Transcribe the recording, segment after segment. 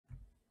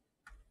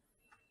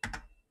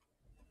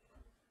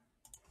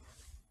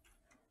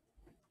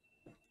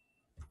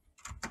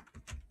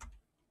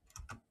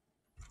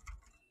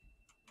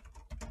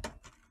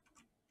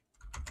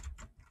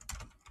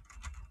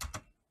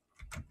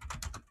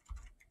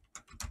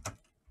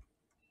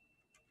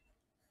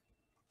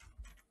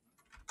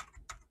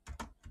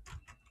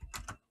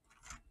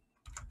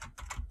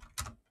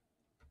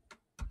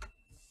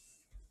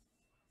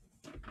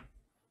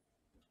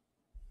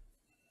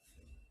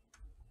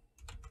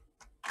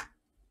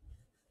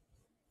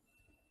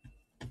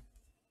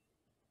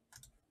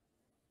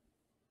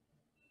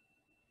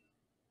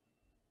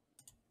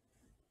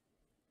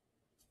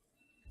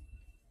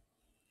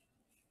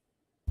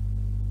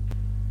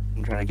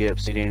trying to get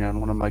obsidian on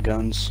one of my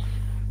guns.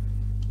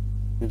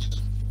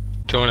 Just...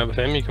 Join up with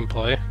him, you can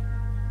play.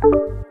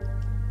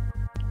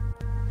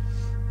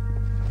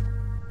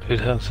 Who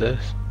the hell's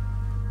this?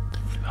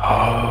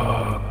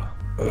 Oh,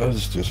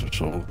 that's just a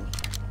trouble.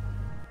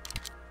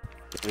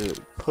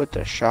 Dude, put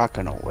the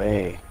shotgun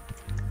away.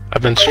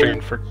 I've been streaming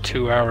for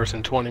 2 hours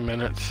and 20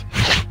 minutes.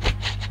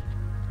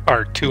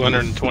 Or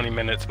 220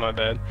 minutes, my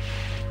bad.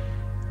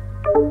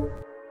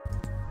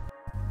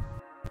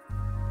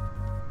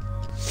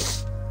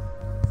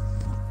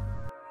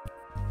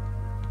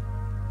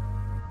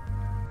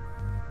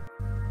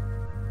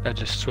 I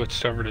just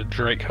switched over to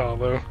Drake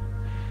Hollow.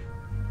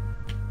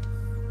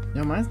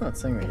 No, mine's not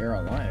saying that you're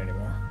online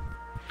anymore.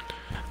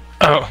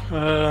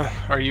 Oh,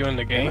 are you in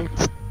the game?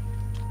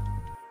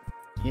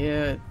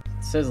 Yeah, it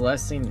says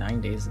last seen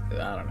 9 days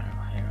ago. I don't know.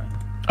 Hang on.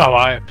 Oh,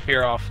 I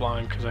appear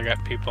offline because I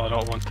got people I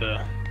don't want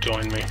to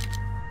join me.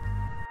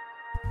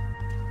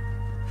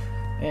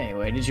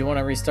 Anyway, did you want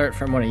to restart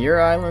from one of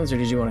your islands, or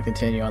did you want to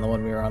continue on the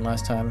one we were on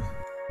last time?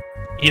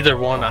 Either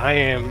one.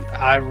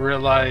 I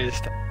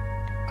realized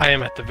I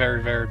am at the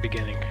very, very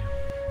beginning.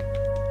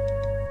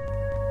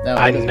 No,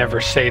 I never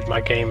saved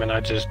my game and I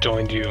just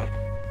joined you.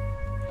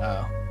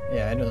 Oh,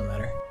 yeah, it doesn't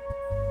matter.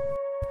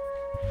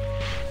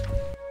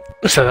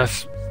 So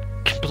that's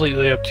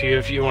completely up to you.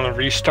 If you want to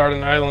restart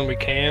an island, we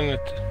can.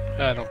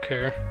 I don't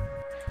care.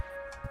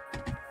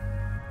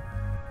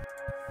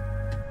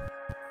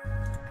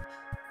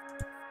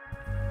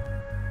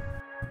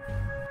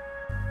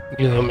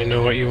 You let me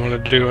know what you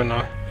want to do, and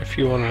if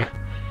you want to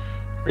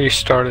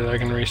restart it, I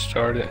can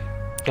restart it.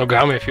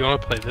 Ogami, if you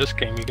want to play this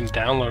game, you can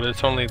download it.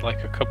 It's only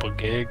like a couple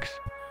gigs.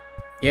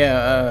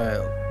 Yeah,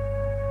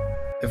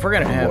 if we're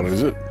gonna have... What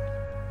is it?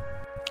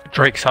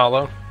 Drake's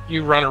Hollow.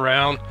 You run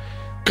around,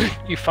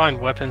 you find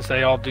weapons,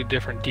 they all do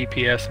different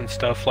DPS and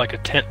stuff, like a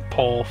tent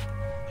pole,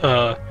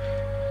 a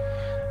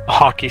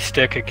hockey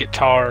stick, a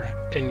guitar,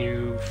 and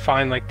you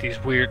find like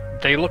these weird...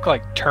 They look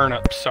like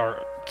turnips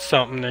or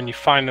something, and you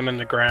find them in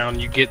the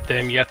ground, you get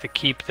them, you have to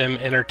keep them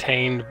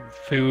entertained,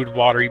 food,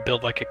 water, you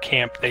build like a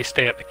camp, they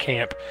stay at the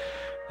camp.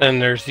 Then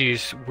there's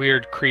these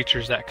weird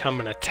creatures that come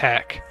and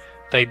attack.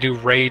 They do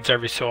raids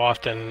every so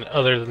often.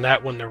 Other than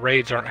that, when the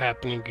raids aren't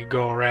happening, you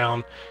go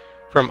around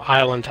from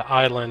island to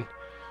island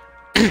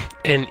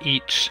in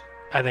each,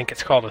 I think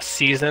it's called a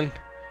season,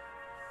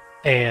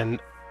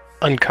 and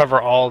uncover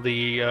all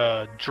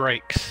the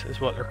drakes is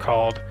what they're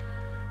called.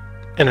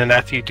 And then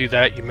after you do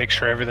that, you make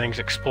sure everything's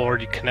explored,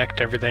 you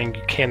connect everything,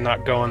 you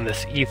cannot go in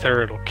this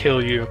ether, it'll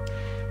kill you.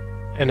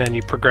 And then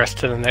you progress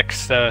to the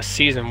next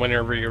season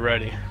whenever you're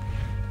ready.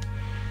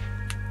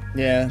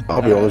 Yeah.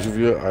 I'll be honest with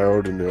you, I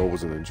already knew I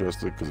wasn't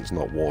interested because it's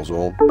not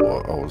Warzone,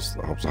 but I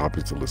was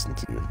happy to listen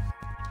to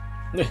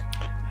you.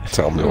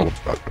 Tell me all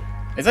about it.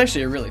 It's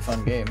actually a really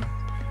fun game.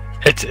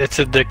 It's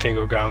addicting,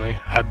 Ogami.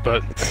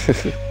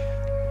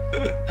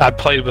 I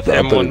played with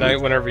him one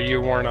night whenever you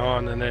weren't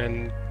on, and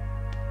then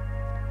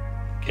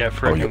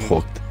Oh, you're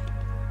hooked.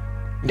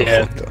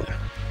 Yeah. Hooked.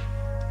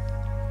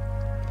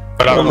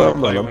 But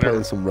I'm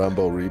playing some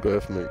Rambo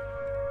Rebirth, mate.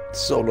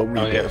 Solo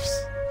Rebirths.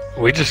 Oh,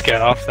 yeah. We just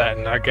got off that,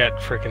 and I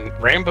got freaking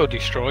Rambo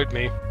destroyed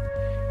me.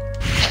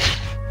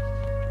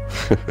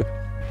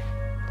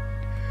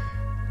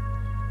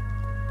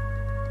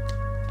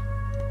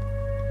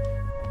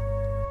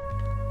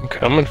 I'm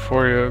coming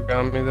for you,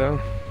 Ogami, though.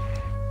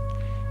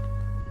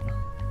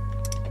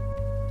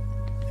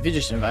 If you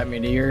just invite me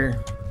to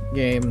your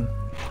game.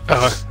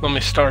 Let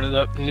me start it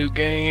up. New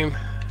game.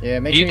 Yeah,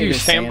 make sure you do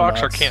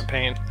sandbox or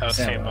campaign? Oh,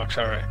 sandbox,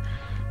 alright.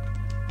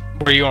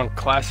 Were you on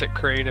classic,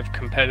 creative,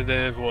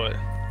 competitive, what?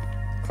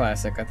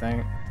 Classic, I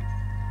think.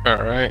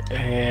 Alright,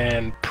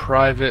 and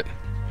private.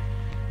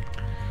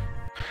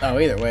 Oh,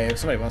 either way, if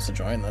somebody wants to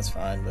join, that's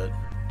fine, but...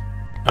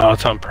 Oh,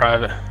 it's on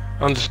private.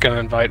 I'm just gonna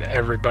invite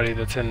everybody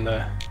that's in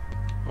the...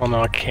 Well,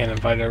 no, I can't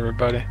invite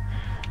everybody.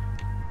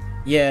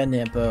 Yeah,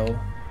 Nimpo.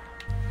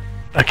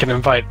 I can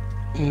invite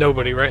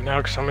nobody right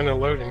now because I'm in a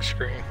loading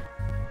screen.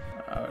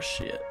 Oh,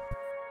 shit.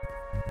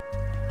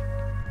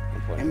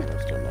 I'm playing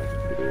Rust on my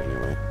computer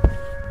anyway.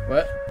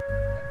 What?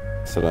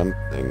 Said I'm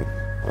playing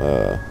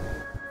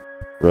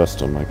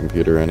Rust on my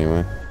computer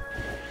anyway.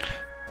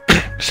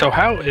 So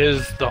how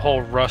is the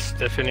whole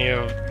Rust, if any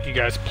of you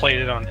guys played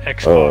it on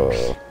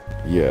Xbox?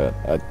 Yeah,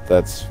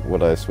 that's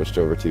what I switched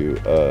over to.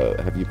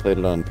 Have you played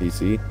it on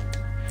PC?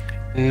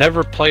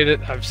 Never played it.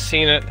 I've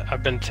seen it.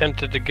 I've been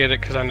tempted to get it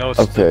because I know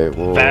it's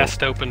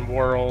vast open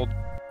world.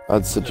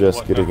 I'd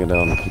suggest getting it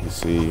on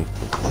PC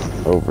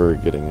over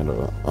getting it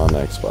on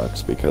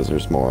Xbox because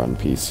there's more on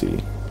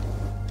PC.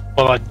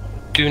 Well, I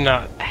do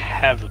not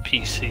have a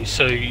PC,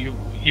 so you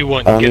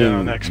wouldn't get it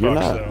on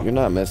Xbox. You're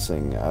not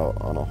missing out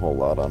on a whole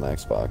lot on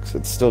Xbox.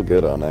 It's still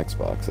good on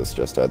Xbox. It's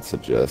just I'd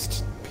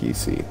suggest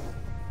PC.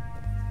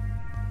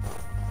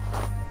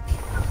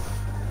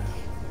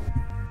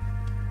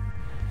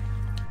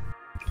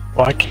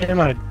 Why can't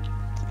I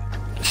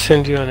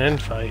send you an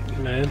invite,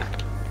 man?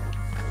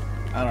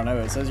 I don't know,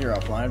 it says you're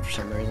offline for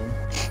some reason.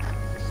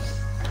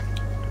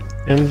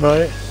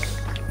 Invite?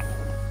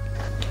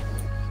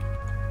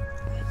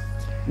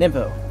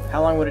 Nimpo,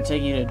 how long would it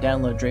take you to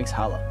download Drake's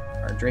Hollow?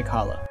 Or Drake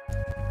Hollow?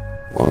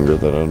 Longer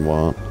than I'd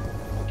want.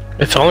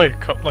 It's only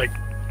like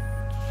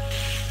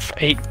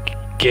 8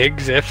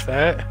 gigs, if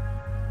that.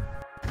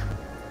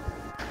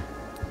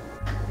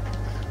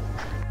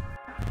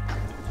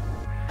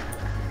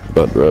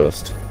 Bud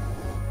rust.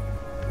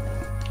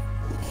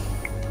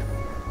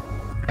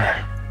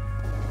 I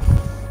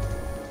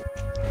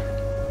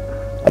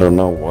don't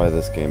know why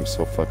this game's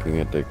so fucking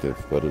addictive,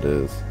 but it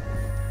is.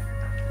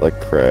 Like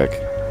crack.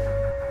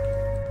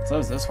 So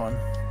is this one.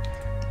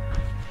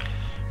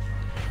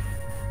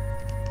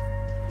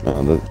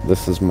 No,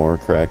 this is more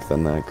crack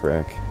than that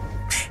crack.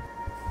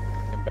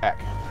 I'm back.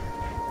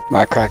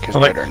 My crack is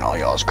better than all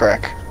y'all's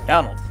crack.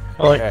 Donald.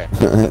 Okay.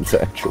 It's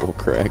actual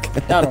crack.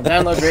 Donald,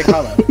 download Drake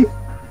Hollow.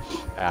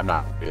 I'm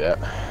not gonna do that.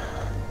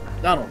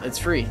 Donald, it's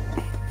free.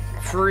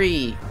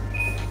 Free.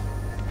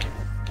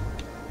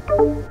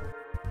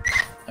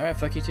 Alright,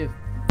 fuck you too.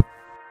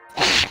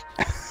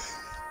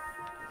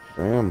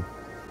 Damn.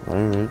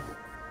 Alright.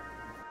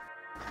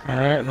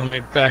 Alright, let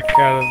me back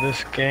out of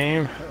this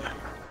game.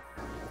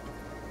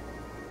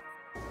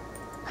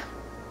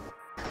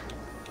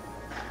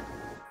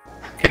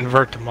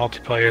 Convert to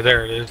multiplayer,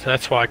 there it is.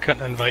 That's why I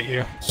couldn't invite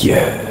you.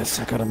 Yes,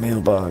 I got a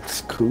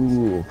mailbox.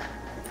 Cool.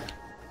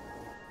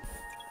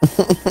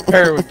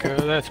 There we go,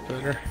 that's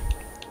better.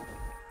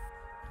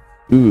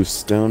 Ooh,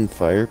 stone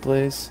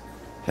fireplace?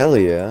 Hell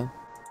yeah.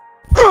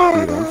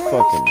 Dude, I'm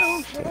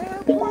fucking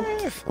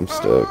stoked. I'm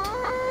stoked.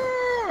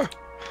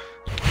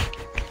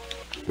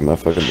 My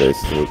fucking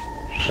base is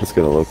that's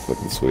gonna look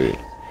fucking sweet.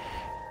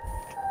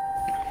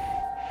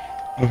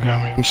 Okay,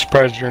 I'm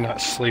surprised you're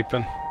not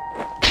sleeping.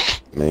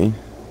 Me?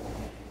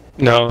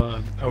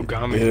 No,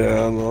 Ogami.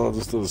 Yeah, no,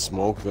 just did a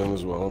smoke then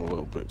as well. I'm a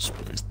little bit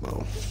spaced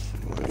now.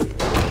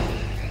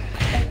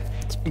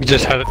 You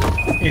just had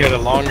you had a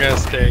long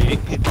ass day,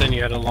 then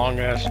you had a long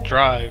ass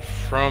drive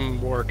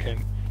from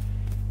working.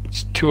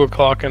 It's 2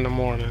 o'clock in the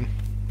morning.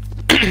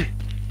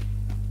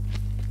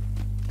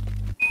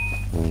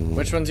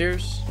 Which one's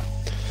yours?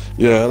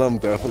 Yeah, and I'm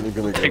definitely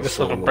gonna Take this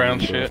little brown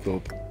shit.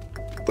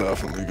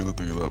 Definitely gonna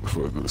do that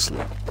before I go to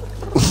sleep.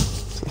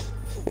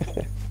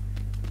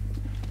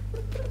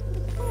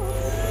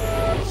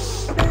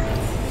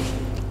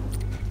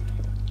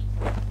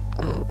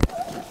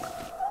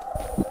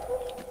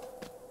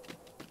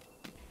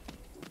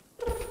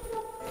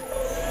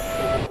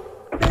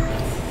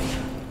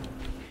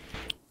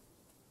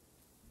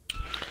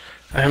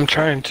 I'm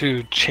trying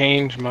to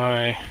change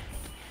my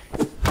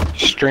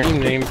stream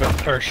name,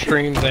 or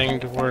stream thing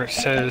to where it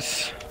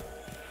says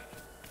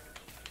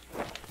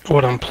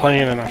what I'm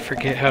playing, and I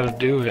forget how to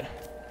do it.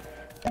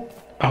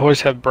 I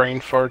always have brain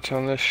farts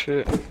on this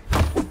shit.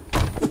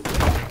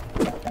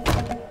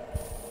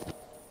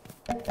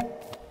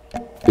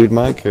 Dude,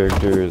 my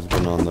character has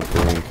been on the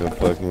brink of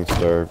fucking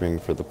starving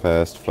for the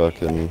past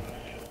fucking,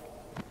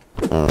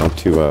 I don't know,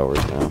 2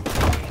 hours now.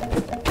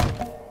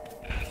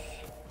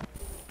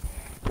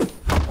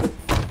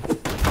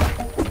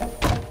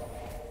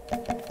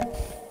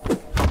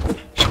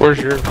 So where's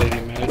your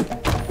lady, man?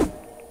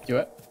 Do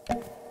it.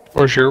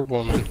 Where's your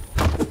woman?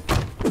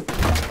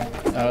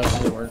 Oh,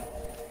 she's at work.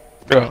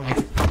 Oh.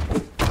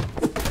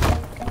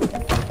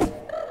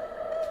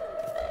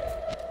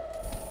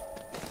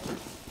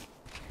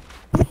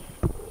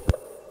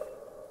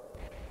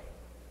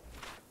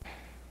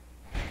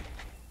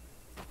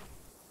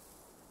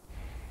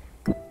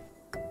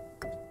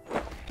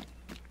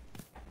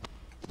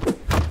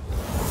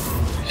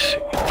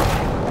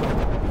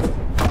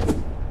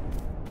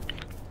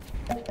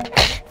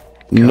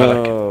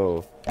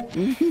 No.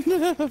 No.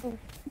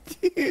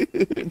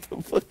 Dude,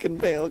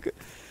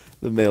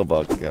 the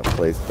mailbox got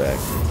placed back.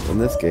 In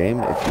this game,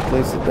 if you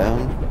place it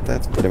down,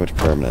 that's pretty much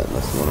permanent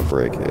unless you want to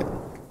break it.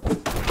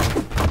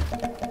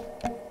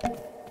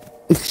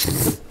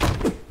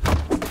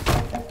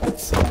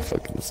 It's so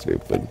fucking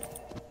stupid.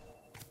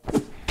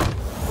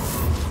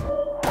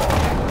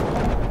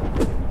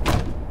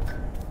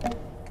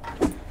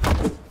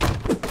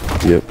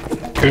 Yep.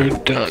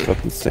 Good, done.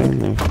 Fucking staying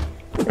there.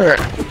 Alright.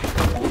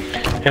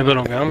 Yeah, but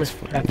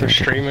after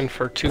streaming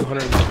for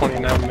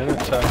 229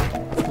 minutes, I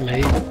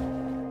made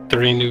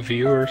 3 new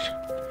viewers.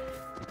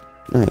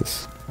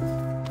 Nice.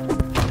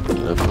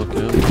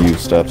 Did you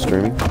stop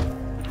streaming?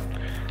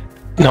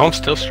 No, I'm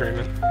still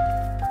streaming.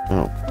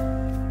 Oh.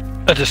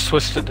 I just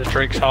switched it to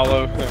Drake's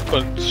Hollow and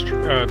put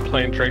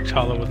playing Drake's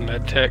Hollow with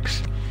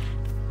Medtex.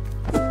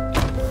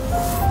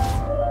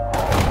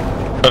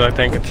 But I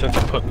think since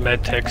I put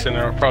Medtex in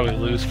there, I'll probably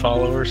lose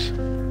followers.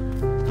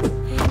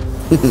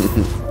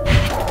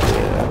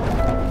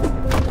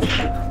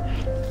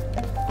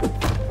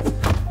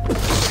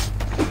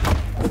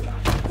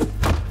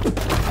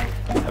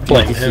 I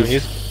blame him.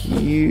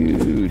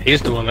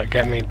 He's the one that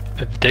got me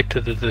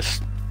addicted to this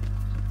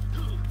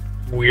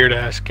weird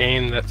ass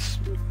game that's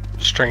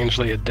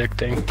strangely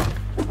addicting.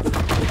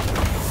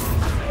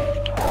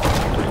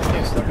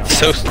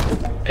 So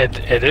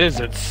it is.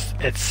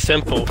 It's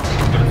simple,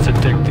 but it's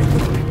addicting.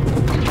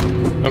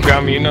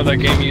 Ogami, you know that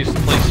game you used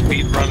to play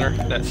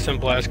Speedrunner? That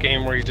simple-ass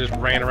game where you just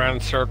ran around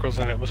in circles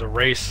and it was a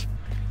race?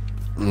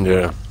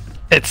 Yeah.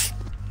 It's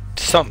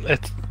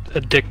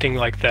addicting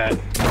like that.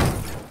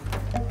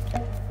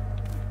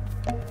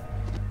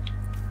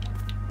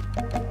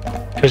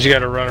 Because you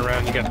gotta run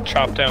around, you gotta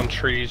chop down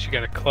trees, you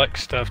gotta collect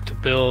stuff to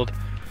build.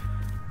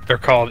 They're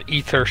called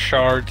ether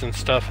shards and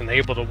stuff, and they're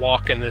able to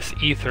walk in this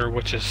ether,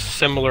 which is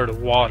similar to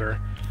water.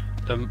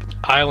 The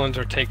islands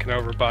are taken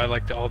over by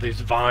like all these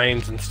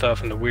vines and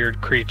stuff and the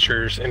weird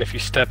creatures, and if you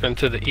step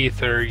into the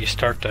ether, you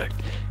start to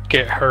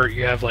get hurt.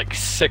 You have like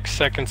 6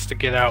 seconds to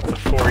get out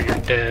before you're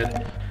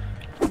dead.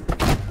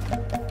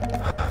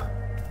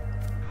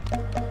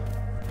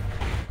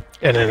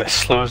 And then it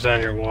slows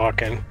down your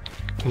walking.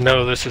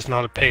 No, this is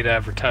not a paid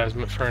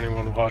advertisement for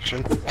anyone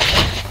watching.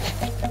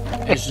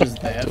 It's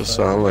just that. Does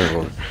sound like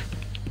one.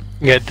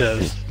 Yeah, it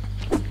does.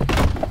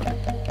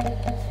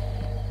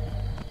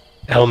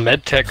 Hell,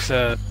 Medtech's,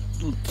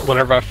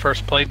 whenever I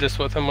first played this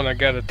with him, when I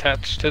got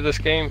attached to this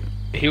game,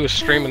 he was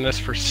streaming this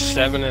for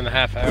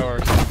 7.5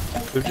 hours.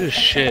 It was just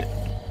shit.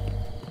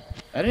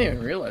 I didn't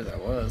even realize I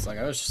was. Like,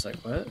 I was just like,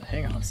 what?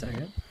 Hang on a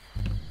second.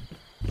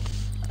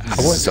 I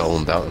was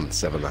zoned out in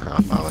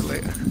 7.5 hours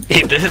later.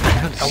 He did.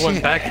 I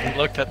went back and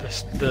looked at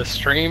the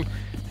stream,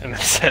 and it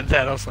said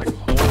that. I was like,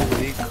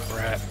 holy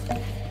crap.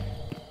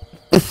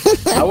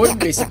 I wouldn't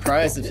be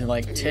surprised if in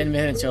like 10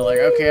 minutes you're like,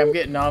 okay, I'm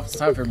getting off, it's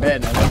time for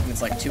bed, and I look and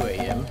it's like 2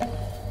 a.m.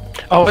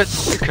 Oh,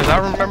 it's because I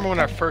remember when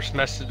I first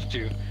messaged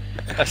you,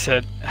 I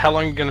said, how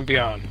long are you going to be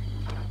on?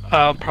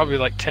 Probably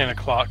like 10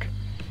 o'clock.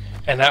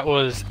 And that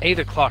was 8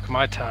 o'clock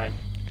my time.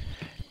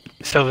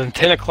 So then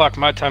 10 o'clock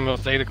my time, it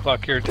was 8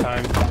 o'clock your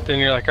time. Then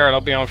you're like, alright,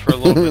 I'll be on for a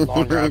little bit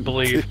longer, I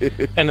believe.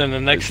 And then the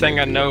next thing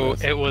I know,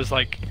 it was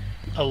like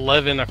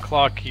 11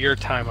 o'clock your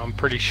time, I'm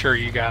pretty sure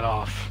you got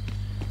off.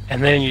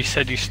 And then you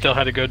said you still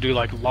had to go do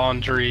like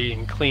laundry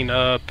and clean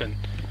up and...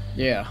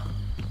 Yeah.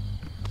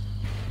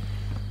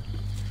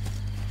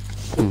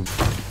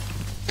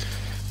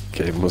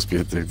 Okay, it must be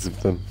addictive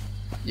then.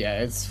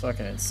 Yeah, it's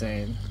fucking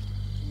insane.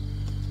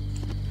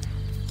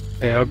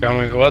 Yeah,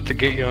 Ogami, we'll have to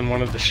get you on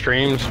one of the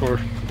streams where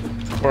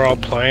we're all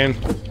playing.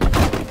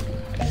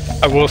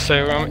 I will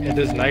say, it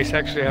is nice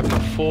actually having a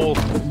full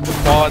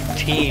quad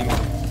team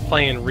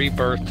playing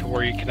Rebirth to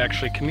where you can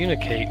actually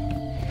communicate.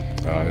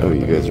 Oh,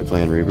 you guys are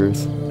playing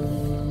Rebirth?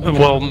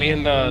 Well, me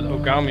and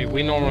Ogami,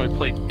 we normally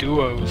play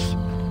duos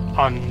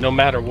on no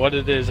matter what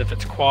it is. If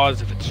it's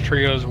quads, if it's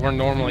trios, we're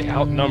normally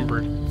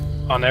outnumbered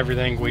on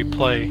everything we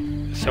play.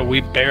 So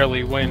we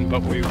barely win,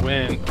 but we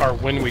win. Or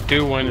when we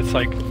do win, it's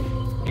like,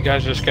 you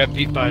guys just got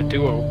beat by a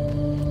duo.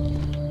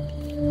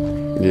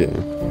 Yeah.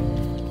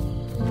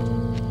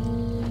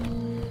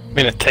 I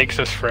mean, it takes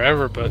us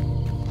forever, but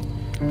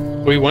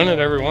we win it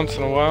every once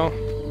in a while.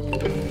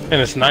 And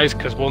it's nice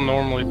because we'll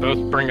normally both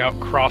bring out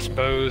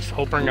crossbows.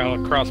 He'll bring out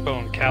a crossbow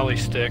and Kali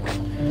sticks.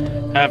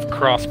 Have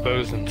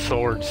crossbows and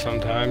swords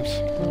sometimes.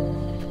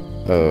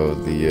 Oh,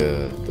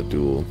 the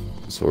dual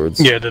swords?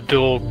 Yeah, the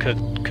dual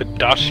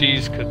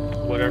Kadashis,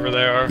 whatever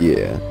they are.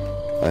 Yeah,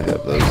 I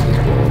have those as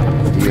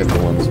well. You have the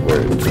ones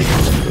where it's like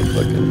the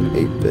fucking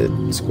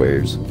 8-bit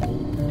squares?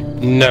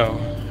 No.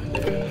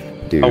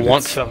 Dude, I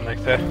want something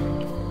like that.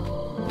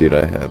 Dude,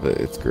 I have it.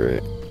 It's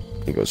great.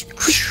 It goes...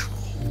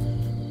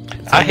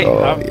 I hate. Oh,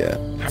 I yeah.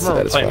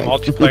 remember playing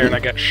multiplayer and I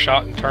got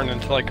shot and turned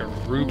into like a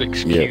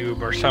Rubik's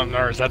Cube or something.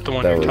 Or is that the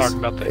one you're talking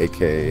about? AK.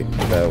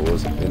 That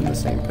was in the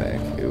same pack.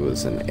 It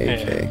was an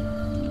AK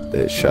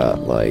that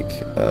shot like,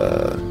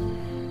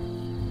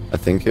 I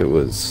think it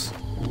was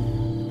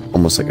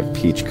almost like a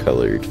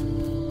peach-colored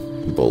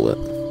bullet.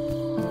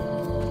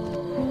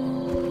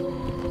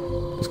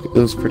 It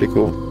was pretty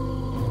cool.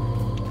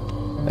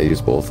 I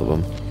used both of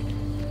them.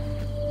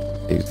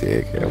 I use the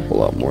AK a whole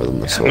lot more than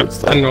the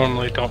swords, though. I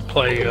normally don't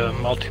play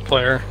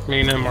multiplayer.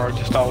 Me and him are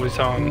just always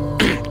on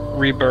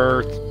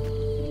Rebirth.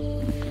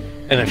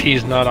 And if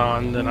he's not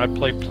on, then I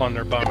play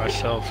Plunder by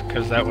myself,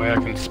 because that way I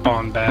can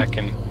spawn back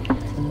and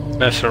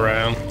mess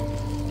around.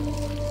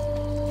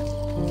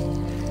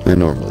 I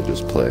normally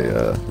just play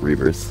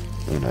Rebirth,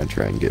 and I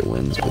try and get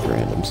wins with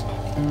randoms.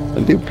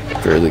 I do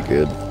fairly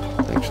good,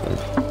 actually.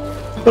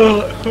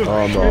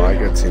 Oh no, I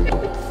get teamed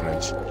up with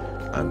French,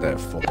 and they're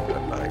fucking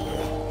a nightmare.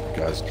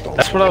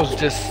 That's what I was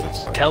just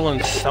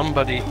telling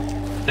somebody.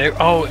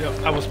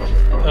 I was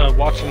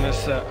watching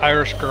this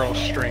Irish girl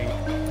stream.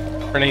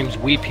 Her name's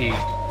Weepy,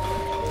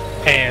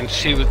 and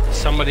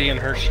somebody in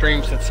her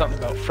stream said something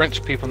about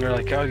French people, and they're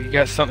like, "Oh, you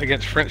got something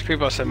against French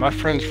people?" I said, "My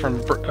friend's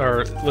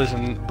lives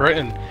in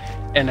Britain,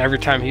 and every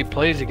time he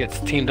plays, he gets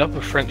teamed up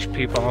with French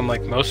people." I'm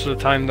like, most of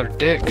the time they're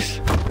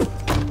dicks.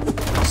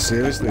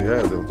 Seriously,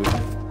 yeah, they'll do.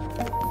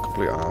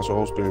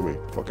 Assholes do me.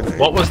 Fucking hate.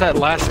 What was that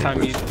last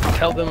time you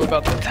tell them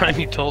about the time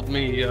you told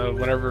me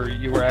whenever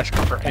you were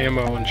asking for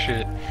ammo and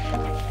shit?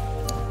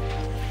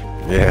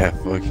 Yeah,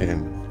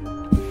 fucking.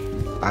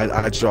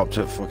 I dropped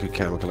at fucking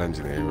chemical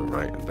engineering,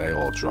 right? And they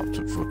all dropped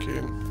at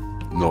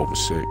fucking Nova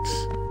 6.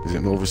 Is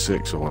it Nova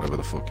 6 or whatever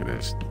the fuck it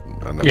is?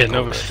 Yeah,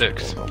 Nova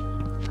 6.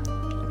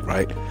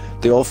 Right?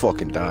 They all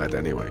fucking died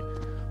anyway.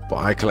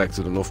 But I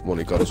collected enough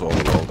money, got us all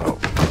the loadout.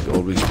 They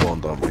all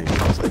respawned on me.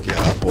 I was like, yeah,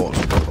 I bought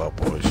some loadout,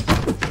 boys.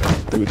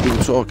 Yeah. They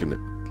were talking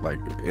like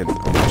in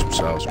amongst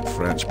themselves in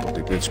French, but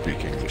they did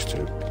speak English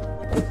too.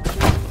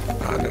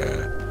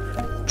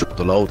 And dropped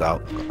the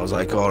loadout. I was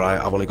like,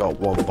 alright, I've only got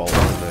one bolt,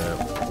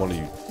 and one of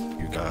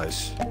you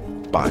guys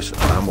buys an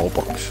ammo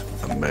box.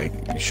 And mate,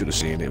 you should have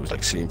seen it. It was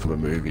like seen from a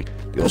movie.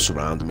 They all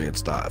surrounded me and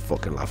started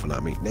fucking laughing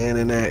at me. Nah,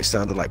 nah, nah. It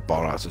sounded like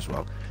Borat as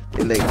well.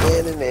 They're like,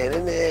 nah, nah, nah,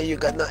 nah, nah. You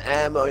got no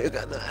ammo. You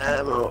got no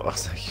ammo. I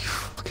was like, you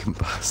fucking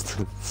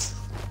bastards.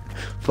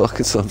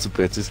 Fucking sons of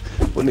bitches.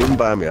 Wouldn't even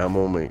buy me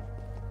ammo, mate.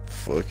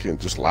 Fucking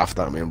just laughed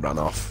at me and ran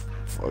off.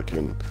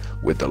 Fucking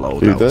with the loadouts.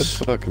 Dude, that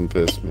fucking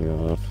pissed me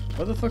off.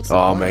 What the fuck's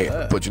oh, mate.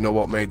 But you know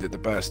what made it the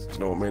best? You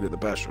know what made it the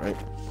best, right?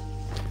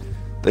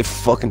 They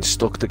fucking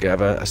stuck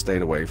together. I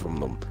stayed away from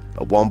them.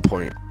 At one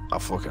point, I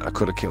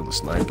could have killed a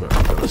sniper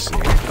I've ever seen,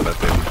 and I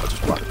didn't. I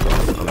just backed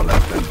off and I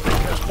let them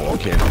dickheads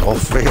walk in. All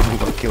three of them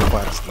got killed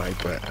by a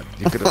sniper, and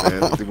you could have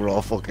heard they were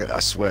all fucking. I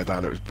swear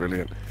down, it was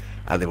brilliant.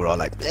 And they were all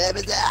like,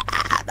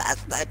 that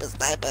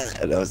sniper,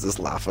 and I was just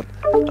laughing.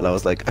 And I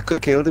was like, I could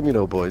have killed him, you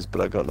know, boys,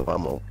 but I got no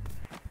ammo.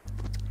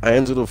 I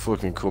ended up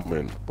fucking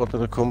coming. What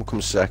did I come?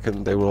 Come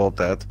second. They were all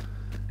dead.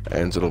 I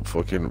ended up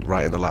fucking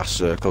right in the last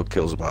circle,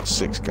 kills about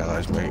 6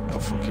 guys, mate.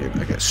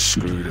 I get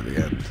screwed at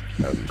the end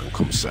and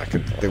come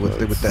second. They were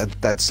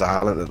dead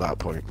silent at that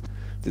point.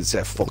 Didn't say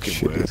a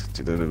fucking word.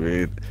 Do you know what I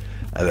mean?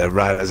 And then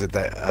right as I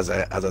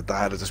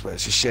died, I just went,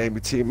 "It's a shame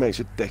your teammates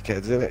are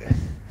dickheads, isn't it?"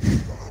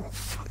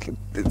 Fucking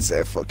didn't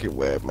say a fucking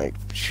word, mate.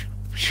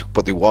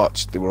 But they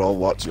watched. They were all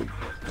watching.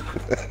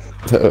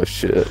 Oh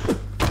shit.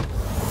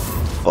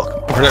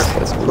 Fuck.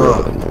 That's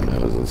blood in their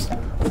noses.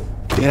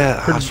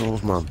 Yeah,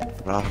 assholes, man.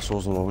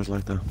 Assholes are always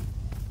like that.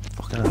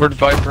 Fucking Where'd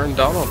Viper and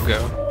Donald go?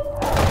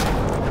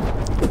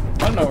 I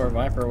don't know where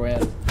Viper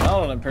went.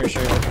 Donald, I'm pretty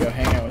sure he went to go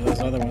hang out with those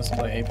other ones to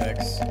play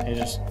Apex. He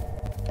just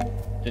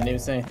didn't even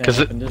say anything.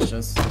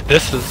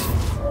 This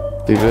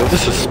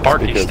is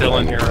Sparky still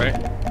in here, right?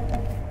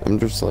 I'm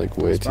just like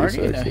way Sparky?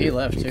 too sexy. No, he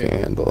left you too. can't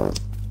handle it.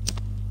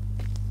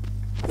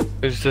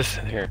 Who's this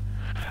in here?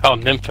 Oh,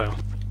 Nympho.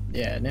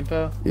 Yeah,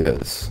 Nympho.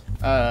 Yes.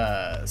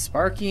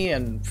 Sparky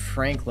and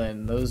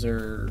Franklin. Those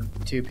are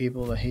 2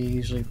 people that he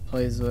usually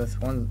plays with.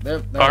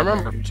 They're I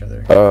remember each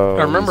other. Oh,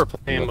 I remember he's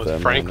playing with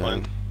them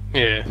Franklin.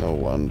 right Yeah. now. No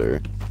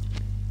wonder.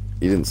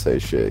 He didn't say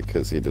shit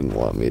because he didn't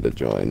want me to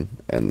join,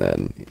 and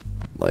then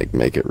like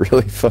make it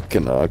really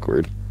fucking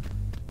awkward.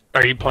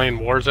 Are you playing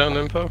Warzone,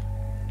 Info?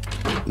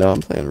 No,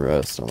 I'm playing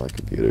Rust on my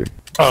computer.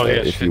 Oh, So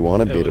yeah. if you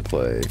wanted me to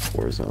play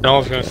Warzone, No, I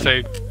was I gonna can.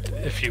 say,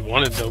 if you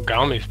wanted,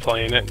 Dogami's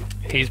playing it.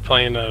 He's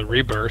playing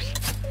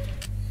Rebirth.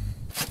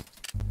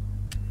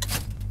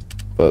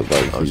 But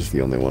like he's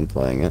the only one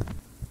playing it.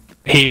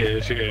 He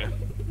is, yeah.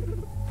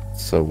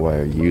 So why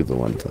are you the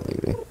one telling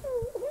me?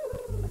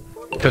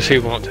 Because he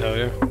won't tell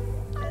you.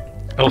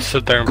 He'll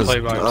sit there and play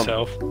by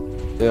himself.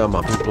 Yeah, I'm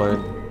happy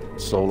playing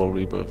solo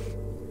Rebirth.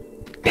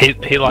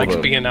 He likes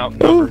being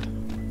outnumbered.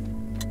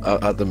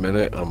 At the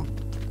minute,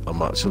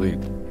 I'm actually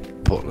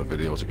putting a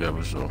video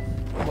together, so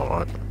I'm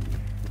alright.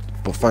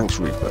 But thanks,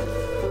 Reaper.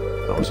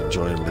 I was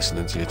enjoying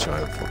listening to you try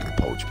and fucking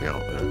poach me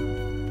out there.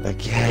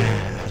 Like,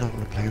 yeah, I don't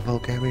want to play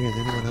Valkyrie. Does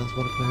anyone else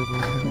want to play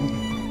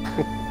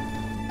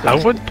Valkyrie? I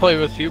would play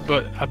with you,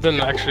 but I've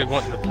been actually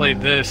wanting to play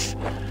this,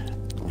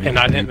 and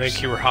I didn't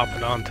think you were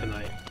hopping on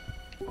tonight.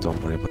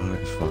 Don't worry about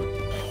it, it's fine.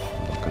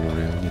 I'm not gonna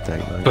ruin your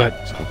date night. But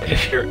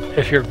if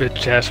your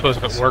bitch ass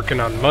wasn't working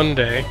on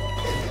Monday,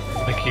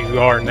 like you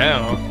are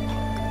now,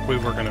 we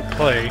were gonna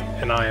play,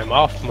 and I am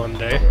off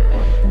Monday.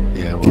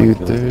 Yeah, well, Dude,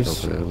 I'm gonna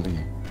there's- get up early.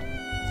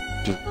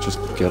 Just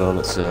get on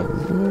at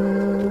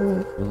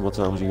 7. And what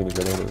time was you gonna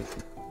get on at?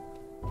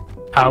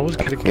 I was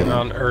gonna get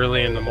on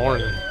early in the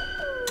morning,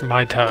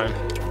 my time,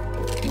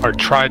 or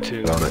try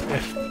to, Got it.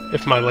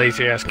 if my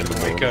lazy ass can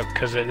wake up,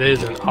 because it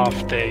is an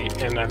off day,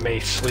 and I may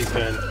sleep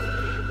in.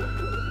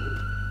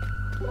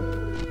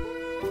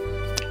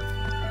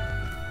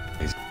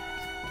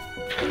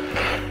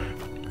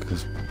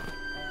 Because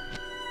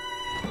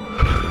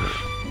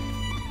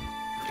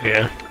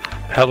Yeah.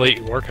 How late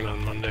you working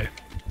on Monday?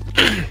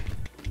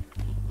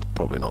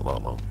 probably not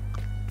that long.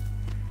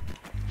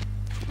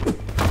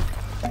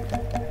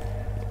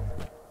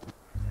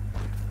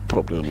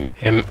 Probably only.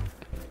 And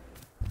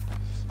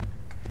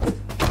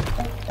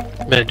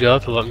man, you'll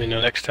have to let me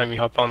know next time you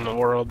hop on the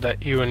world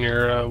that you and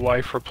your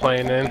wife were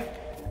playing in.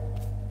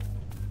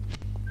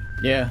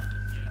 Yeah.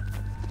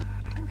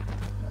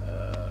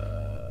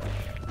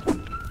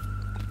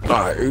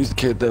 Alright, who's the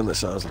kid then that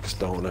sounds like a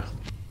stoner?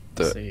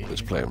 See.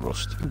 That's playing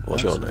Rust.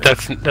 What's your name?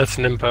 That's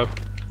Nimpo.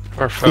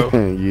 Or Foe.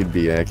 You'd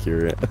be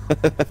accurate.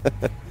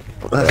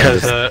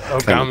 Because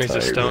Ogami's a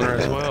tired stoner right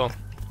as now. well.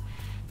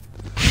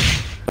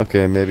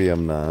 Okay, maybe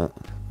I'm not.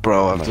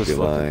 Bro, I I'm might just be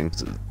lying.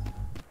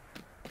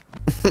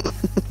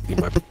 You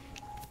might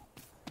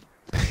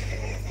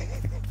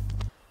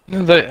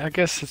No, I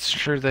guess it's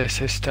true they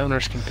say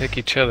stoners can pick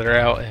each other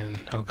out, and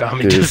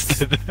Ogami Dude, just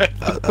did that.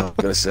 I'm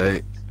gonna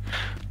say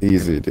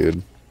Easy,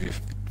 dude.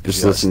 if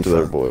Just you listen to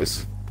their actually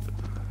voice.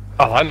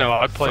 Oh, I know.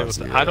 I play with.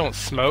 Fancy, I don't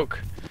smoke,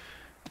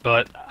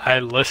 but I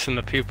listen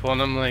to people,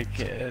 and I'm like,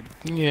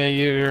 yeah,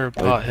 you're a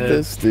Like, pothead.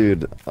 this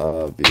dude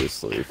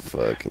obviously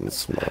fucking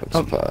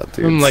smokes pot,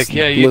 dude. I'm like,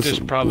 yeah, you Listen,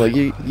 just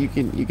probably. like you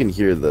can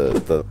hear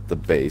the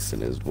bass in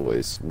his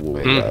voice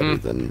way louder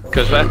than.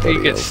 Because after you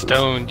anybody get else's.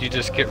 stoned, you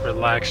just get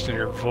relaxed, and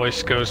your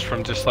voice goes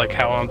from just like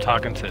how I'm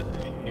talking to,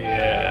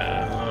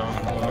 yeah.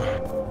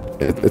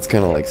 It's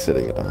kind of like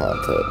sitting in a hot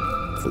tub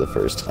for the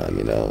first time,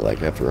 you know,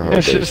 like after a hard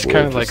It's day's just work,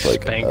 kind of like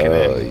just spanking oh,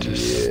 it, and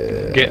just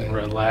yeah. getting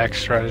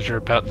relaxed right as you're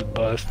about to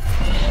bust.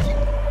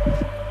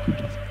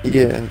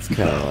 Yeah, it's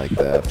kind of like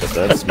that, but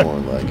that's more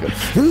like a.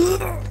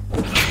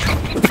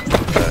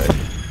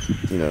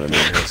 You know what I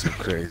mean? That's some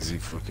crazy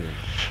fucking.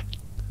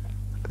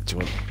 Do you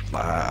want?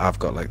 I've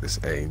got like this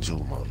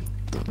angel man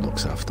that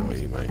looks after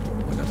me, mate.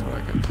 Whenever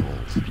I get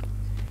pulled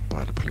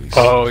by the police.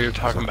 Oh, you're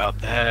talking about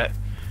that.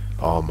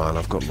 Oh man,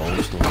 I've got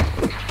loads though.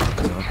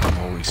 I'm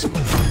always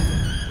smoking.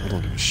 I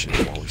don't give a shit.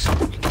 I'm always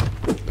smoking.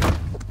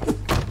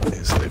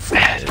 It's like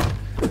fucking.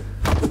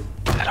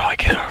 How do I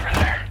get over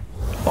there?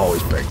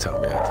 Always baked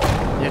out my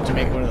head. You have to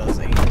make one of those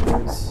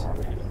angels.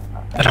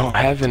 I don't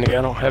have any.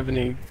 I don't have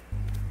any.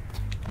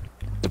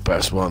 The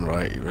best one,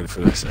 right? You ready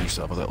for this? I used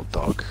to have a little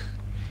dog.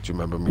 Do you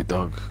remember me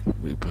dog,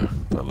 Reaper?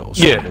 That little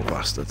squirrel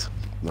bastard.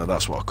 No,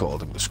 that's what I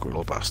called him, the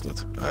squirrel bastard.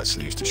 I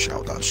actually used to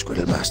shout that,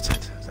 squirrel bastard.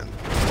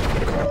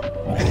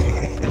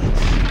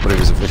 But it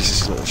was a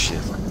vicious little shit.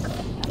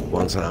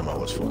 One time I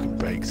was fucking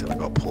baked and I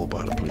got pulled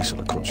by the police on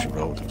a country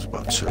road. It was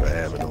about 2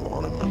 AM in the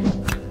morning, man.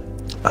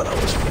 And I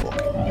was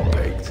fucking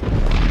baked.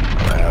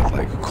 And I had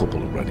like a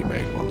couple of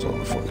ready-made ones on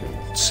the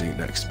fucking seat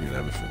next to me and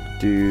everything.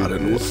 Dude, I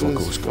didn't know what the this fuck I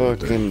was is gonna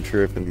do. fucking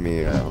tripping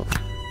me out.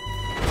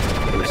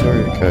 I'm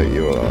sorry to cut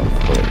you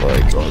off, but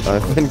like,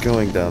 I've been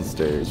going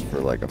downstairs for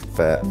like a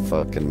fat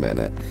fucking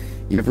minute.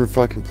 You ever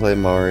fucking play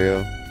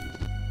Mario?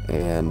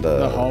 And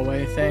The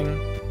hallway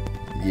thing?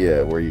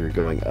 yeah, where you're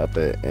going up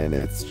it, and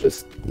it's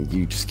just,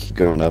 you just keep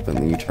going up, and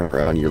then you turn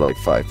around, you're like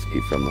 5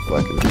 feet from the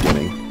fucking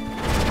beginning.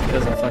 It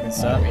doesn't fucking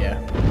stop you.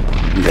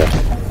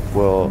 Yeah.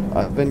 Well,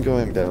 I've been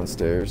going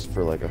downstairs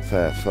for like a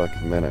fat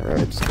fucking minute,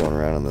 right? Just going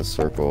around in this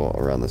circle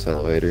around this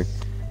elevator.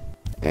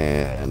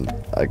 And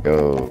I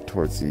go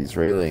towards these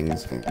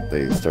railings, and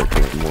they start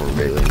getting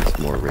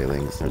more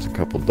railings. There's a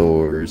couple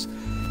doors.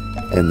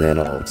 And then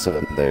all of a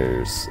sudden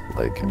there's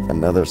like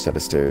another set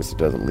of stairs that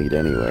doesn't lead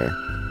anywhere.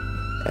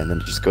 And then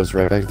it just goes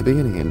right back to the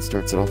beginning and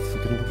starts it all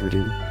fucking over,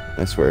 dude.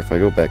 I swear, if I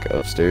go back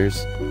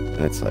upstairs, and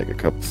it's like a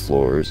couple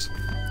floors,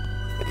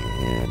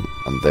 and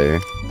I'm there,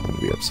 I'm gonna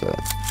be upset.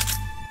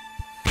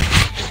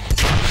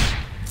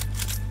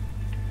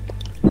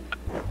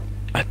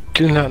 I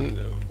do not.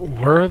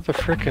 Where are the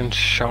frickin'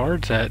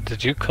 shards at?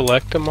 Did you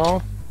collect them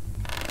all?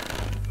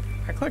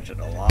 I collected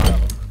a lot of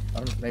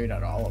them. Maybe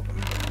not all of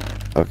them.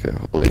 Okay,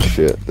 holy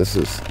shit.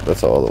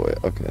 That's all the way.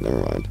 Okay,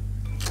 never mind.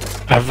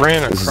 I've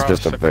ran This is across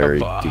just a very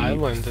couple deep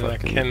islands and I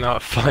fucking-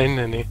 cannot find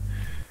any.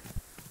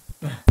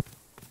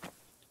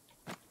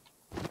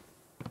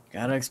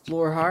 Gotta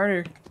explore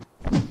harder.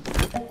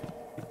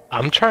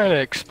 I'm trying to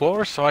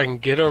explore so I can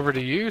get over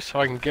to you, so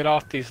I can get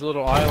off these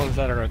little islands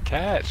that are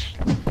attached.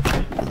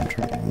 I'm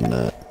trying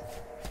not.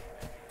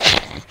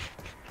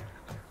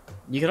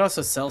 You could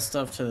also sell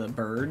stuff to the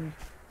bird.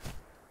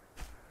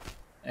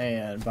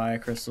 And buy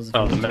crystals. if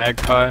Oh, you the want to.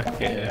 magpie?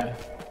 Yeah.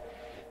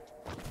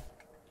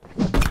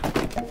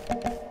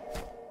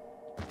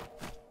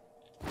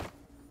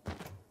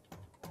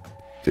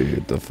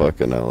 Dude, the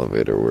fucking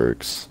elevator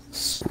works.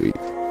 Sweet.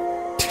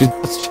 Dude,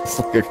 that's just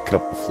like a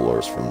couple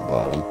floors from the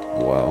bottom.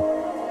 Wow.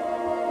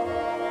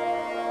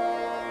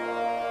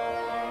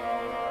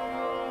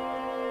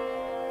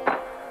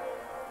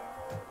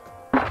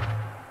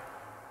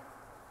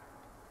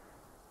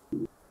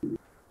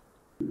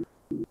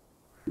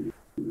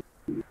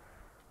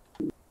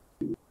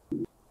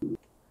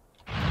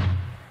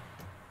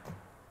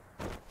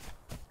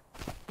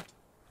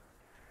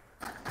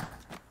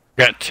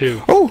 Got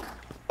 2. Oh!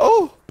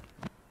 Oh!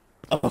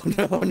 Oh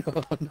no,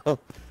 no, no.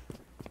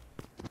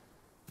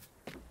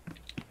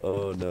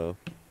 Oh no.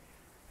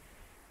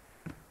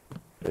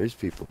 There's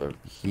people over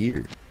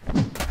here.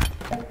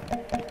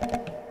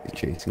 You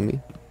chasing me?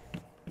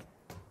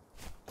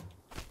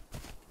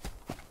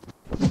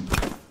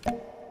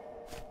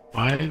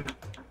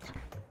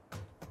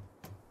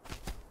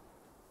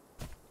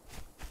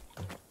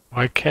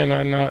 Why can't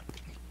I not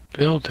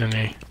build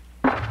any?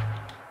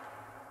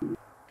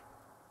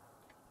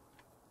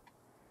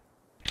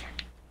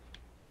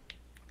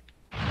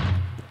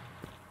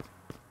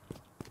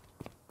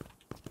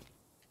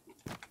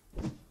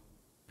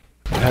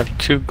 I have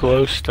 2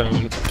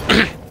 glowstone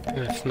and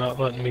it's not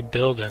letting me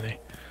build any.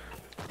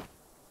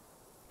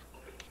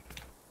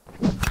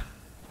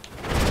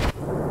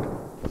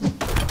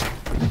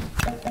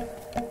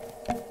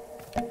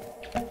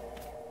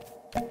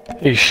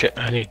 Hey shit,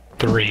 I need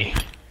 3.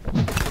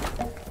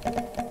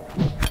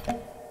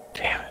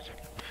 Damn it.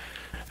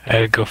 I had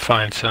to go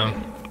find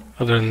some.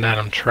 Other than that,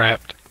 I'm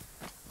trapped.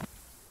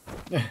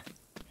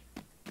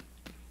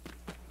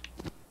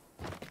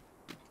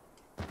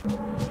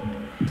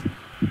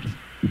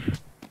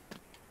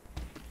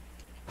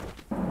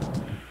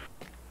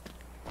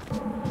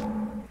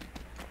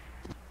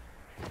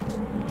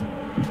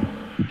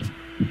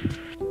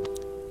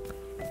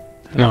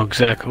 I know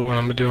exactly what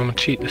I'm gonna do. I'm gonna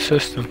cheat the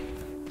system.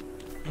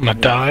 I'm gonna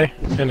die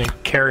and then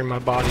carry my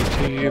body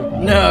to you.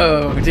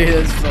 No,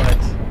 dude, that's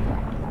fucked.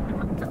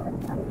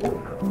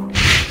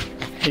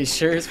 He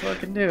sure is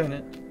fucking doing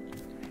it.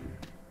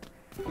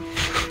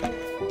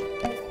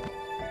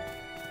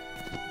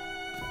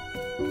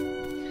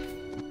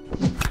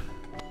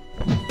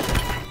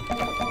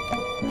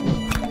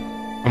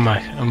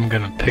 I'm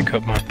gonna pick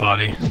up my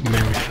body. It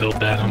made me feel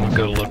bad. I'm gonna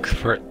go look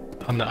for it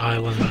on the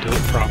island and do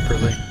it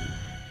properly.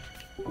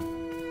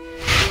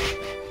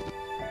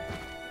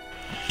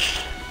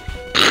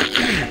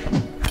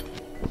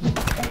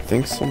 I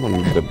think someone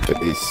made a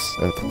base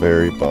at the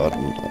very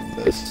bottom of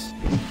this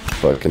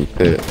fucking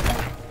pit.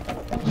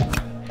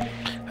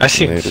 I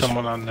seen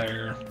someone on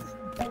there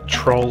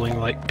trolling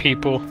like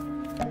people.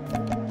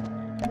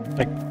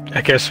 Like,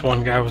 I guess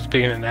one guy was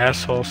being an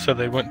asshole, so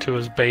they went to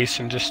his base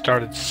and just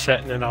started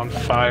setting it on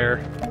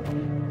fire.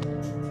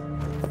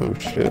 Oh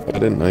shit, I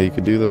didn't know you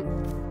could do that.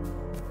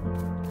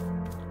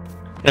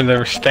 And they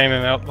were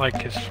standing out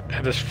like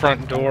at his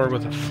front door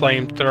with a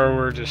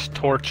flamethrower, just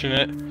torching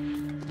it.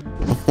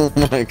 Oh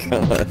my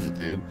god,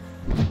 dude.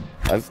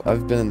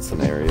 I've been in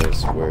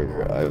scenarios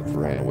where I've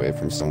ran away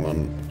from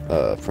someone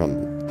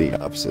from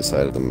the opposite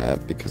side of the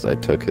map because I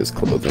took his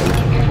clothing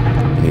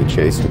and he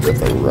chased me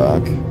with a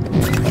rock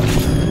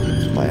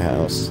in my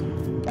house.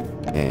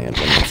 And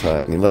one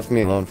time he left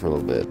me alone for a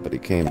little bit, but he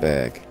came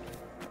back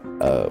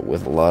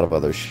with a lot of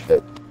other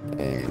shit,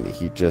 and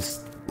he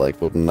just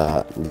like would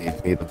not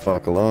leave me the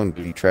fuck alone.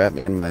 Dude, he trapped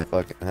me in my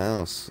fucking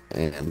house,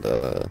 and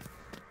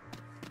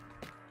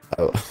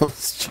I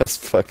was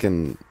just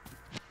fucking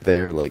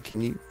there like,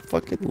 can you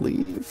fucking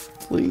leave,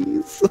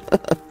 please?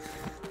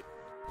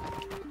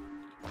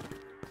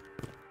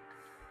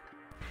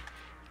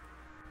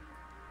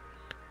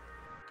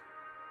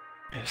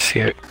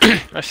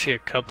 I see a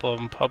couple of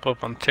them pop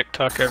up on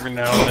TikTok every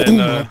now and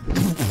then.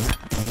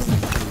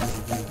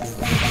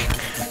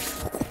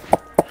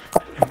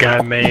 A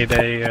guy made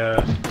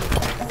a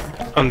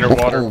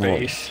underwater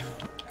base.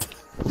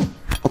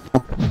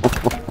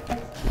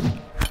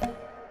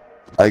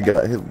 I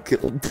got him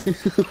killed.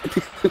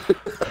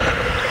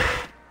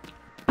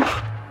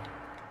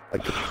 I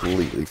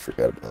completely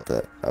forgot about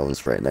that. I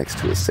was right next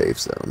to a safe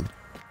zone.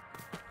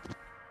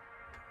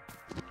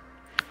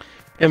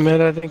 Yeah,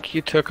 man, I think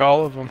you took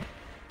all of them.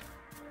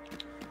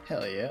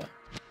 Hell yeah.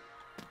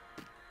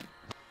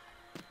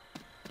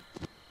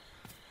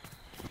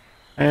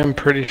 I am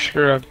pretty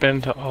sure I've been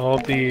to all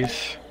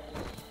these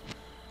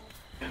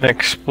and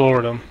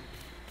explored them.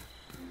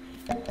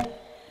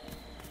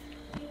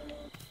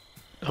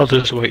 I'll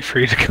just wait for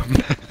you to come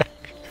back.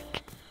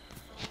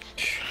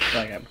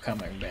 Like I'm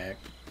coming back.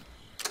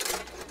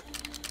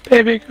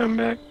 Baby, come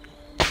back.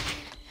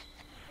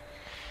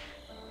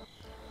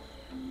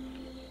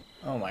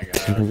 Oh my I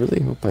god. really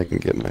hope I can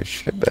get my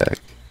shit back.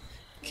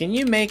 Can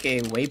you make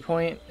a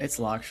waypoint? It's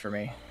locked for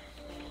me.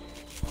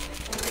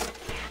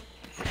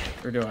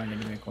 Or do I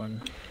need to make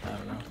one? I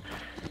don't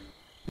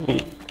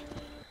know.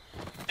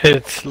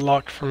 It's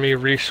locked for me.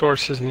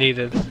 Resources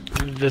needed.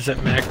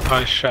 Visit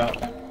Magpie shop.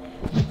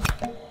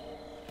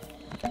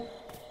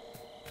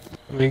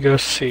 Let me go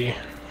see.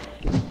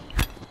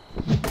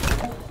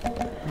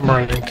 I'm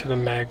running to the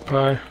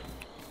Magpie.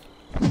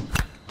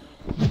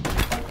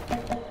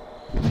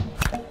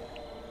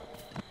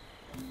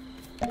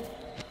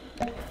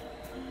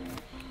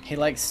 He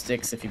likes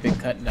sticks if you've been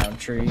cutting down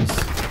trees.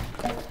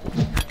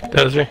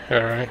 Does he?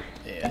 Alright.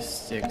 Yeah,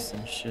 sticks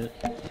and shit.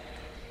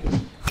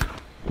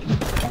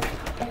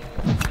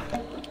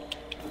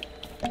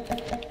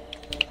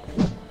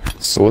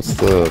 So what's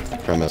the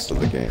premise of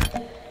the game?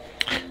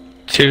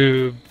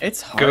 To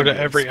It's hard go to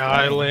every explain.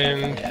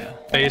 island, Yeah.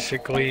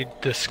 basically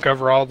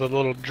discover all the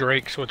little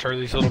drakes, which are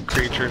these little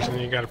creatures, and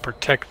you gotta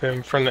protect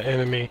them from the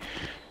enemy.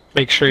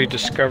 Make sure you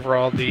discover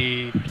all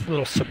the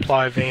little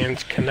supply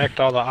vans, connect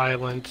all the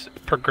islands,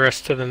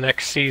 progress to the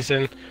next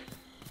season,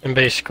 and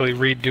basically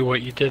redo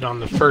what you did on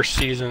the first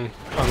season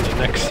on the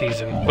next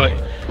season. But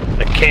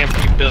the camp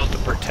you build to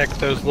protect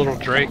those little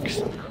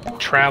drakes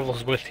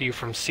travels with you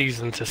from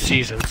season to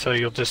season, so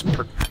you'll just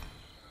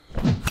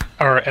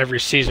or every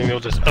season you'll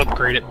just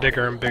upgrade it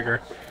bigger and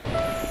bigger.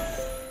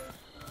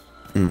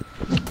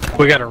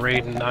 We got a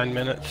raid in 9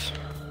 minutes.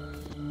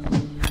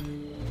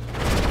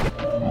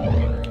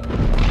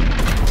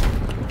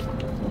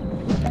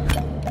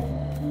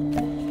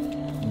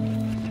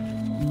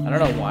 I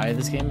don't know why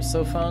this game is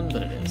so fun,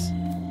 but it is.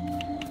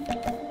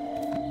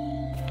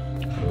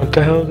 What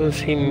the hell does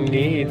he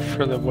need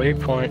for the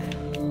waypoint?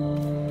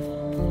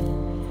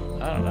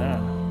 I don't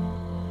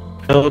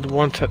know. Build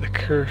once at the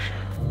curse.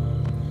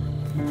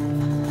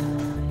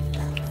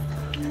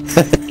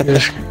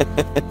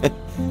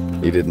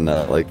 He did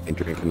not like me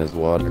drinking his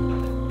water.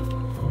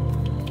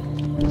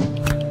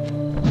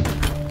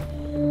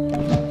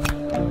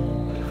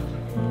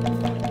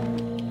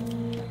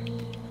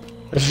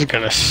 This is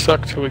gonna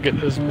suck till we get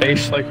this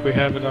base like we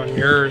have it on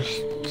yours,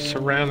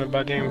 surrounded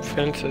by damn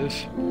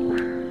fences.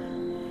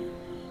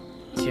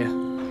 Yeah.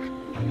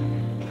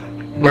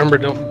 Remember,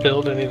 don't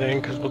build anything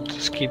because we'll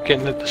just keep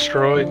getting it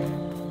destroyed.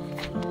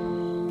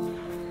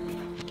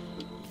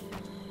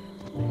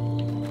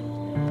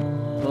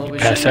 Well, we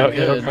Pass should be out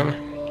yet, good O'Connor?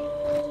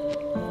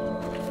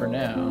 for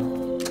now.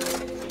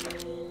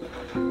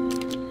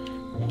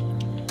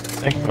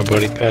 I think my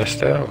buddy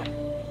passed out.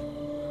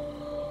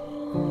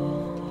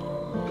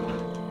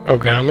 Oh,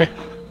 got me.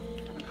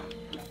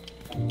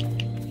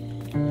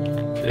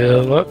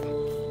 Fill up.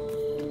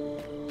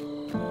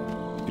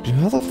 Dude,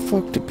 how the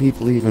fuck do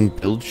people even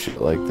build shit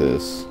like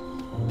this?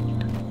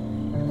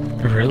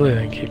 I really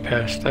think he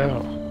passed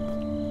out.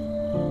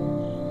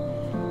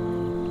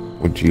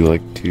 Would you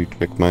like to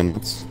check my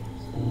nuts?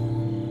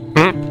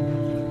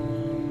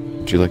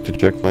 Would you like to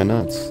check my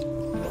nuts?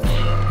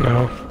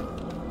 No,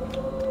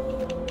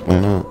 Why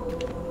not?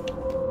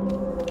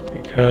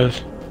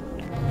 because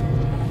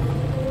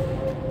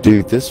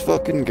Dude, this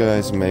fucking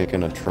guy's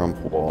making a Trump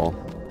wall.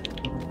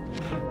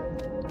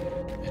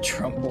 A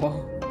Trump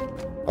wall?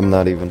 I'm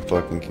not even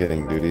fucking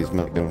kidding, dude. He's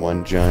making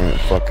one giant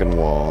fucking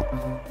wall.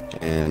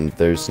 And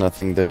there's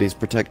nothing that he's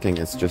protecting,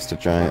 it's just a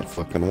giant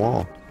fucking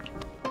wall.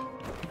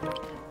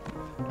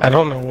 I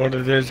don't know what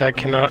it is. I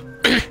cannot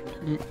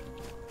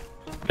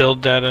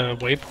build that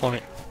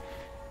waypoint.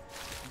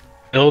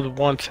 Build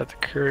once at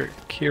the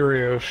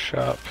curio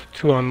shop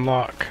to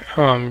unlock.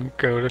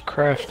 Go to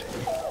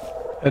crafting.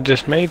 I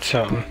just made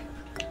something.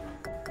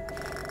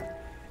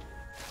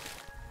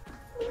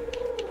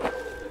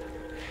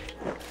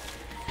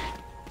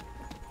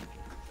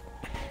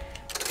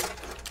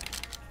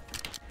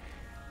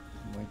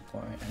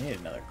 Waypoint. I need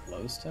another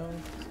glowstone?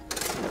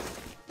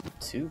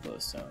 2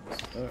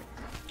 glowstones. Look.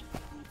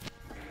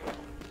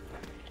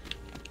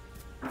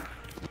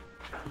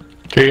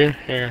 Okay,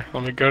 here.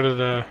 Let me go to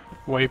the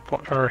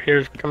waypoint. Or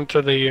here's come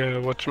to the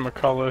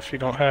whatchamacallit if you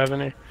don't have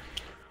any. I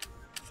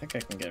think I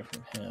can get it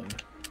from him.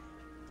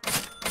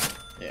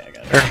 Yeah, I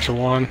got it. There's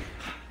one.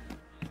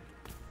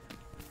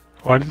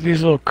 Why did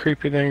these little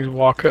creepy things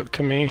walk up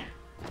to me?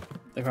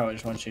 They probably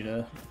just want you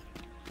to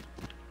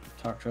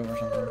talk to him or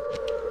something.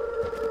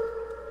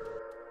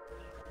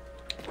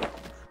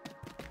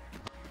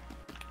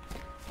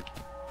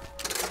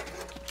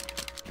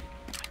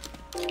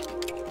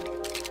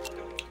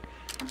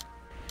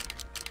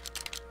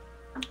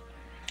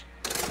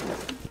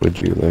 Would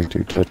you like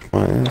to touch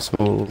my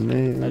asshole, I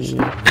just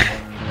man?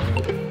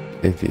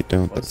 If you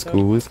don't, that's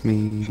cool with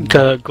me.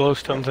 The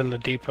glowstone's in the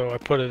depot. I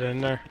put it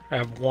in there. I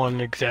have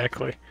one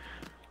exactly.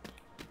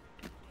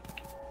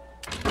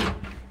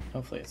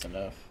 Hopefully it's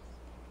enough.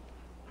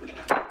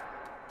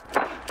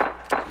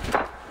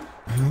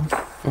 How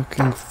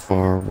fucking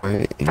far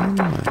away am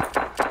I?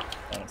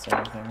 I don't say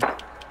anything.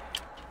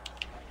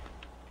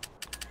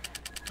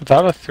 I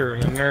thought I threw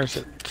it in there. Is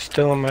it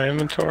still in my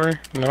inventory?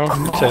 No,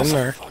 it's in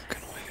there.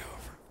 Fucking way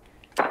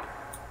over.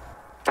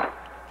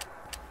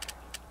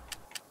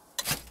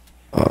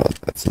 Oh,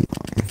 that's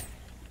annoying.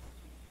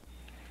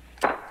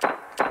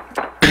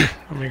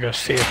 Let me go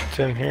see if it's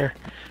in here.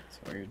 It's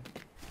weird.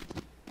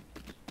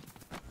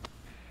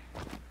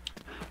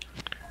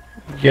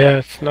 Yeah,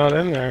 it's not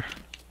in there.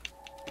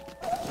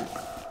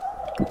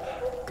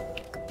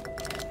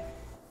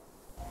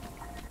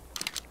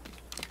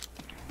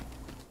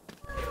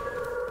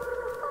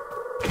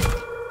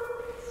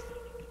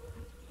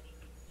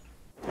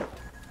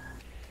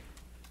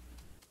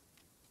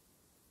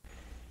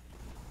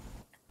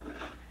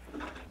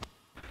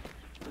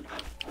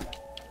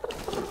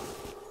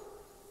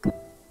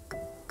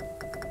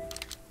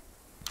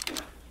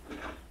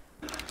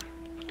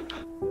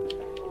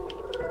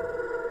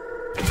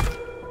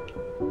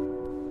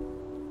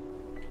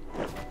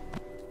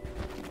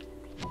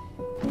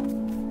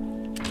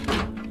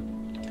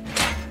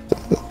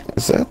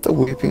 Is that the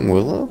Weeping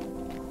Willow?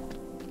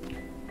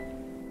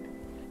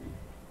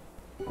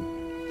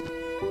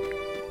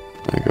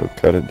 I go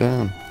cut it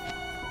down.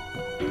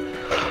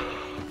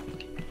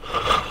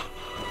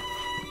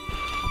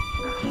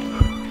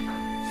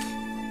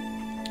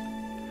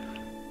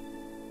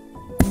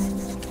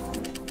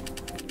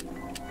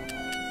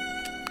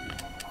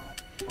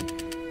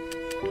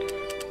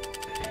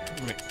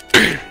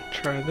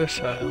 Try this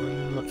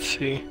island. Let's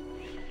see.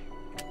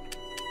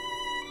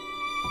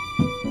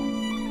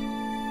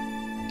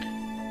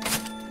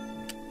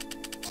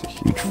 It's a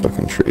huge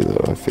fucking tree,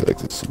 though. I feel like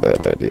this is a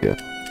bad idea.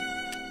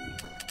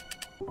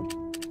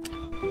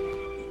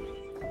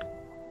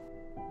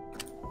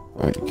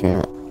 Oh, you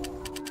can't.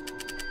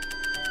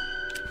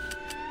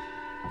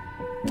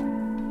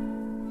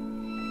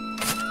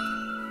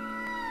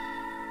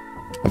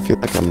 I feel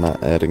like I'm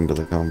not adding to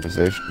the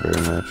conversation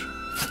very much.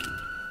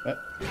 What?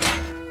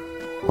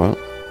 What?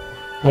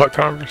 What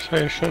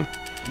conversation?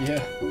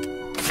 Yeah.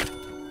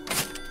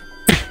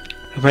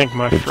 I think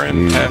my Did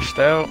friend you- passed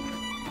out.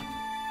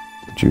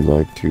 Would you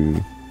like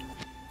to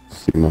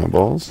see my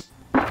balls?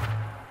 Nah.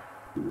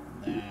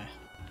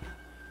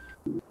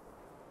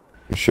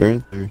 You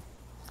sure?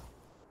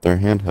 They're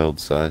handheld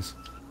size.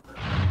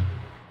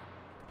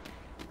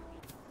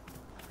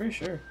 Pretty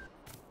sure.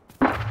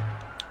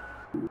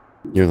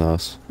 Your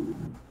loss.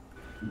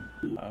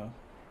 Oh.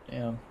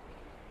 Damn.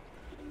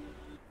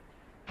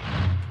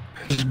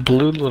 This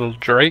blue little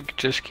Drake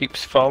just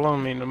keeps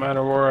following me no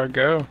matter where I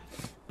go.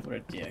 What a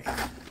dick.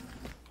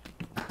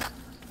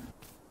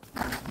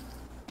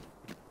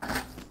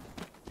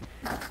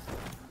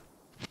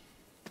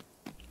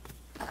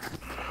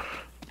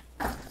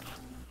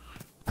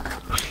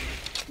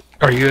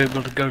 Are you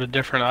able to go to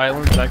different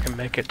islands? I can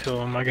make it to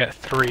them. I got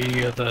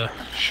 3 of the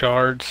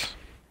shards.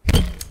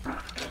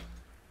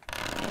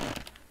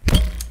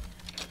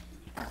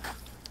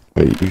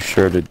 Wait, you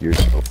sharded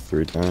yourself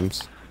 3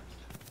 times?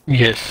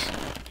 Yes.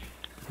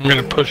 I'm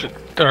gonna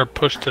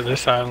push to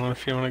this island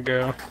if you want to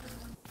go.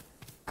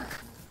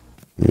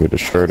 You need a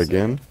shard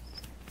again?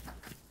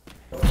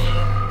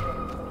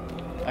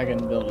 I can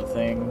build a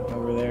thing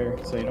over there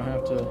so you don't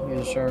have to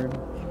use a shard.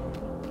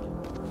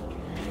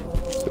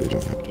 So you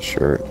don't have to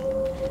shard.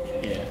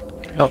 Yeah.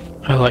 Oh,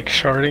 I like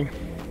sharding.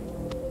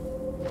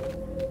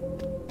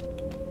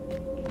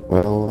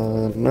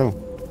 Well, no.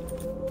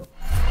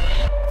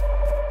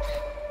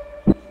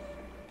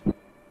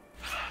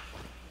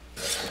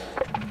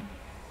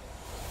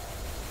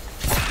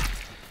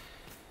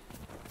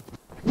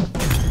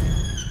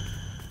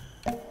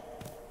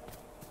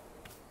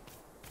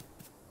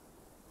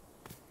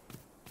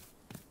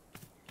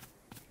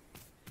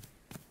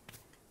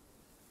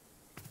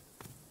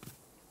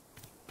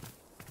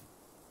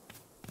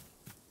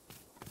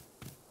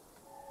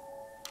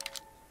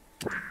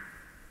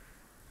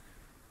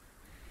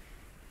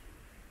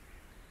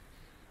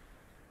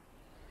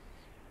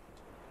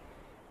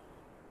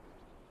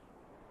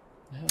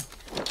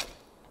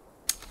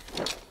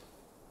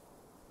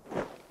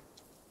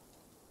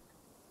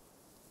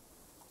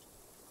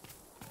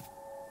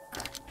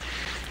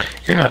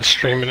 You're not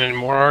streaming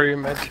anymore, are you,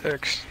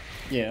 Medtex?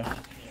 Yeah.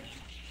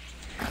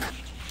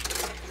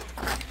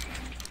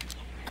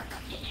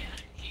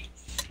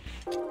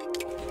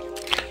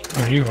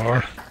 Oh, you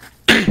are.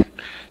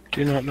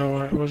 Do not know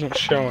why it wasn't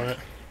showing it.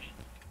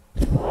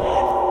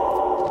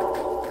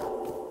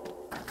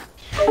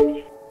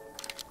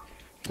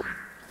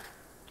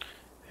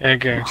 I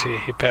guarantee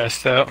he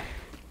passed out.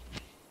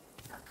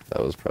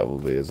 That was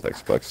probably his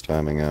Xbox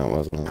timing out,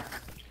 wasn't it?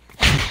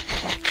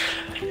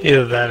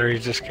 Either that or he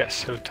just got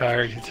so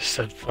tired he just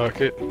said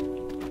fuck it.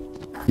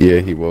 Yeah,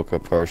 he woke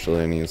up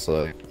partially and he's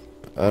like,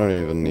 I don't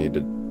even need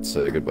to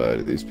say goodbye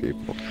to these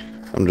people.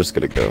 I'm just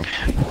gonna go.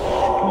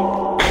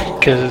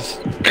 Because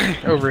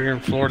over here in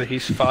Florida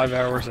he's 5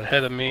 hours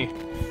ahead of me.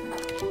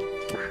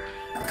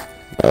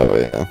 Oh,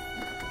 yeah.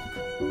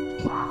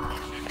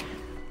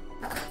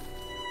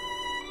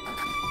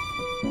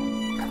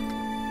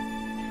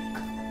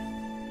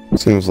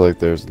 Seems like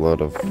there's a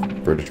lot of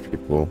British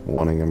people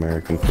wanting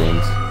American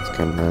friends. It's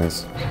kind of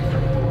nice.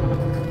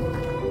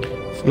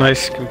 It's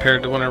nice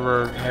compared to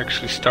whenever I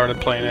actually started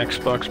playing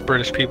Xbox.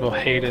 British people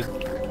hated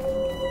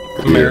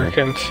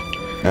Americans.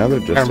 Now they're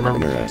just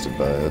remember. interested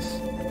by us.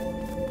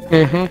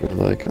 Mm-hmm. They're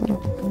like,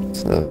 oh,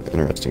 it's an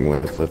interesting way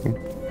of living.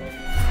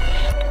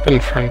 Been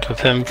friends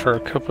with him for a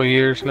couple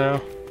years now.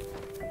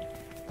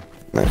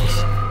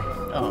 Nice.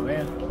 Oh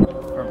man.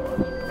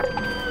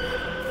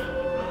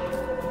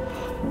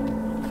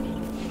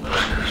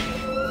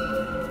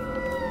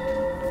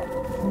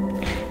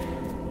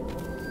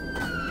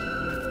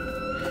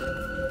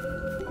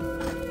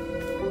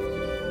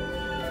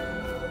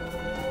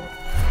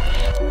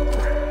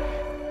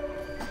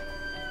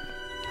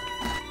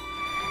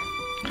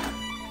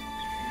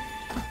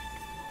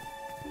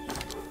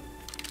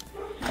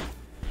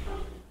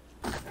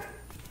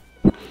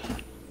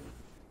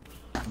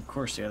 Of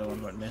course the other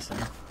one went missing.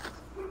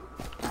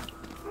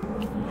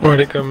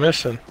 Where'd it go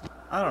missing?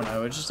 I don't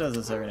know, it just does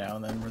this every now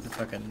and then where the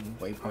fucking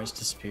waypoints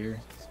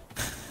disappear.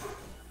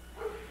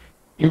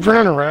 You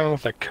running around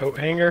with a coat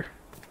hanger?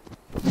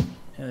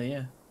 Hell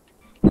yeah.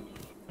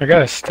 I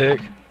got a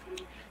stick.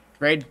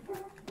 Raid.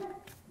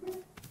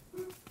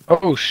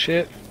 Oh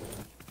shit.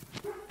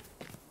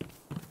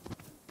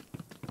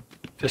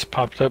 Just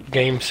popped up,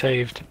 game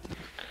saved.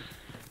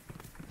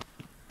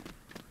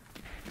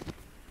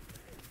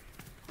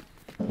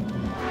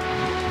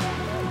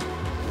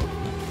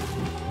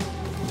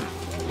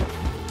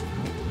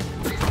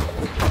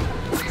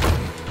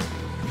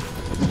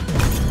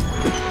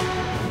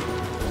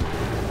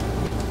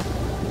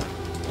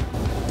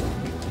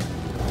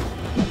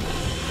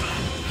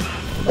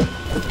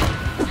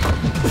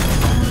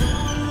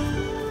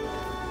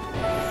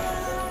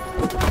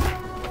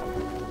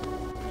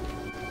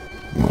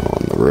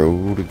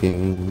 Road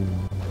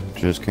again,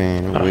 just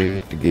can't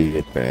wait to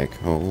get back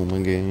home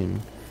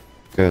again.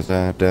 'Cause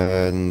I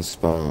died and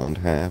spawned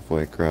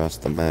halfway across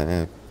the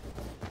map.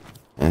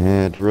 I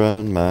had to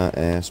run my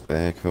ass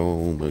back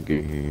home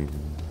again.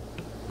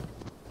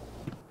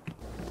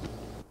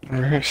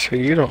 Alright, so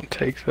you don't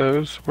take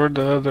those. Where'd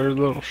the other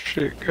little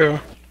shit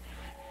go?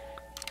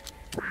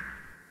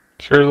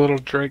 Does your little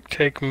Drake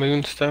take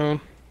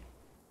Moonstone?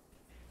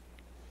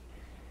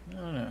 I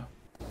don't know.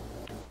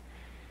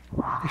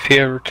 If he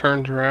ever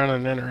turns around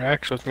and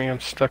interacts with me, I'm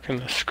stuck in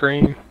the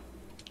screen.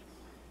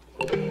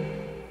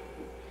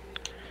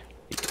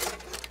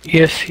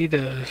 Yes, he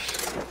does.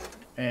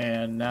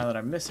 And now that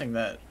I'm missing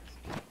that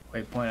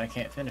waypoint, I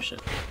can't finish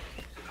it.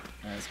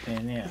 That's a pain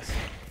in the ass.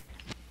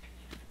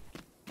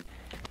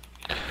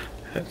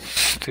 That's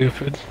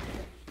stupid.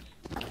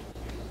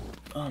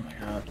 Oh my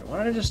god,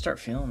 why did I just start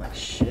feeling like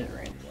shit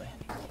randomly?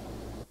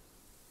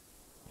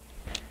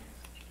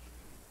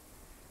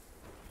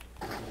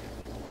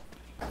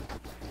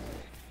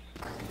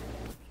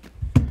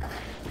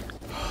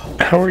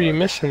 How are you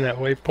missing that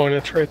waypoint?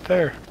 It's right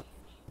there.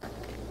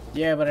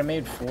 Yeah, but I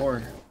made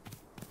 4.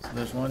 So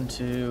there's 1,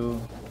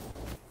 2,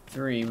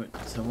 3,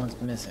 so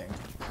one's missing.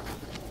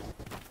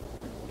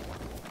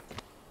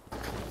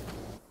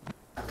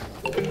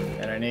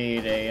 And I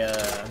need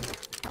a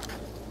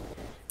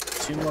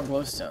 2 more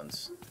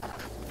glowstones.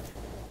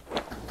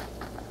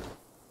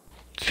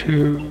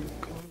 2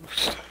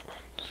 glowstones.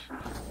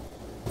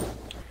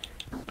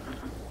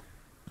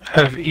 I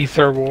have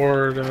ether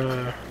ward.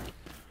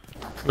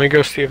 Let me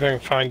go see if I can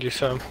find you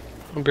some.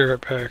 I'll be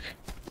right back.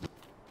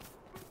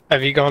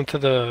 Have you gone to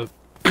the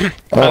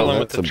island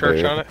with the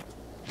church on it?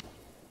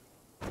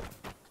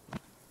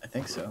 I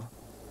think so.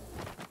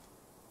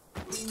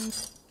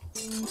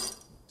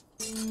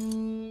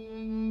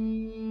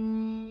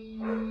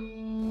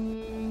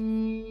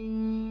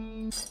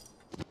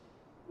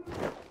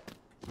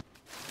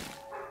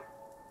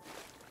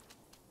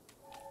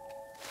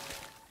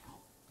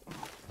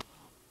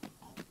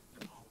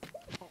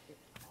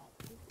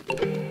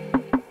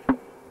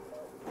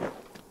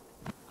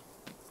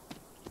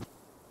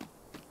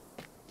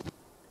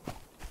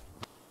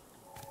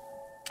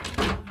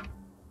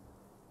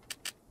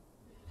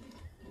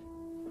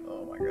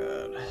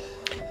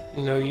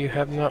 No, you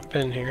have not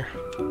been here.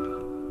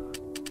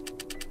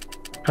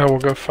 I will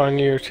go find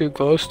your 2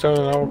 glowstone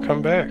and I will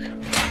come back.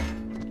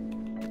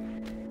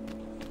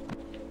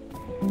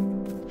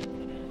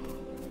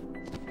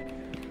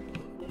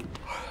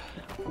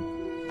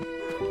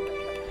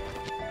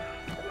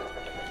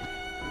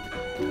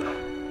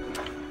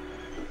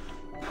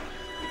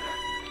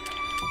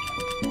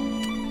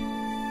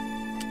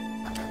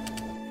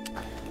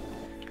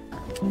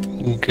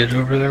 You get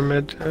over there,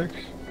 Medtech?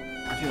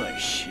 I feel like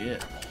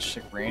shit. Just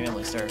like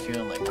randomly started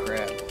feeling like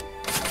crap.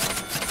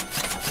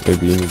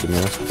 Maybe you need to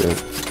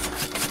masturbate.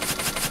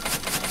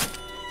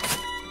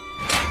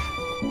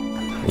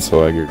 That's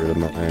how I get rid of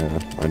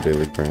my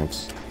daily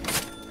cramps.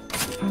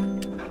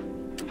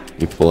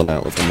 You pull it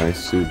out with a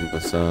nice soothing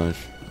massage.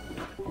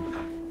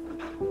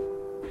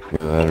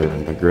 Either that or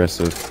an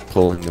aggressive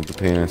pulling of the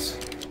penis.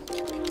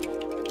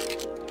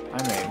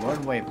 I made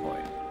 1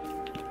 waypoint.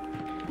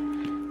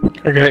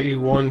 I got you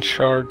 1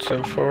 shard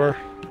so far.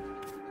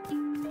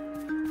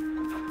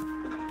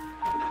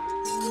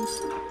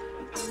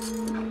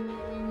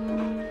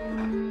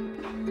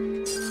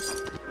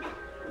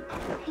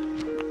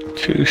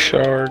 Two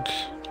shards.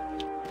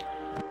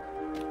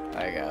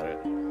 I got it.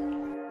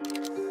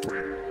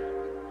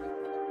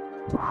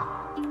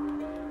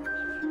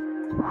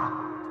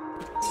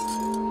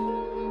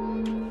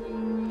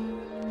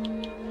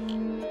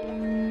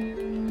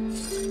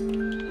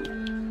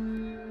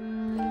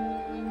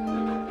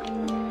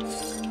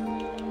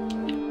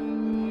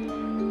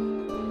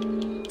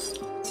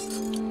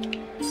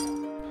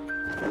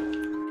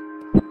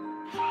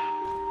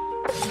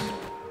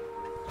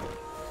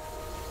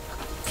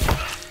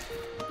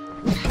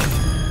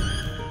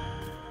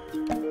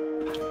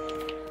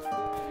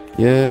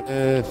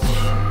 Yes.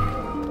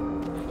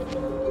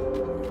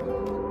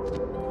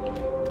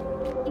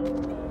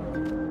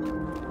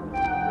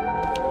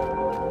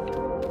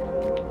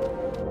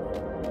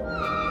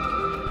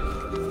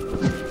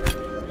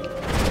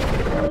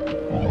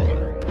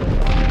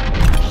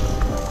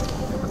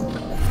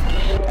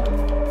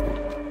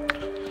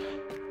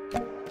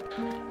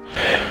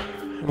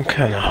 I'm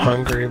kind of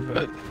hungry,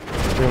 but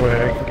the only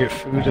way I can get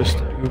food is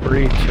to Uber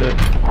Eats it.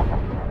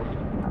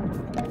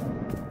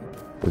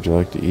 Would you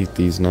like to eat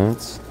these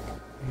nuts?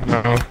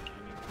 No.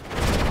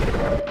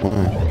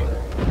 Why?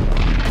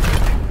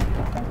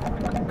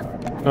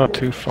 Not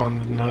too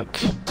fond of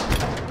nuts.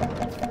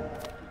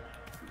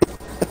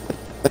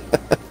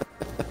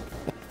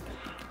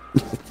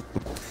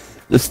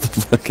 Just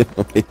the fucking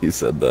way you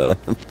said that.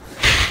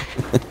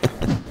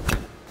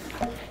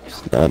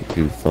 Just not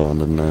too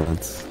fond of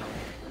nuts.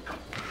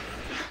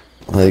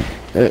 Like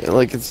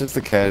it's just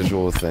a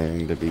casual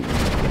thing to be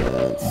eating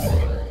nuts.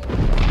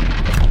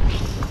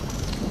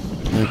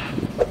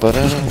 But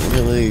I don't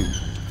really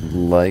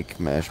like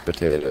mashed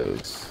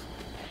potatoes.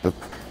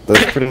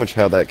 That's pretty much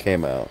how that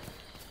came out.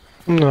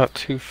 I'm not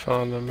too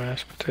fond of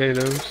mashed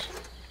potatoes.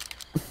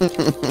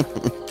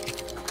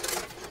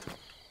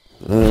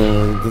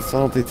 The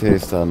salty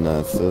taste on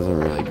nuts doesn't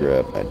really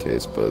grab my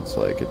taste buds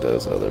like it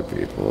does other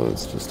people.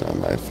 It's just not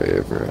my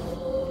favorite.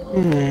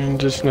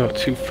 Just not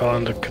too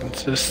fond of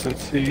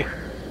consistency.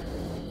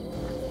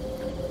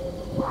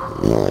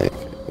 Like,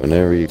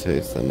 whenever you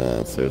taste the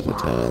nuts, there's a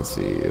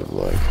tendency of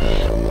like,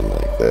 and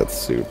like that's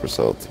super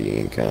salty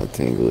and kind of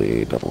tingly.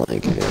 You don't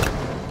like it.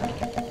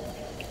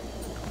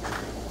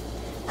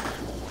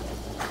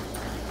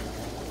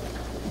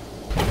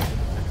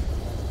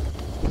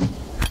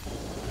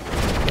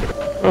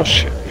 Oh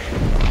shit.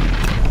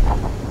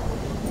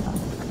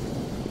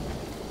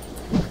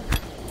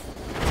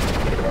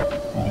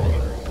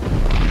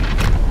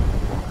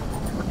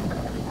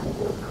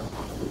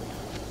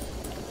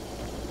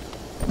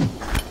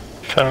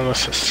 Found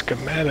us a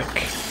schematic.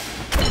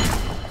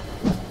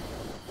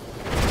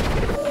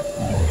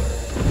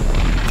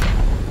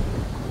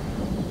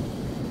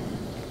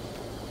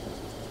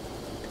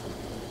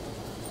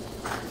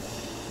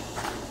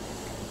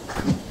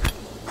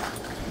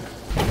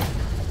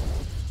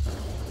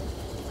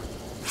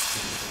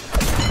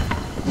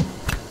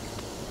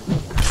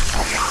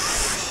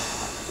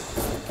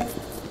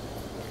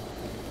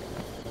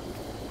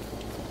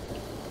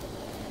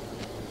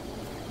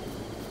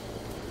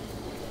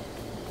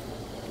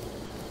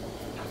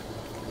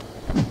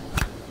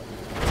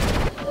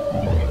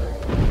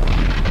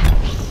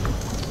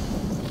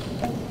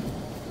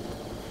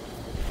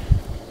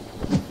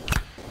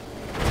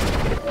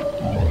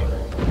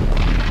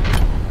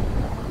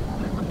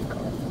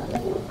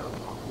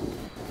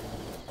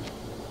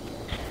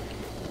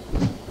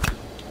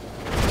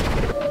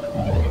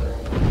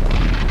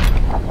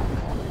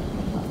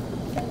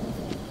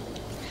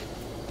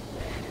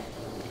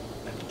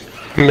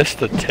 Missed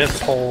the tent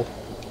pole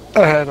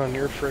I had on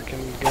your frickin'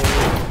 game.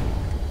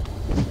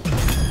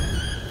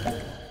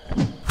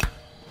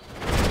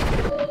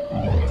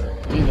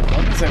 Dude, the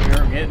buttons that we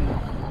were getting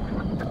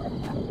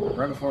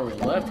right before we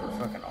left were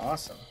fucking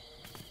awesome.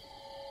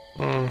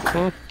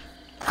 I'm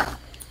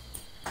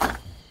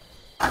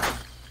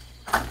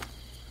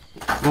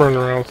running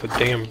around with a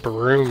damn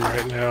broom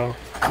right now.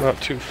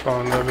 Not too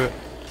fond of it.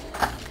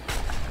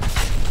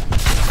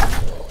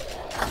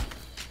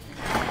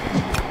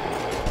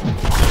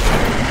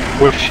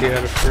 Wish she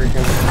had a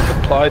freaking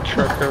supply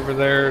truck over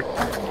there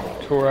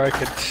to where I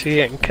could see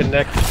it and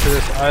connect it to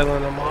this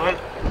island I'm on.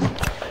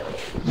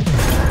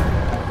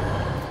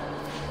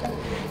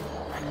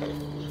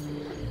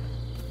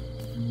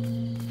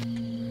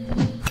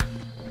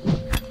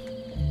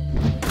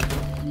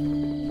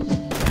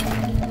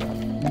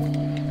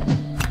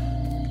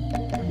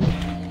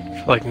 I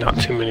feel like not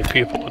too many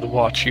people would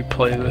watch you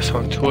play this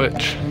on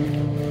Twitch.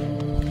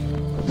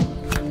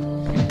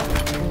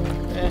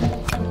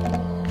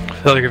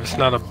 I feel like if it's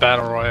not a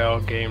battle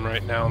royale game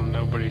right now,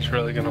 nobody's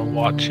really gonna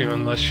watch you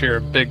unless you're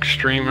a big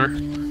streamer.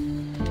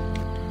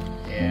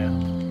 Yeah,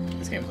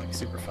 this game's like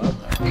super fun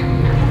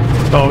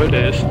though. Oh, it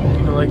is. I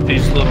like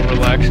these little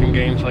relaxing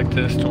games like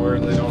this to where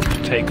they don't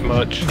take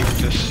much. You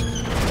just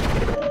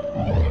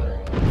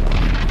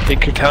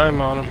take your time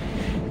on them,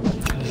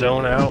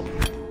 zone out.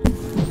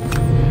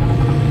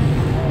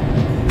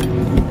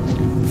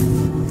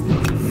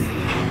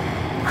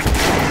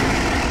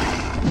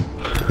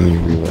 And you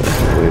realize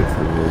the way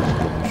for you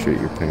shit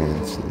your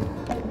pants,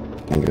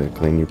 and you gotta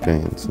clean your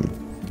pants, and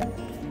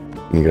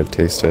you gotta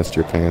taste test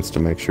your pants to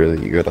make sure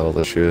that you got all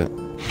the shit.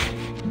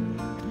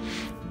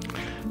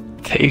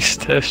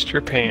 Taste test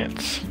your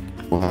pants.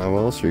 Well, how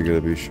else are you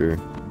gonna be sure?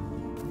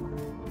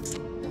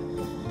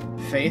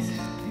 Faith?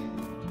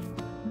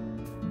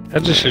 I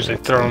just usually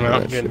throw them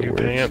out and That get new shit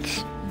works.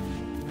 pants.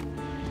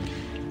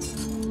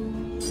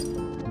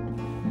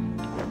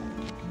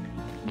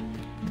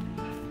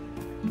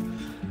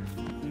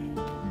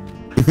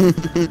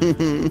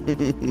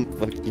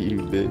 Fuck you,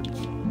 bitch.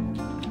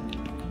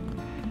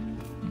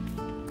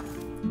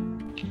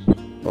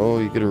 Oh,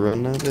 you gonna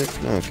run now, Dick?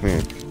 No, come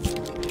here.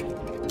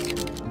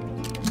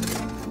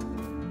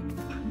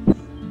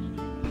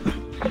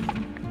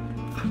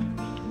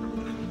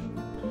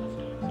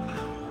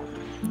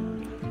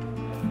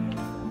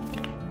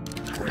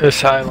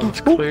 This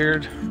island's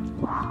cleared.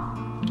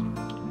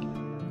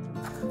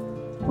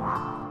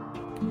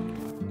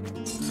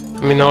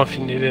 Let me know if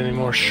you need any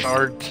more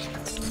shards.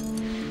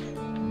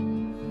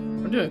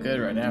 I'm doing good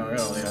right now. I got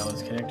all the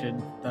islands connected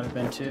that I've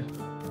been to.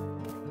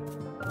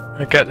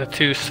 I got the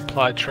 2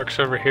 supply trucks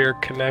over here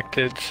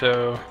connected,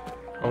 so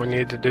all we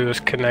need to do is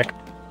connect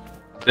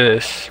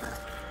this.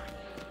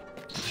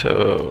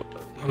 So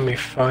let me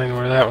find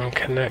where that one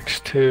connects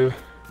to.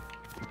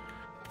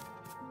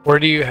 Where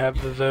do you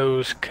have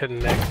those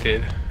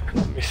connected?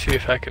 Let me see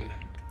if I can.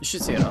 You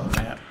should see it on the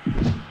map.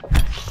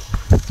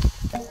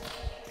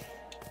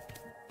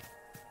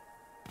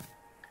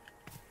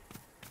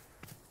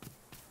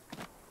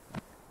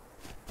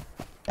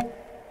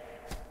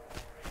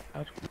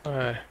 How do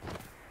I?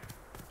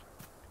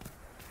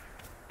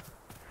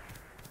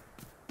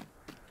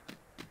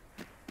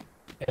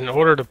 In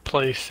order to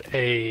place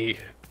a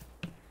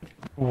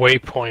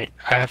waypoint,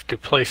 I have to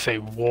place a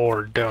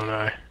ward, don't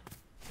I?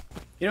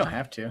 You don't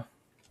have to.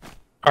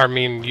 I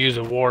mean, use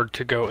a ward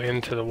to go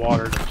into the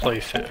water to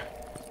place it.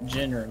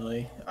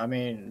 Generally. I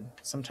mean,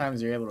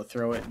 sometimes you're able to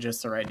throw it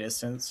just the right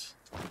distance.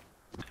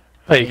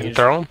 Oh, you can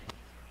throw them?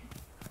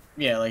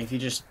 Yeah, like if you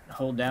just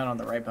hold down on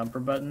the right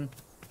bumper button,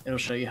 it'll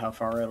show you how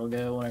far it'll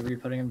go whenever you're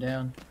putting them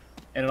down.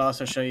 It'll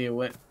also show you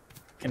what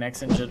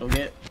connections it'll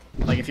get.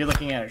 Like if you're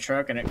looking at a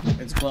truck and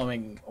it's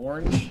glowing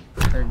orange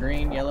or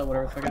green, yellow,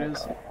 whatever the fuck it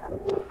is,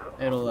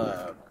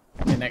 it'll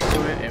connect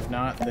to it. If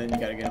not, then you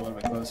gotta get a little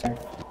bit closer.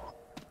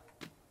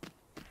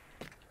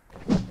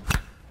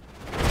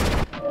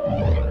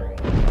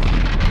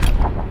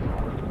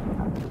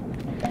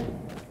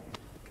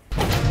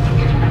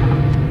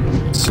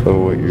 So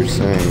what you're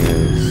saying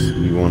is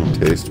you want to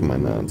taste my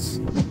nuts.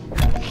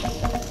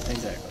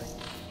 Exactly.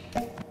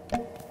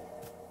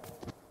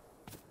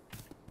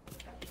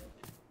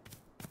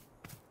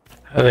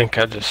 I think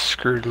I just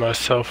screwed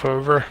myself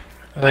over.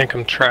 I think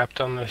I'm trapped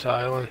on this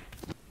island.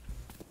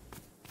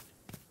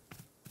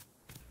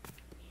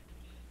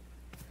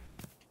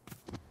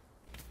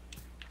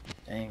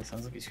 Dang,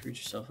 sounds like you screwed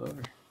yourself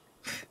over.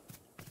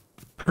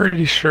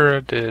 Pretty sure I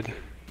did.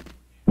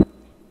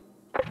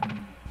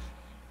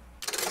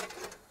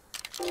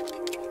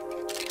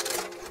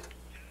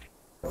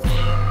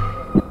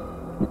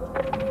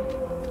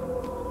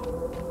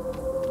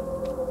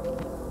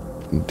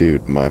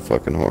 Dude, my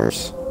fucking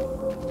horse.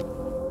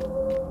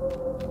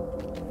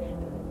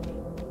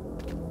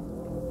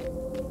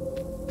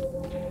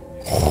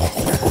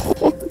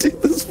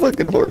 Dude, this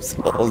fucking horse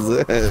hauls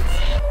ass.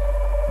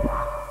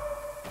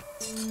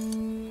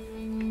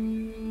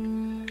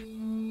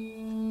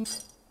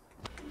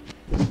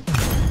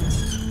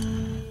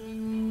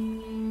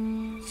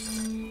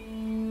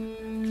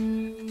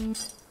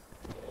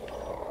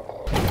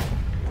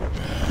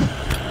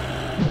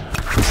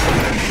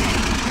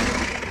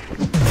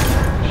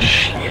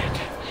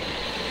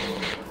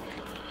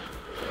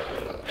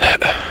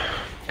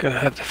 Gonna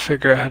have to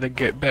figure out how to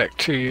get back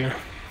to you.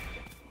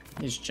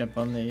 You just jump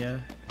on the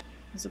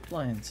zip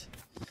lines.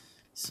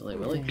 Silly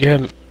Willy.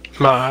 Yeah,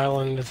 my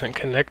island isn't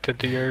connected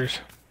to yours.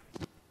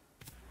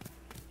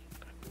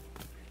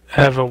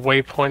 I have a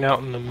waypoint out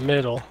in the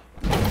middle.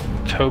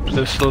 Let's hope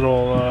this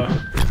little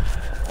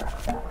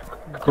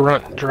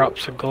grunt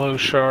drops a glow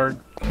shard.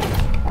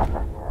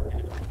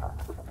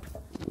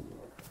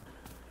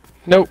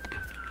 Nope.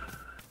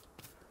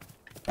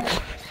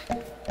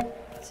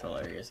 That's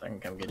hilarious. I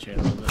can come get you in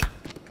a little bit.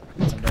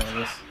 Once I'm done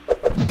with this.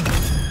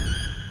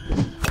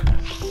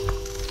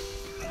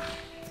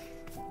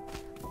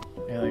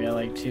 Yeah, I got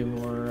like 2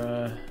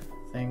 more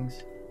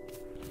things.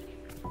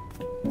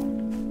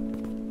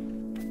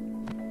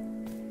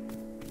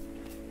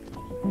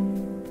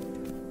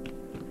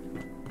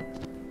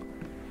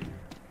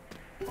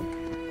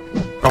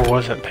 I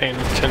wasn't paying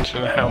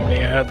attention to how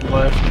many I had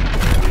left.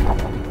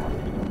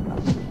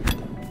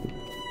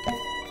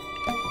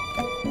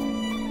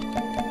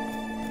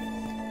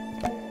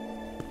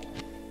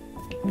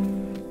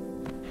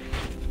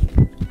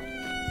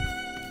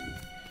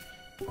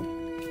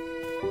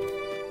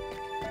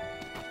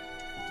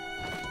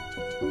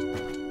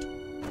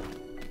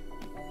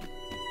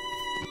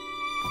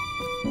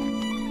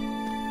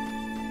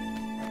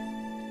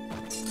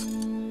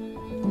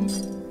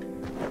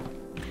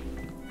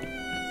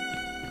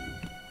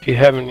 If you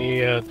have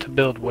any to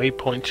build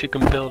waypoints, you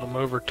can build them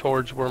over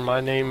towards where my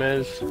name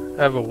is.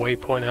 I have a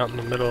waypoint out in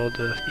the middle of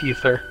the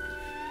ether.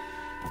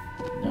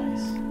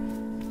 Nice.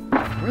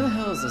 Where the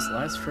hell is this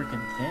last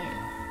freaking thing?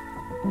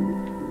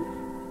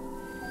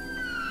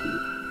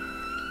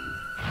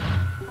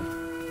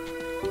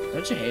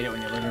 Don't you hate it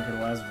when you're looking for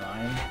the last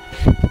vine?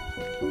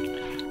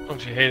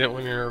 Don't you hate it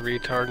when you're a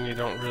retard and you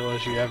don't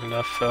realize you have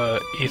enough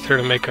ether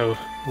to make a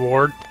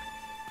ward?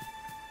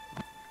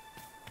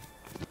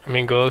 I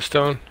mean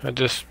glowstone. I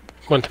just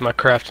went to my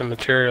crafting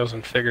materials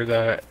and figured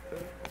that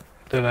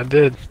I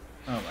did.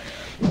 Oh my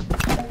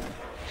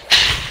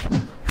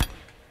god.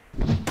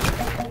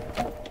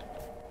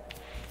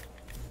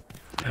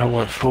 I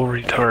went full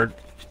retard.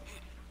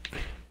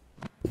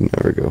 You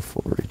never go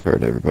full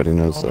retard, everybody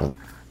knows that.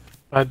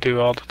 I do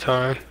all the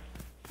time.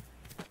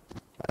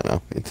 I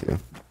know, me too.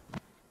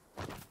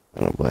 I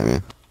don't blame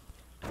you.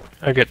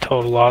 I get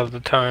told a lot of the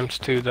times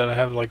too that I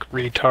have like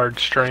retard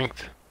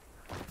strength.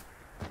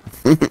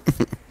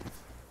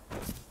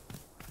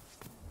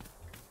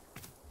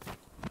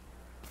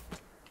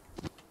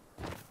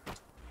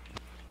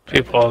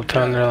 People all the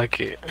time, they're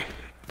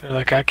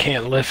like, I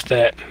can't lift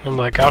that. I'm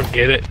like, I'll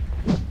get it.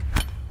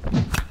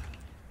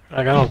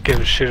 Like, I don't give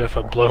a shit if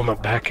I blow my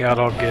back out,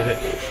 I'll get it.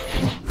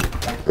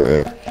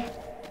 Right.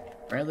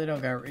 Bradley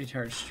don't got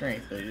retard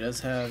strength, but he does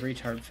have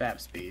retard fap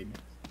speed.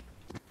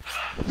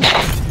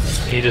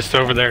 He just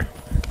over there.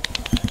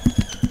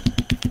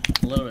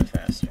 A little bit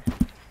faster.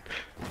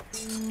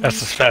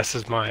 That's as fast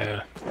as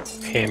my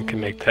hand can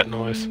make that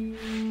noise.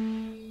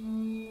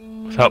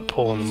 Without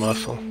pulling the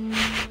muscle.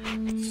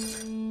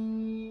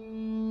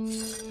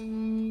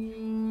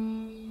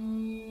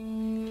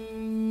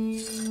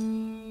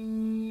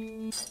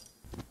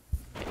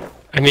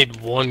 I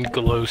need 1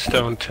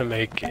 glowstone to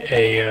make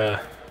a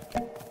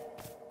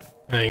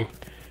thing.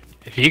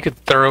 If you could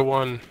throw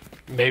one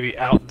maybe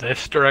out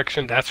this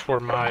direction, that's where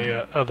my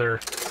other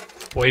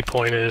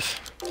waypoint is.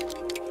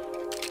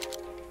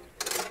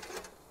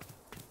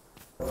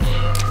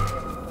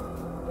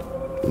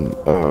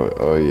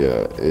 Oh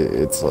yeah,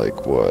 it's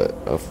like what,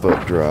 a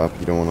foot drop?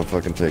 You don't want to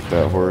fucking take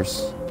that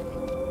horse?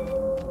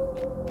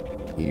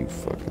 You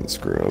fucking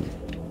scrub.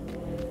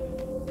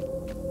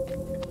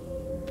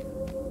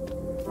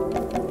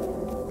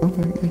 Oh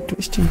my god,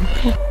 twisting.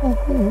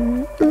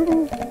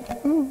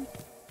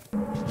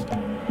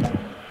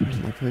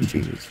 My pussy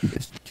is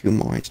just too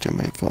moist, I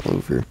might fall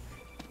over.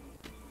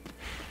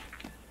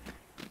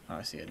 Oh,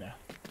 I see it now.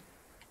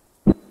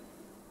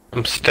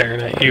 I'm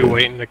staring at you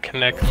waiting to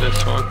connect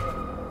this one.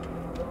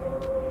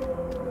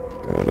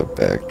 Gotta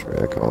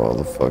backtrack all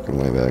the fucking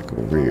way back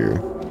over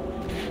here.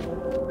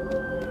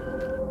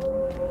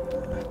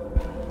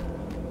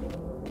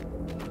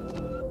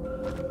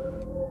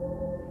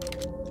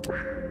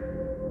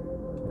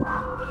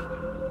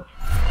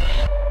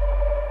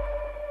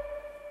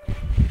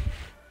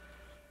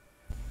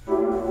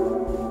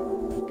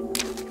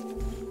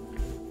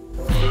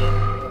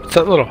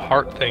 What's that little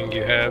heart thing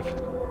you have?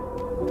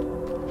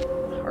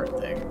 Heart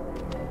thing.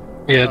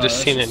 Yeah, Oh,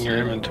 just seen it just in your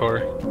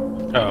inventory.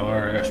 Oh,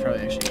 alright. I should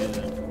probably actually use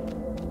it.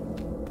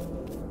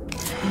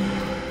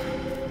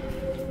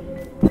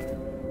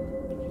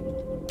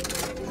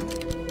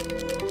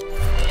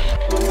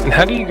 And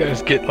how do you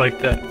guys get like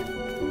that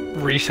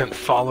recent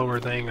follower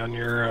thing on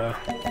your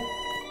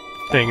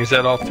thing? Is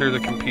that all through the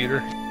computer?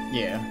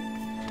 Yeah.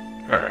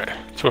 Alright.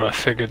 That's what I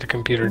figured. The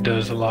computer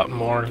does a lot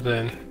more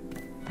than...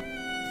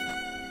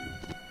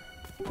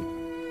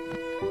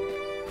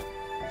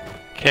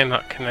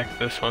 Cannot connect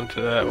this one to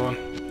that one.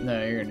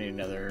 No, you're gonna need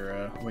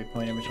another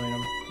waypoint in between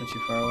them. They're too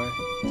far away.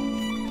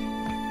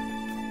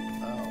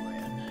 Oh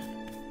man.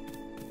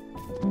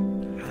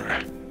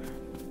 Alright.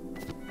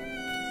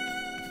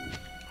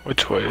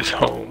 Which way is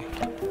home?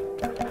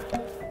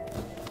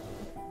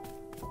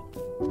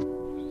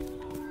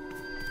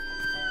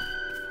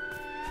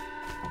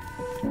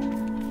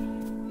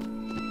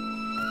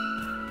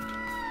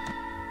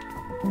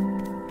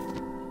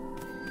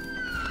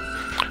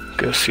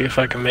 Go see if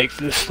I can make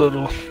this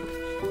little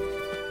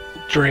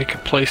Drake a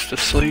place to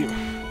sleep.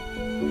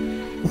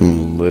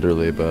 I'm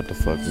literally about to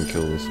fucking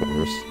kill this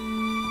horse.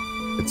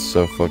 It's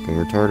so fucking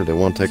retarded. It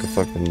won't take a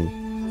fucking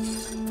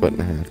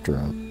 1.5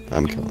 drop.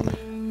 I'm killing it.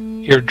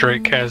 Your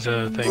Drake has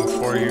a thing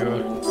for you.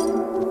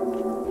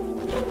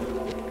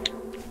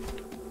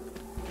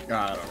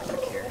 God, I don't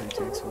really care who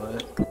takes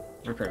what.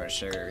 We pretty much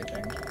share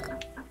everything.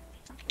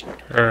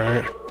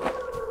 Alright.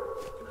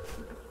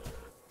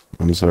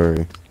 I'm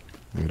sorry.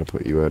 I gotta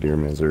put you out of your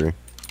misery.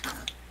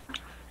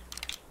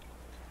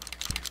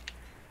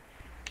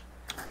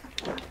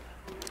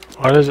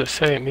 Why does it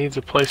say it needs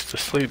a place to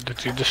sleep?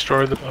 Did you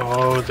destroy the...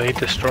 Oh, they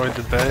destroyed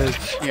the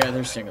beds. Yeah,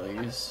 they're single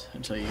use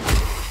until you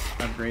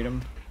upgrade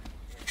them.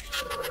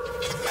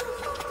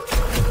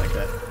 Like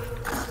that.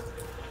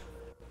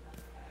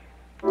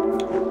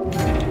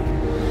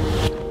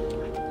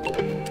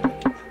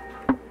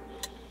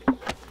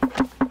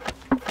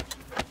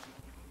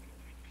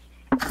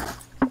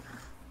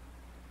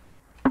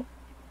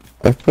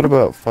 I've put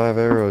about 5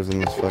 arrows in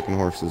this fucking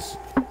horse's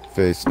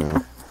face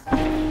now.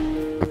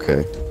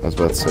 Okay, I was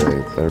about to say,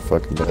 better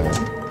fucking die.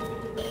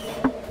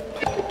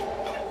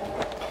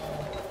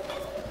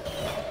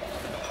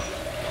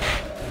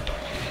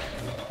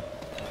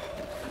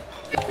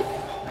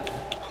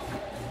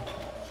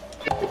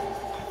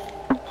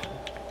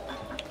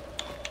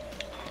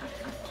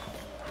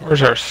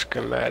 Where's our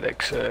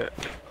schematics at?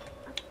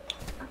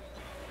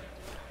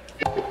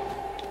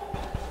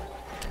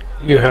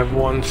 You have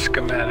one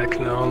schematic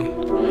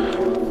known.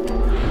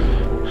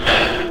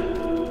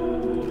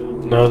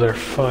 No, their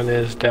fun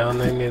is down.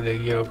 They need a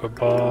yoga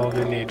ball.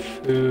 They need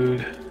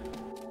food.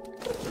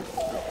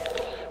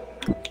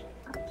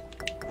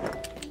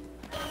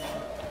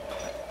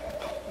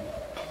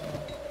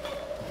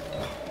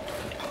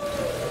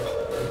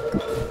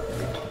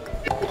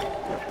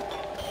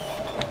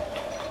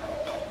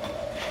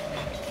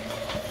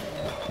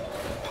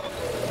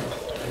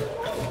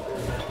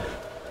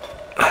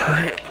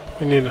 Alright,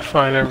 we need to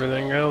find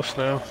everything else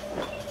now.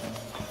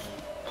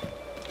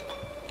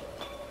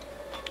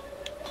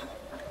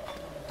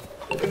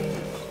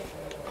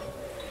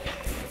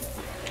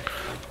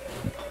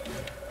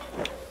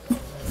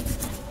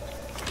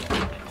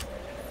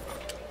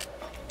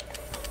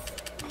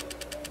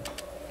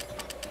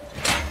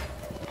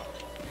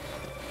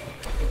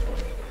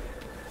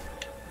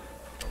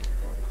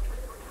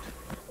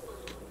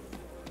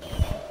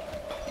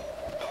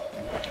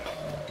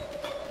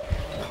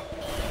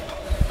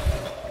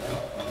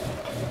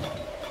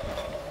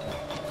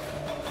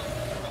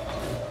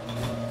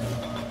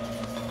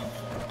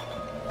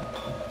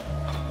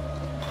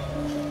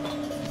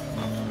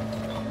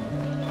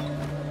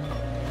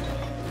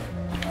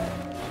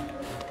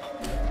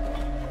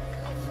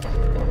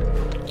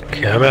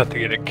 Yeah, I'm about to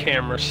get a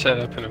camera set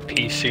up and a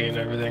PC and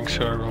everything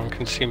so everyone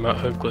can see my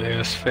ugly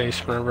ass face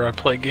whenever I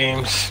play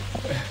games.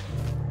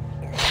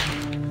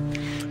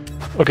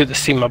 Look at to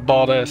see my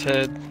bald ass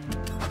head.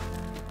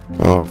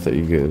 Oh, if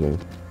you get to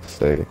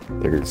say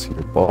they're gonna see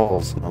your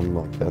balls, and I'm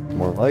like, that's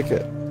more like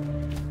it.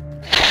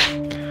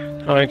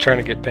 I ain't trying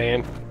to get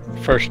banned.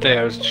 First day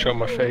I was to show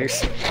my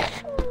face.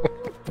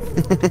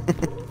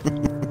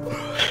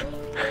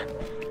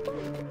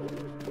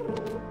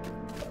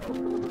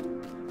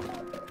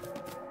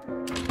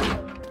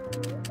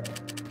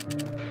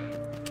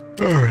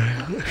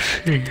 Alright, let's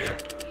see.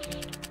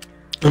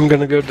 I'm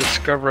gonna go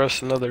discover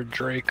us another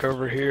Drake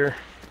over here.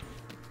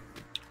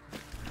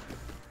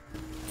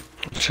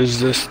 Which is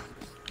this.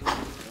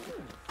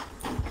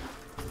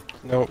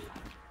 Nope.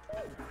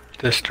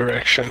 This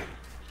direction.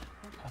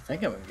 I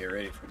think I'm gonna get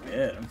ready for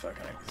bed. I'm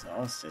fucking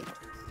exhausted.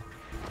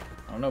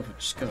 I don't know if it's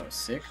just because I'm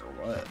sick or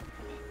what.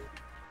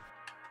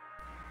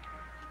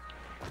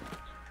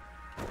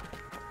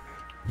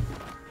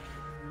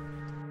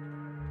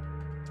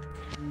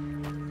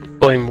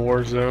 Blame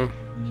Warzone.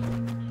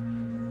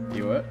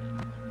 You what?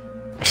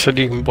 I said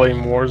you can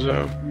blame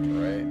Warzone.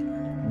 Right.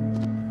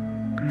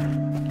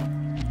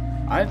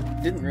 I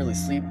didn't really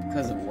sleep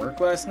because of work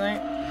last night.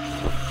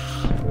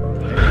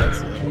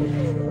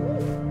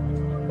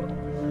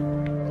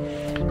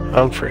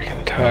 I'm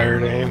freaking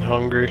tired and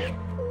hungry.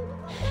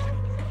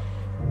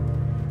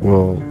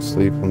 Well,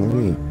 sleep and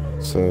then eat.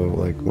 So,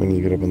 like, when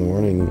you get up in the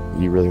morning,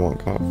 you really want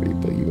coffee,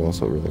 but you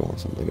also really want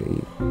something to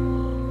eat.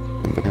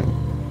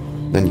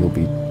 And then you'll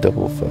be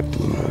double fucked,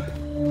 you know.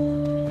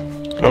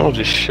 I'll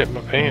just shit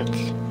my pants.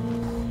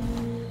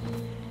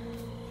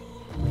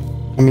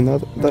 I mean,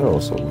 that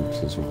also works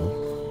as well.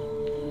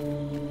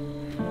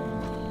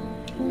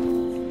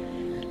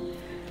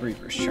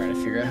 Reaper's trying to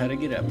figure out how to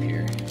get up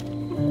here.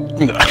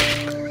 No.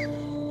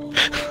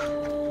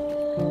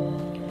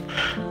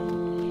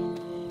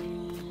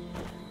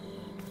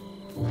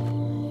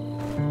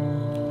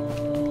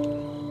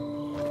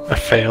 I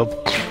failed.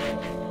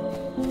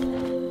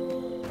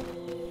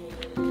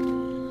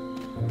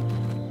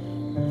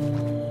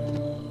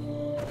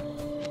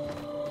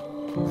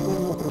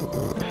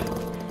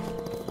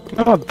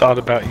 I thought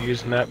about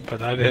using that,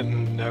 but I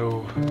didn't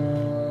know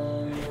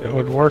it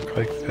would work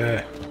like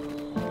that.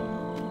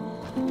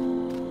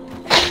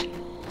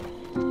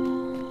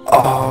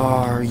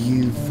 Oh, are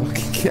you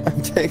fucking...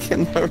 I'm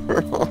taking the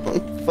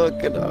wrong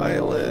fucking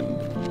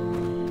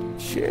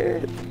island.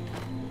 Shit.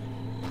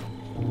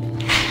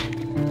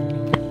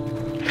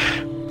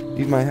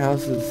 Dude, my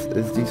house is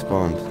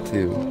despawned,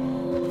 too.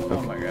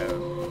 Oh my god.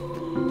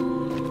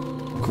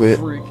 Quit.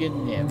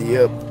 Freaking damn.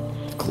 Yep.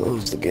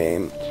 Close the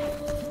game.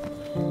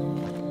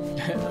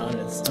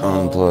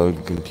 Uninstall. Unplug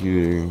the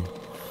computer.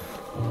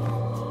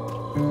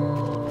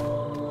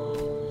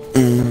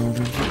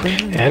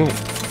 And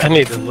I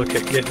need to look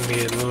at getting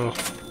me a little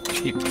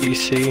cheap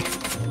PC.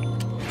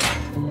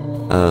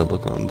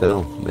 Look on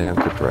Dell. They have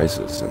good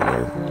prices, and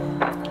they're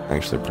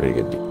actually pretty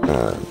good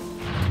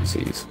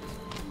PCs.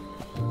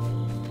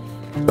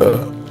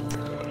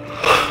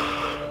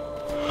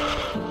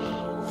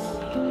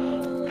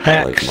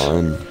 Hacks.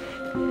 Like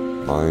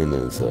mine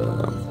is a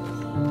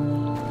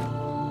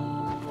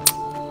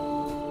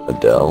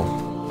Dell.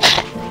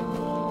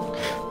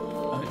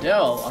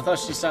 Adele, I thought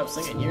she stopped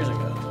singing years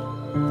ago.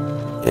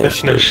 Yeah,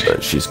 There's no sh-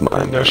 but she's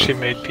mine. No, now. she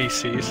made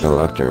PCs. I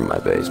locked her in my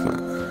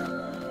basement.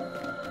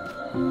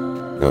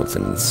 No, it's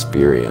an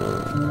Inspiron.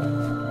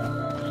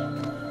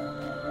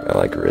 I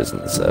like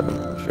Risen 7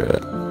 and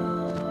shit.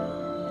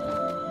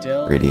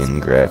 Dell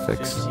Radeon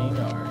graphics.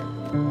 15R.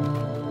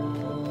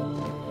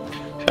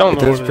 I don't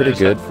It know does what pretty is.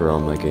 good for all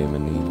my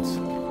gaming needs.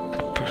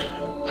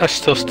 I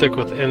still stick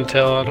with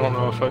Intel. I don't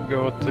know if I'd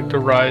go with the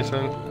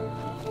Ryzen.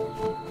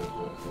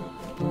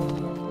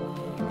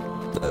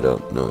 I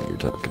don't know what you're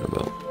talking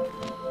about.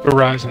 The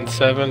Ryzen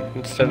 7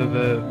 instead of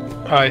the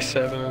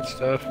i7 and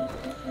stuff.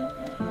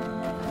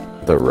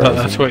 The Ryzen.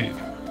 That's what.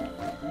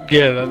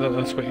 Yeah,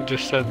 that's what you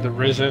just said. The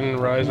Ryzen,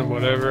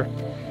 whatever.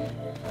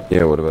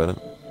 Yeah, what about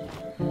it?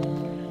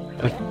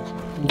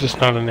 I'm just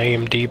not an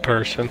AMD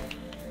person.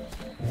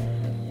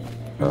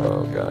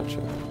 Oh,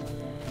 gotcha.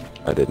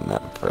 I didn't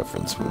have a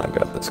preference when I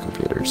got this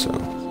computer, so...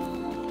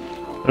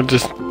 I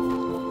just.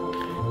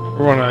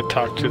 Everyone I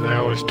talked to, they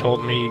always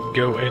told me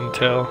go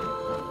Intel.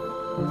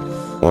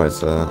 Why is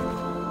that?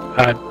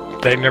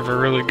 They never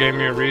really gave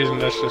me a reason.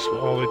 That's just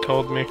all they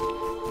told me.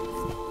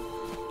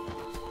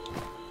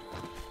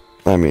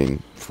 I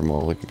mean, from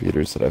all the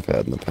computers that I've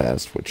had in the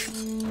past, which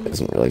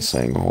isn't really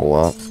saying a whole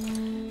lot,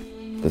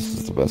 this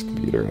is the best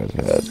computer I've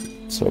had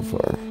so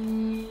far.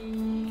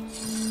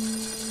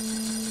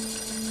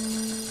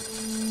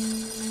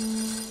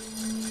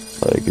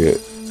 Like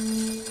it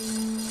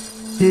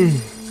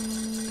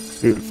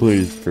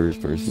plays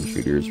first-person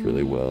shooters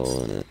really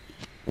well, and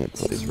it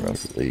plays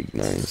Rocket League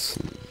nice,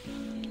 and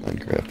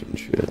Minecraft and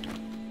shit.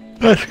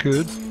 That's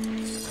good.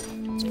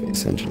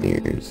 Space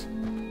Engineers.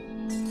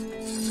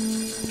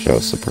 Which I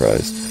was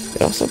surprised.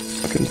 It also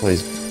fucking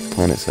plays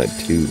PlanetSide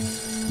 2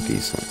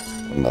 decent.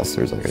 Unless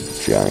there's like a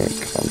giant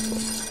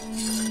conflict.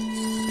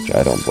 Which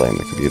I don't blame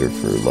the computer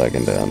for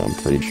lagging down. I'm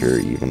pretty sure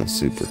even a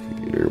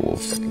supercomputer will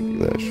fucking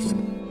do that shit.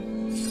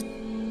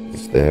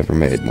 If they ever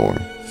made more.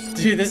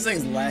 Dude, this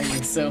thing's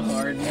lagging so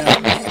hard now.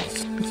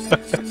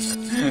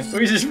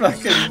 We just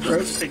fucking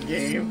broke the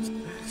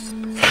game.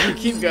 We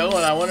keep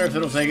going. I wonder if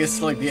it'll take us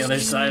to like the other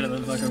side of the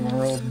fucking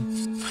world.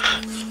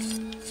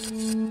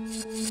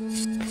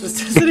 This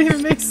doesn't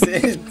even make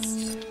sense.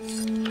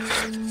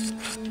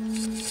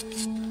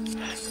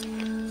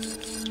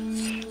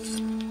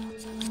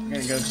 I'm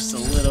gonna go just a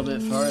little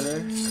bit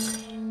farther.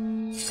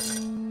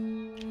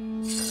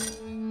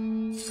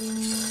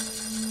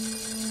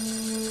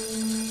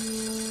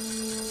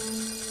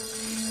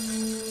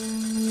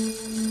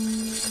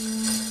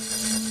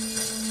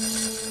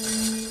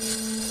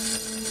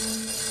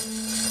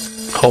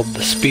 Hold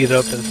the speed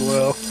up as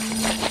well.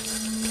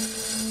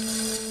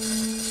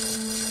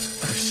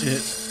 Oh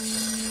shit.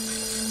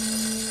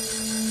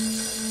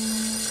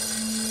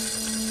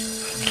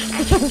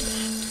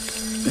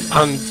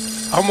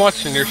 I'm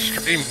watching your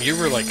stream. You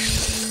were like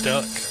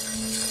stuck.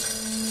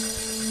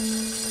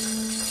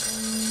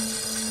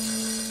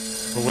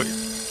 What?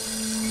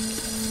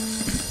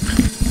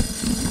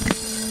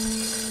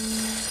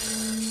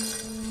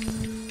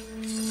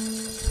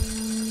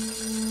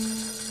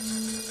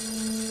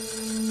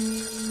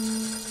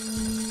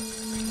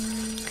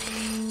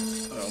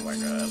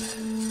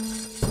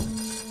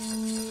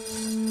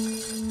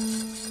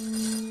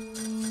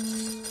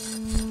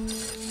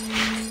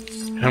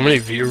 How many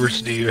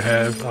viewers do you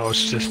have? Oh,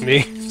 it's just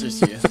me.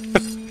 Just you. I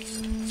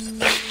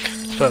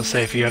was about to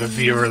say, if you had a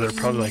viewer, they're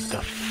probably like,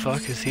 the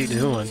fuck is he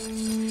doing?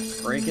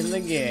 Breaking the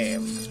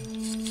game.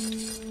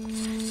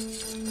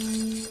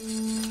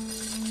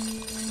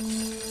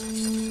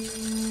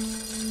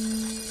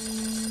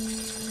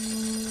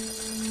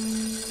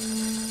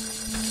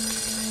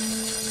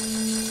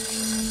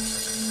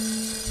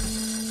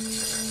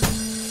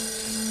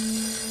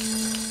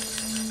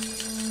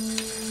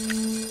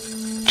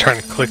 Trying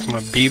to click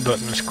my B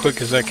button as quick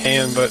as I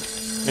can, but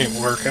it ain't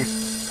working.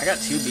 I got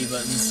 2 B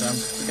buttons, so I'm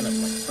clicking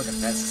them like fucking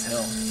fast as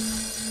hell.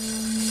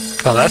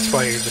 Oh, that's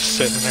why you're just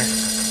sitting there.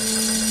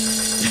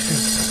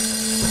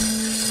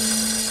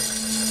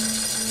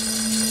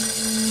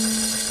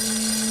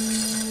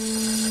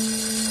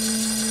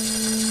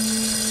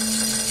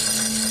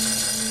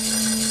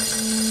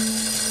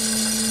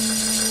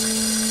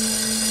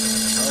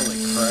 Holy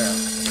crap.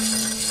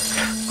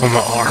 Oh,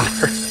 my arm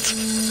hurts.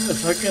 The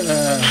fucking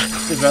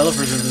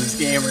developers of this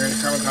game are gonna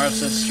come across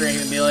this stream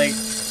and be like,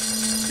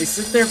 they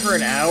sit there for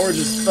an hour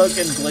just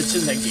fucking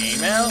glitching the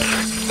game out?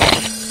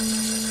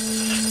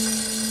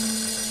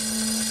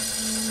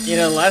 You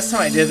know, last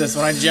time I did this,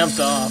 when I jumped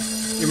off,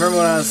 you remember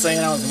when I was saying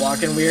I was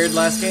walking weird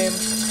last game?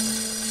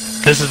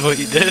 This is what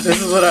you did? This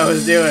is what I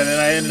was doing,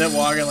 and I ended up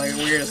walking like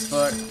weird as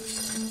fuck.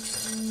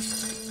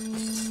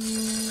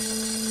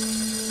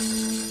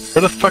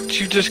 Where the fuck did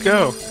you just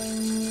go?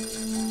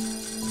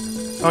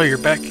 Oh, you're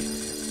back.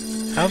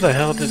 How the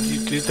hell did you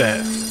do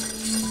that?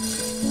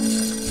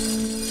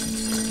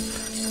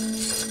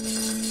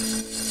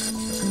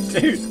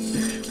 Dude,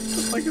 what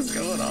the fuck is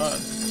going on?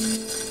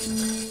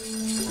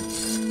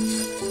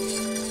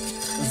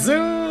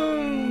 Zoom!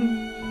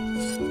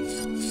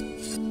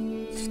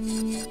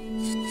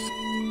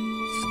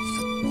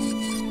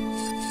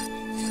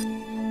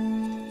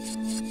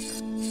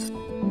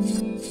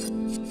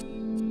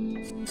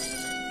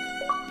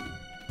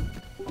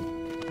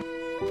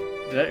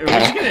 Did we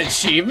just get an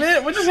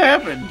achievement? What just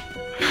happened?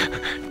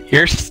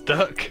 You're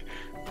stuck.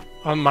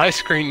 On my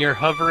screen, you're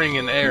hovering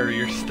in air.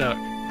 You're stuck.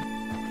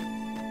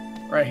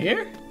 Right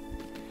here?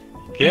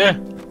 Yeah.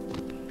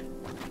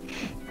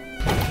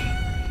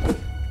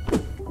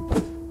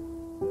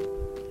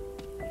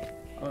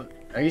 Oh,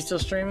 are you still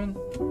streaming?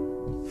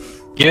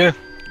 Yeah.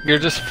 You're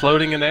just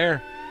floating in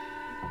air.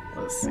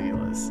 Let's see,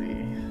 let's see.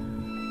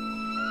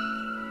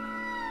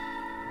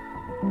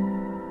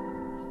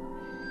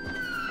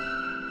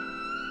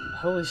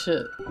 Holy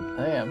shit,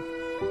 I am.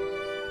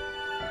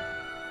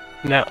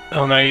 Now,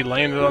 oh, now you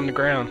landed on the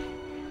ground.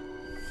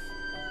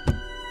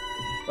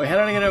 Wait, how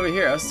did I get over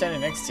here? I was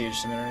standing next to you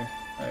just a minute ago.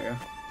 There you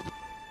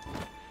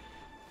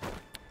go.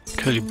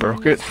 Because you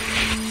broke it.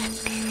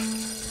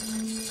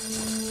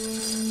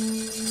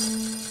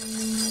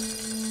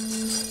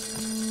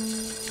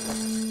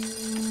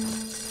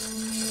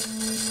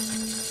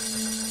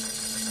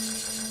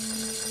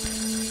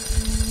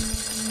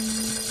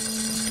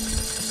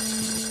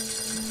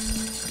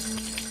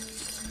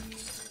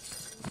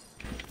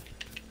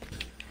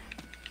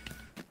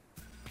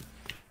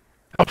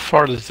 How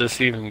far does this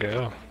even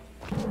go?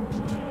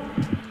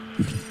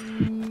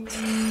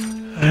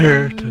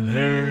 There to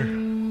there.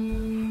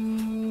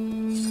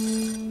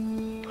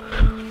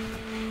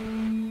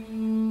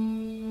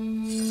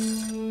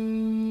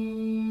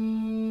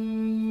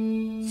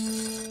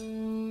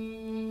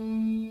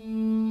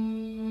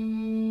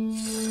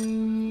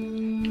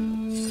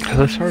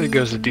 This already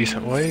goes a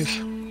decent ways.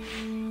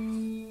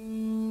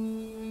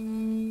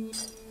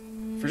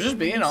 For just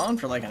being on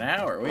for like an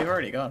hour, we've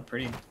already gone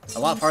a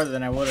lot farther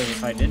than I would have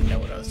if I didn't know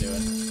what I was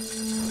doing.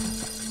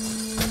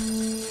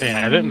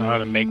 Yeah, I didn't know how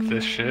to make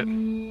this shit.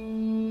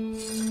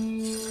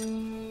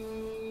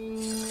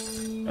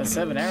 That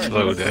 7 hours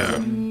Slow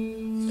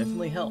down.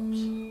 Definitely helps.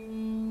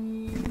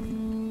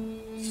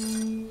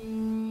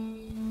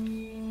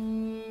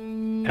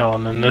 Hell,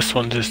 and then this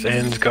one just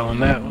ends going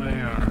that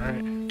way,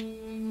 alright.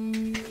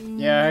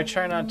 Yeah, I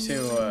try not to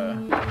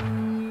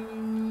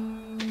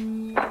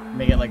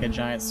make it like a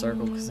giant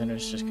circle because then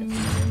it's just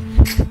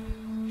confusing.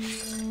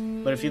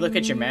 But if you look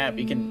at your map,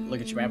 you can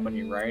look at your map when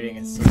you're riding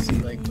and still see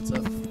like what's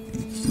up.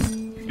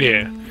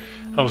 Yeah,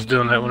 I was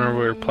doing that whenever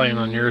we were playing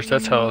on yours.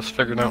 That's how I was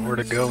figuring out where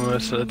to go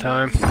most of the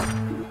time.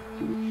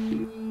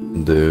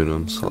 Dude,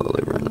 I'm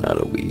slowly running out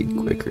of weed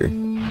quicker.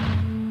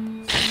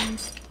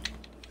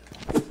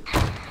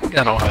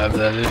 I don't have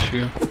that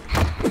issue.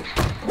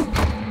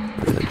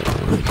 Really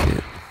don't like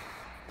it.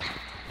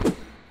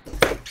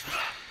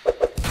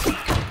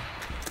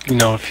 You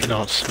know, if you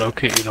don't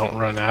smoke it, you don't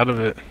run out of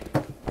it.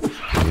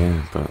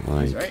 Yeah, but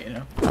like, He's right, you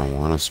know. I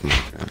want to smoke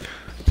it.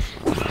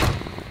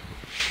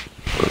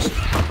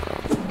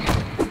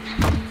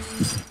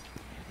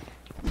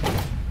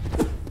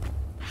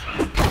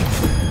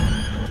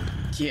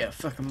 Yeah,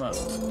 fuck him up.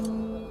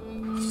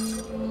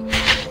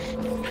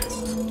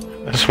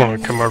 I just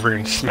want to come over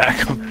and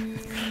smack him.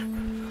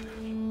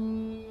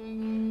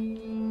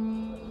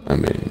 I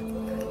mean,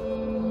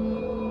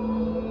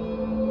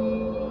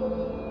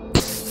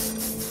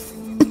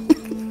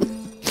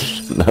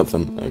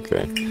 nothing.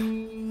 Okay.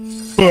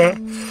 What?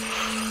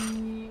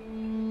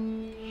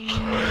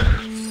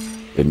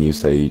 Didn't you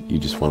say you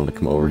just wanted to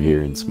come over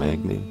here and smack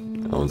me?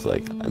 I was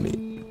like, I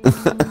mean...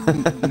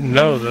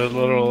 No, the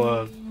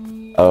little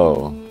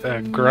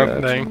grunt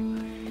gotcha.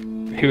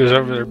 thing. He was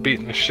over there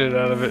beating the shit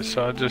out of it,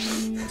 so I just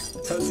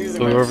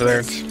flew over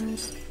there.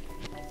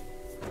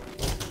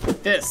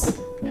 This.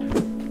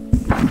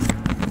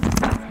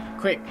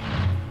 Quick.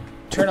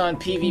 Turn on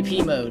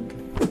PvP mode.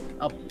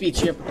 I'll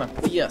beat you up with my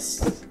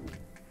fist.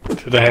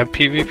 Do they have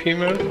PvP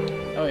mode?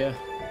 Oh yeah.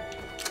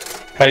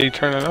 How do you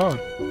turn it on?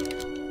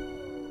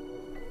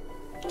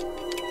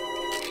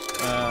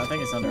 I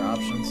think it's under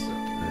options.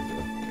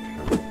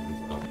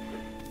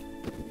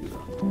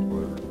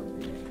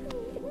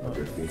 Oh,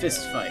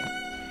 fist fight.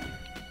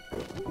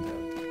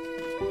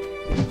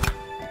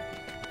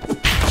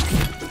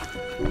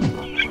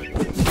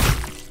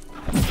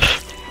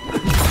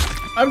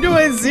 I'm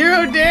doing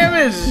 0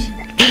 damage!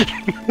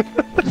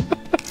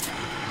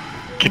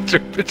 Get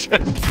your bitch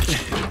out.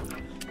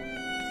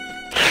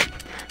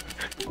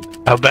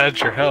 How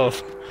bad's your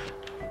health?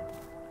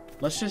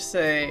 Let's just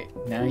say,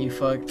 now you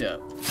fucked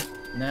up.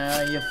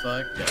 Now you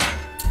fucked up.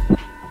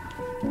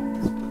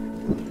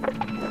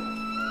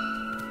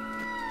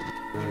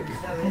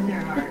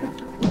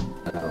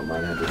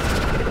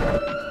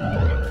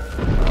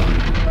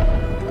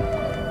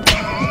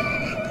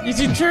 You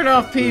should turn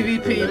off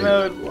PvP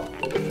mode.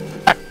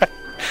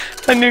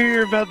 I knew you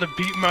were about to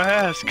beat my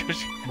ass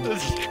because you had a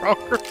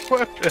stronger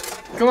weapon.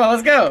 Come on,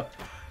 let's go.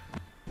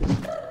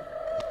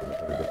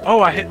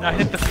 Oh, I hit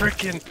the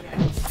freaking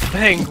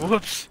thing.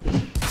 Whoops.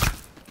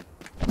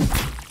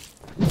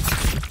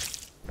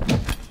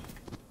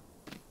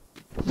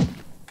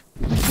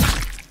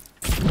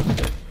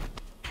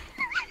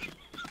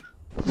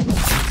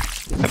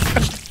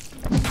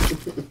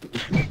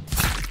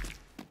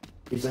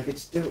 He's like,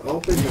 it's still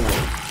open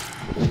now.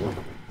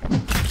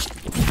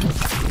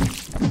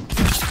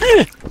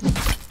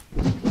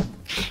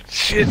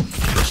 Shit.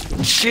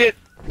 Shit.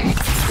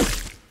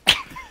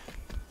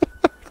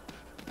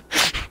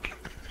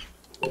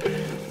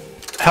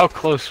 How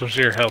close was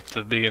your health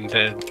to being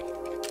dead?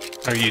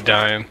 Are you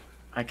dying?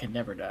 I can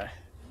never die.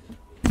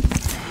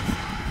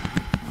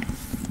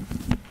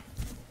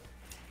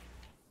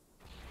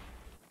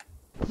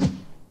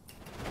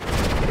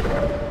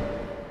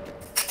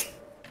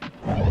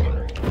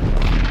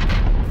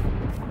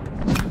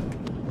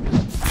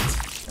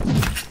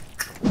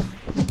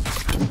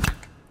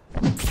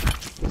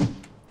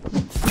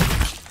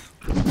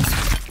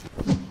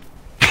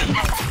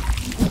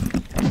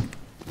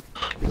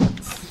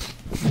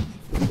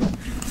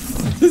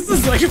 This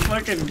is like a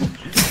fucking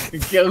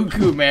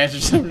Goku match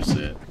or some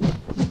shit.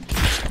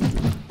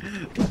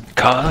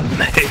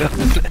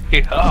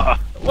 Kamehameha.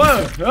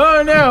 Whoa!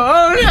 Oh no!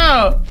 Oh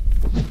no!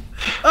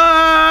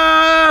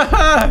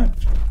 Ah!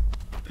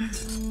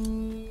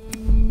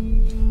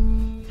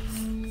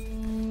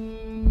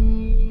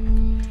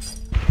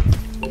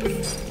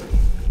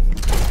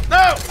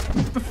 No!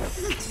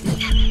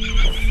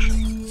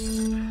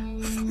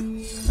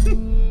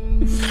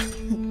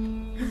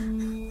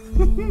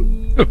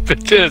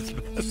 It is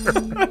better.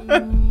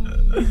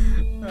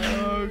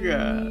 Oh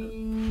god.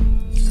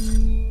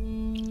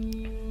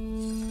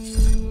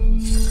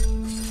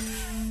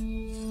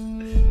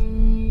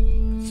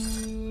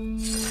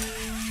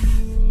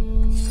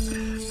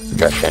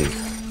 Gotcha.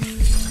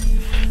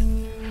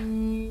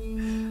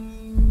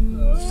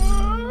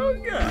 Oh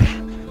god.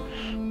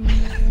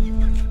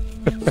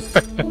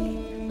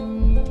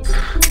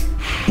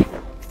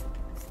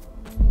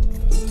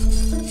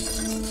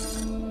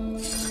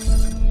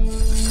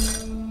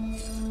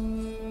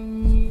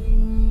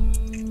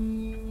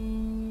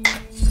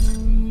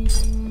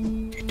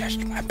 You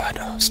touched my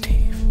butthole, Steve.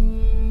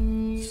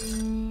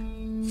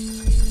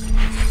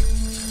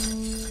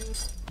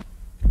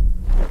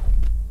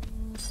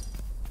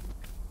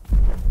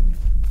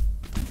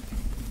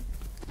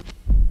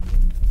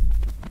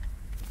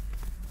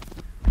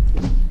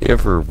 You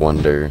ever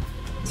wonder,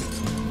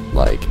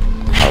 like,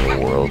 how the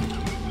world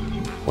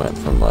went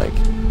from, like...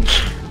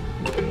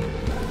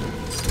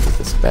 Is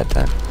this a bad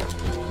time?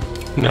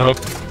 No.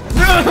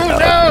 No!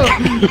 No!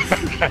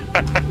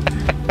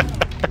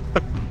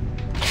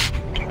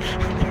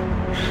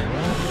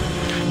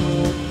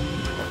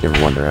 You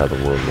ever wonder how the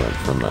world went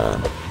from,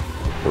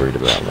 worried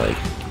about, like,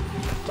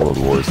 world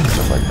wars and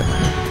stuff like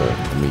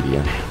that, the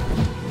media,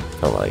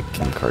 to, like,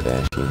 Kim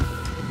Kardashian?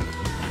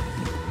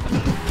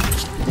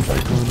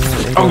 Like, oh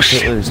no, Adolf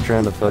Hitler's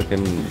trying to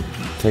fucking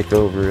take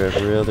over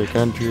every other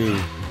country. Kill a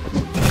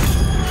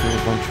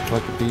bunch of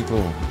fucking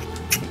people.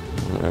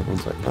 And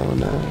everyone's like, oh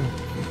no.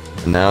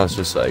 And now it's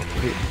just like,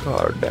 Kim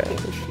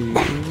Kardashian,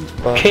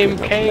 Kim fucking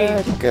K.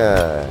 a bad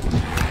guy.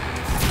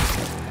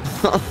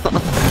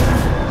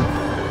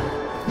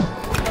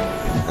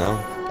 No?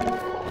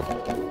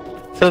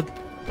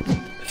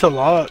 It's a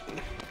lot.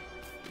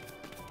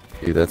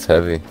 Dude, that's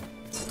heavy.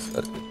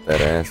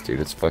 That ass, dude,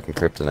 it's fucking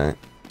kryptonite.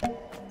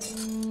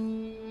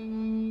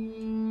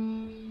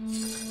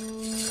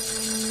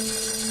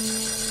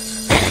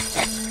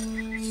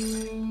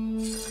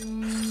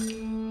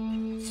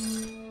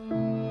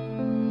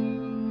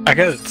 I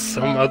got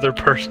some other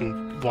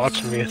person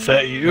watching me. Is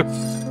that you?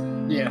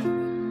 Yeah.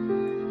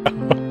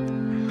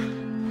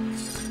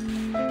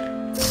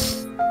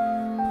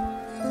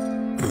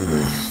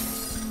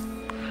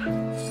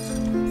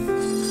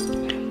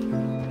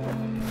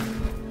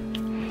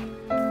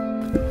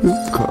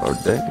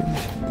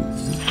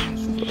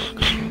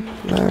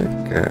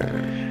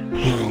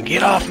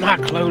 Get off my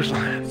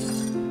clothesline.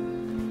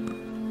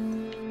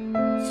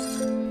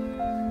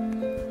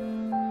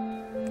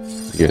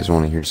 You guys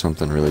want to hear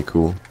something really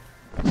cool?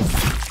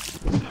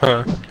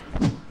 Huh?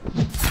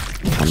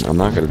 I'm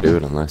not gonna do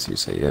it unless you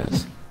say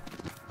yes.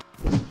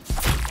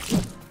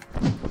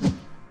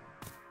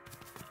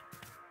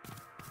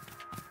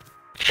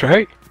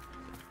 Straight?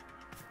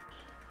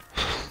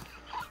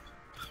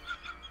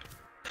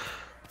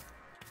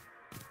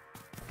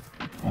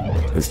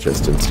 Is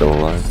Justin still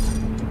alive?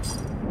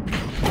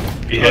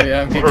 Yeah, Oh,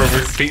 yeah, I'm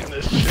we're beating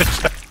this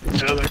shit out of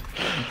each other.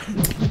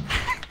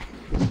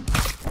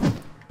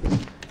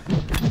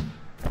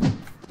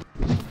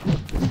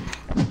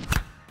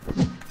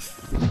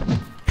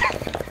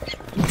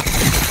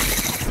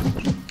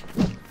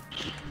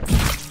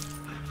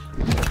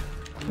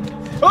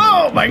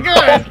 Oh my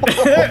god!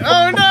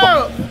 Oh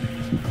no!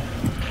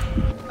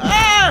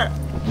 Ah!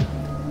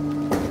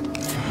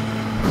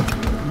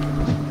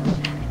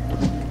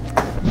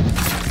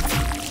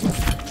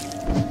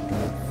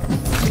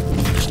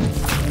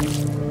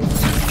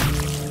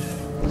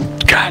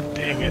 God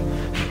dang it.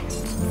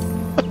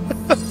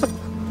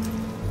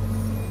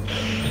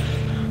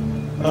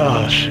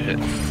 Oh shit.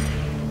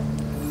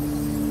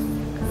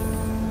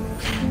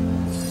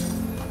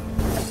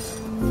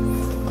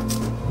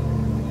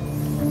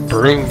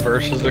 Broom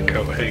versus a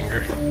coat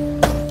hanger.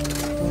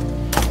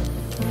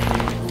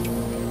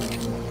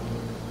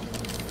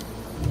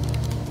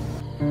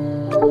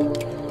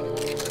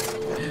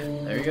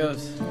 There he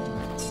goes.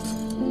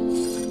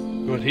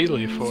 What'd he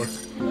leave for? I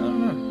don't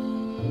know.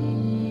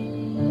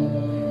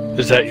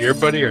 Is that your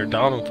buddy or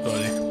Donald's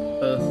buddy?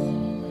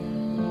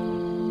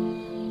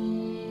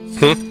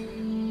 Both.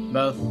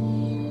 Both.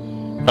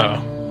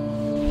 Oh.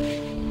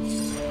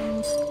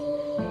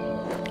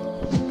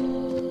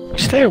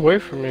 Stay away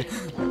from me.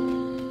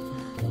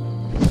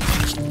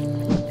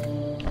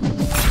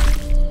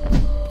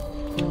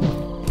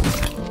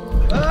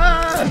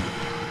 Ah!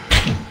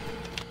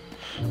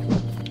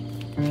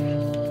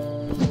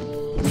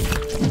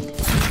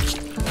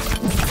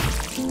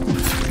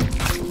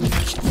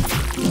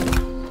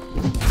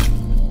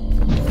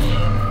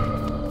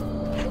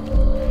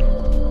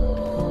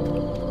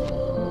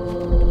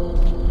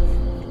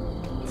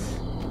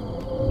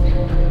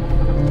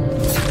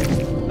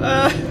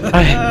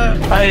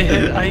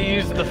 I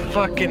used the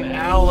fucking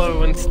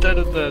aloe instead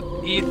of the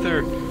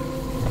ether.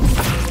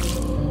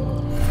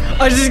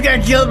 I just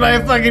got killed by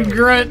a fucking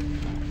grunt.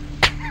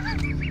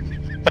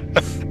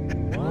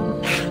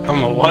 I'm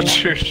gonna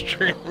watch your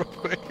stream real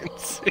quick and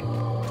see.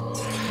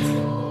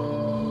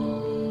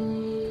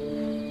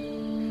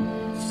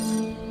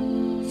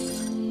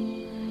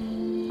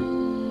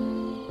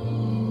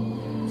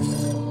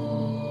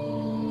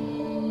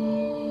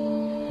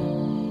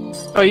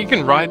 Oh, you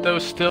can ride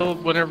those still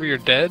whenever you're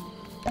dead?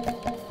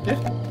 Yeah.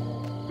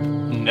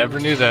 Never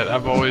knew that.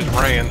 I've always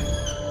ran.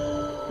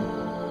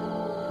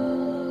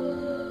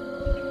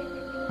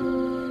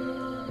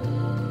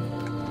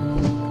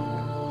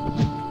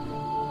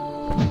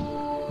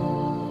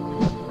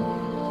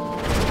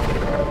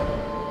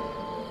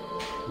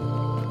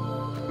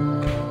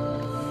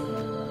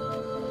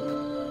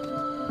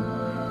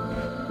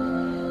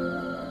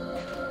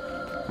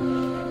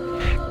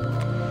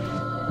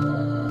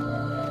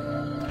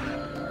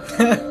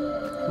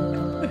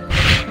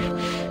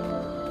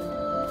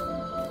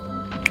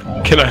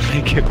 Can I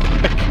make it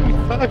back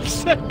in 5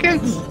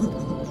 seconds?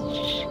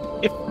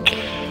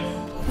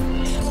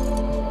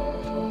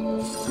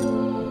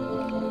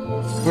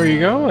 Where are you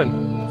going?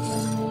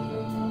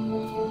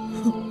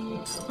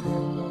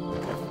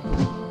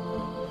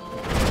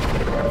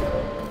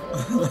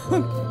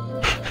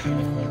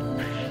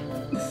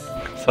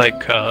 It's like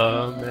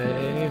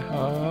Kamehameha.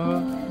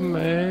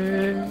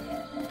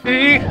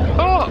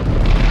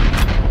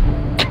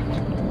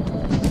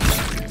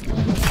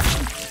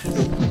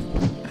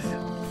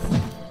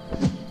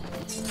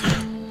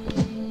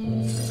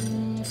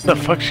 The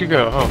fuck she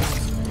go? Oh.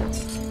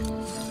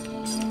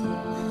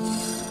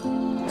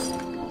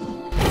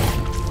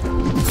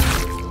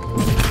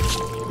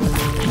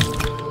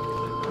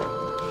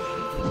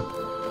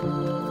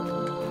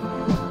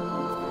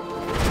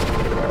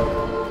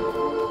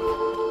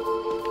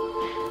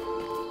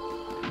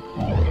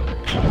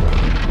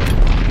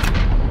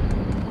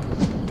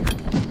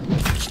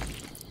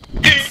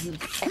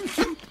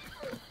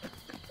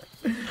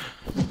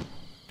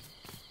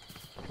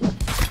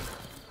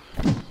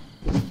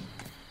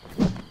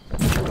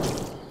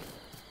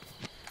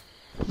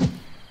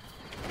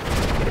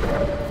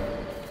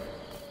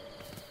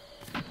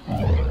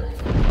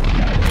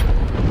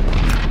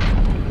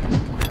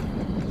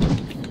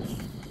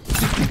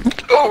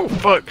 Oh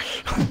fuck!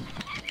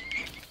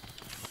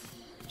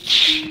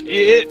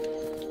 Shit!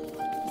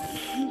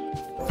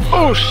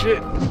 Oh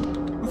shit!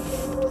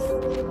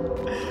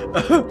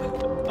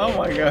 Oh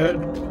my god.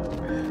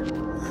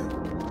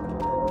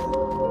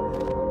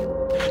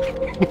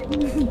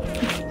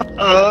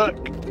 Fuck!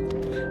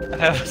 I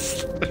have a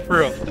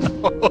sliver of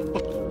hell.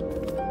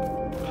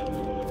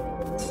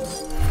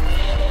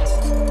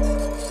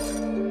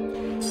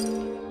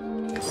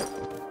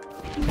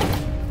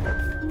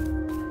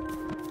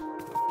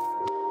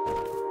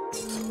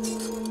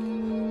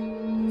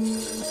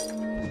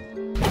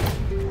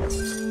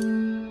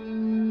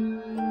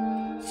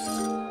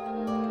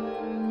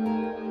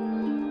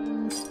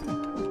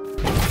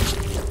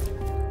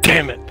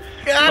 Damn it!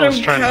 Got I was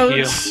him, trying coach. to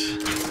heal.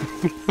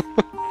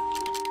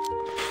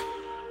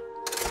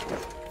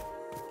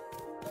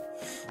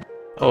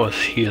 I was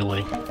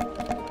healing.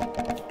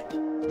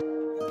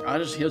 I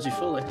just healed you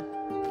fully.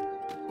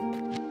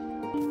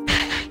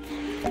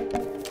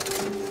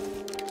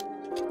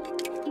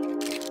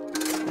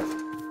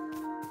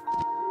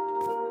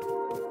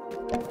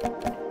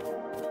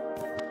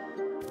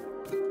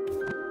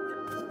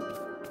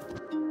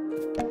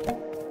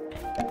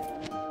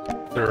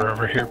 They're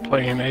over here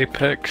playing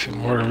Apex,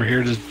 and we're over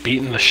here just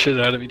beating the shit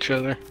out of each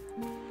other.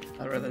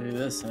 I'd rather do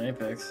this than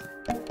Apex.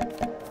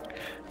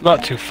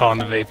 Not too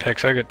fond of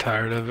Apex, I get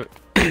tired of it.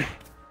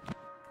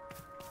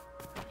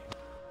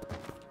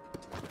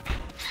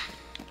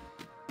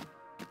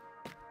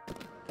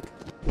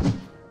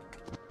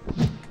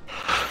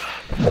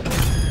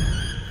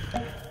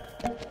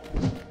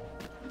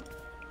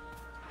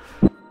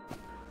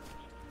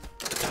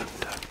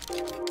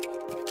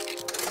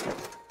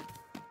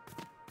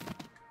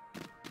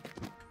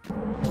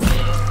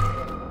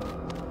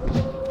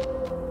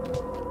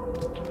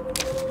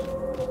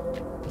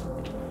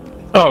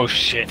 Oh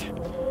shit.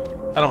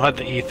 I don't have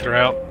the ether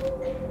out.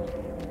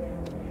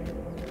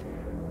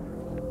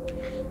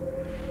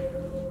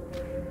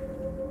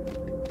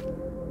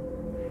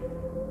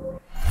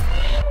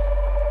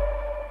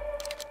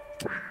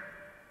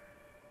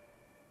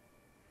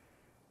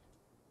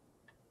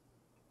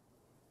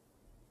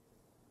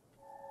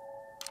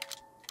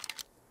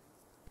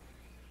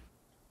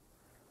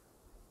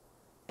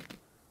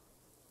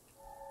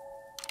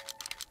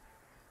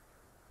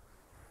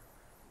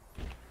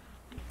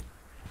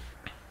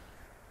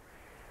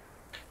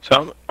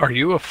 So, are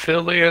you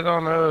affiliate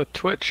on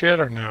Twitch yet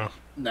or no?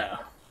 No.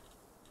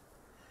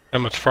 How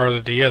much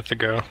farther do you have to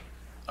go?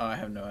 Oh, I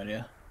have no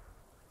idea.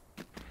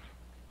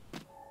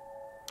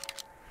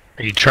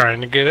 Are you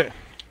trying to get it?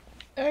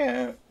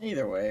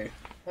 Either way.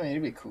 I mean,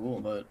 it'd be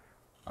cool, but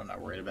I'm not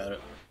worried about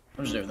it.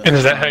 I'm just doing that. And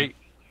is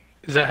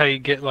that how you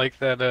get like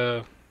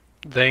that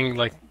thing,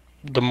 like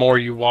the more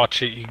you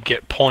watch it you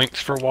get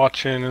points for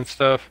watching and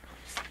stuff?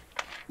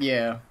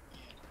 Yeah.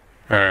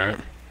 Alright.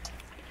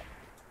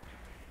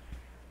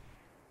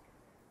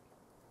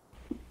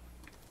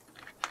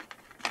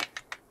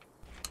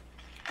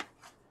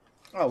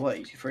 Oh, what?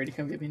 You afraid to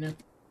come get me now?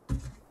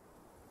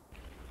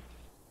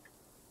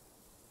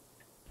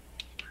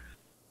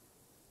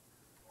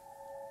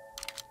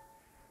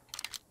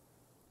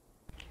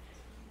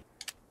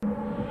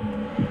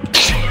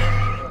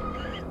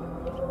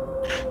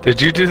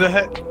 Did you do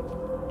that?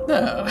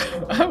 No,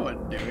 I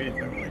wouldn't do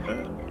anything like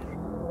that.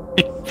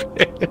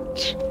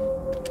 Bitch.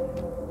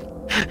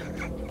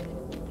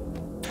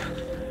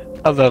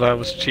 I thought I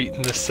was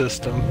cheating the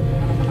system.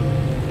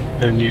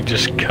 And you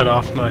just cut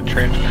off my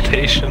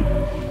transportation.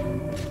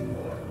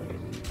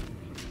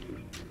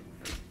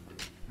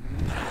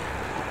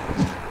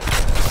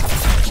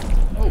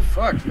 Oh,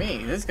 fuck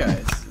me. This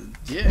guy's a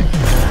dick.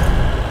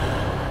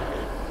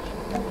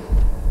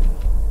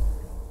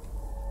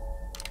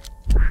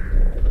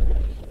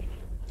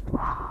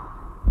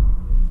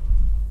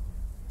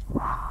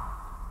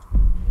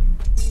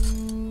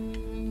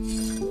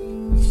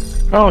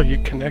 Oh, you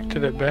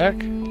connected it back?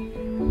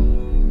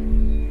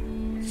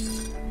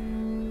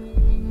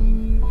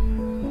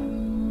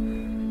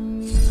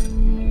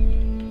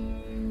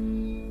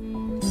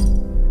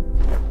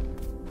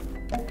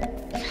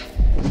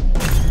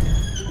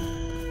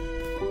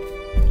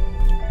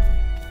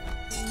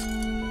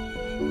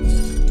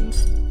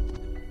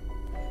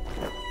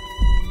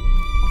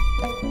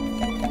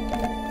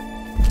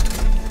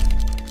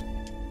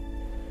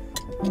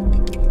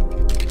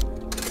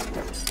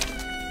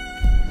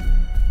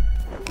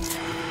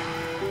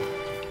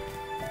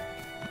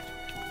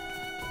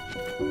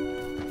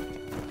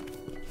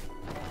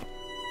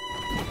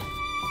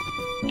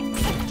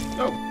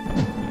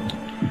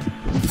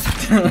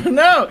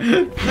 No!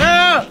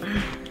 No!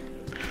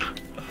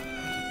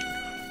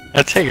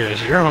 I take it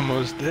as you're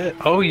almost dead.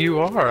 Oh, you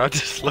are. I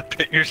just looked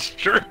at your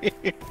stream.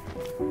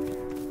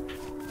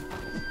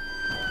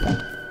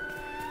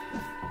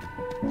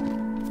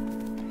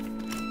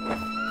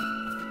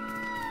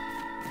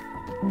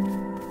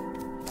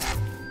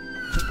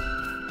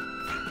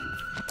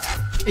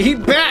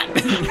 Eat bat!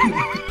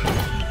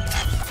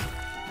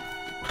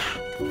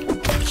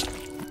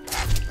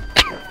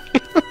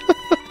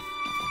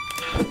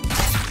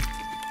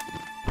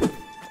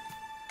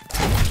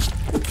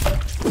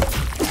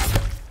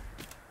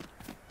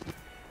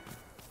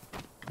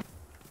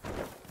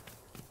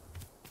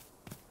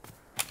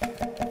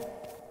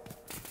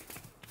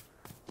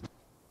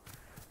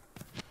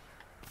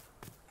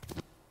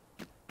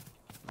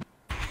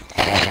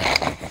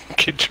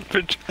 Get your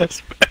bitch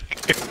ass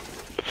back here.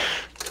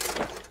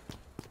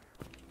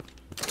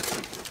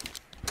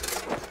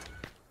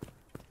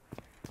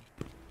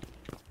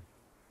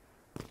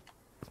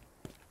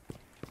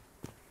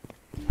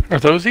 Are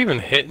those even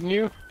hitting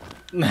you?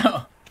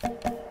 No.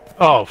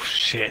 Oh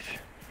shit.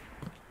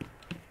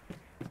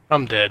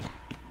 I'm dead.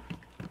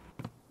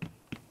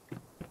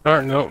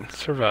 Alright, no,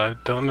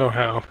 survived. Don't know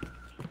how.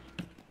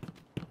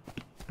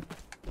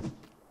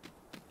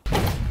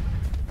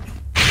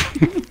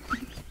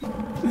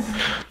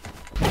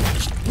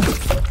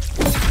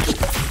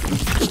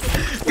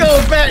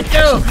 Go back,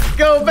 go!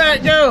 Go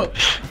back, go!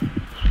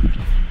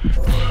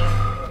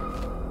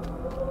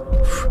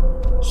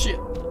 Shit.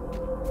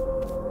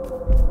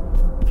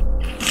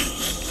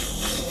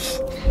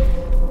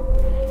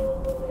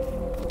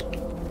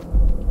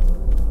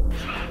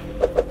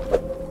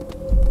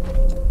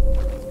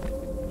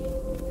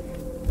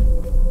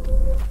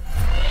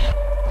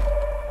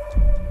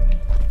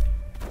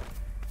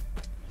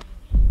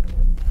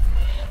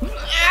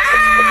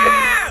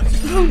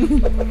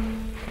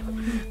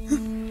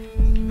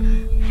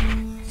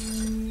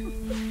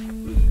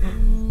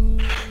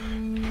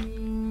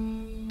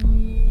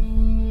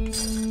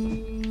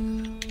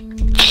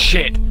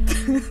 Shit.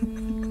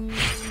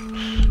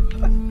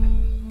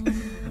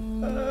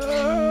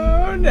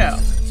 Oh no.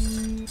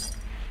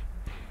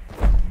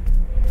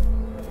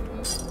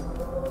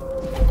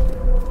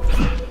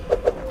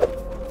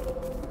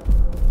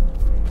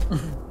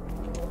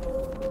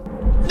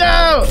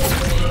 No!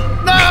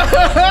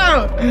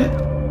 No!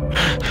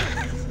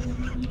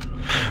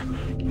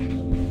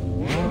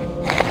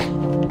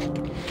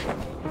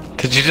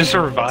 Did you just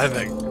revive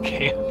that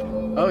can?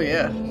 Oh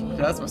yeah,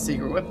 that's my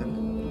secret weapon.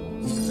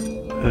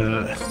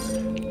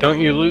 Don't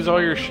you lose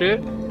all your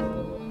shit?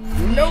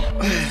 Nope.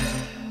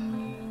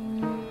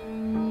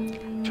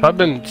 So I've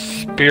been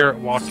spirit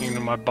walking to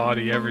my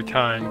body every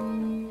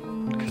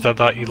time because I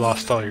thought you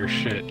lost all your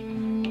shit.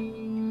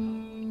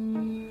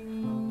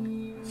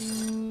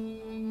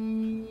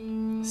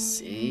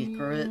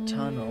 Secret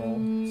tunnel.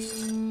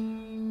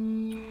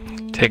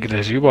 Take it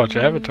as you watch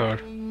Avatar.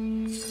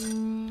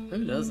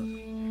 Who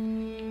doesn't?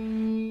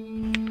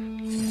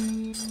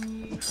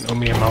 No,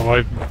 me and my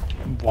wife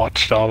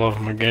watched all of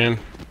them again.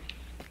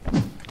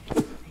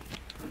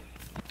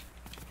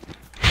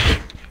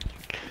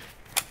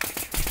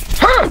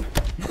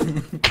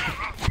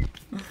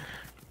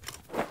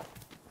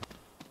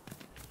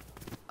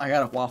 I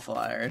got a waffle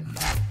iron.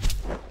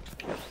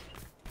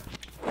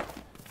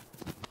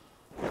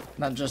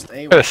 Not just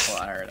a waffle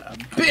iron, a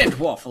big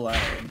waffle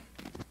iron.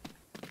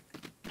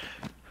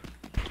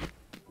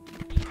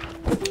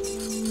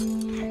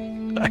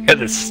 I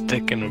got a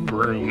stick and a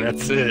broom,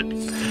 that's it.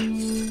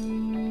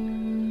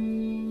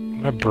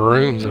 My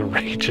broom's a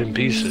raging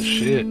piece of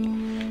shit.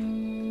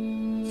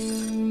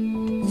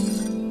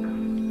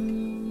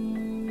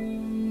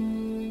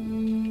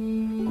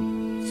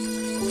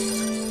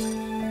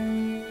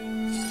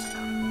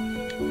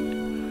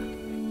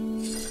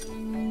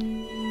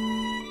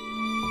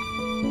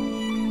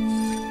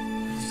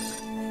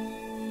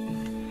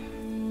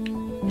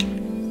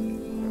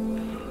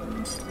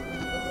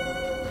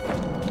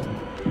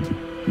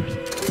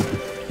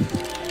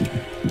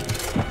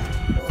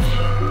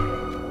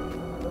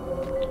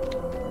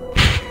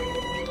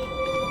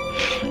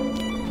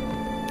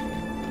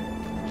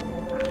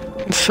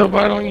 So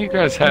why don't you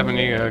guys have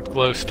any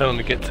glowstone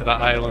to get to the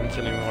islands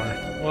anymore?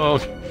 Well,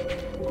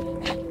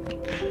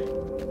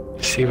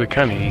 see, we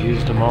kind of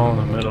used them all in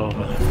the middle of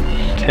a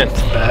tense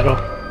battle.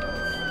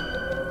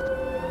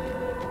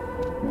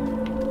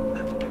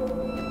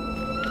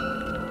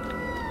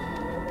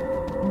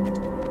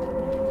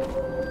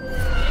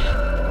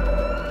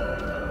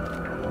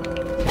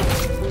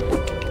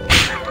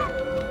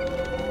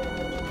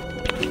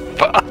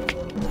 Fuck.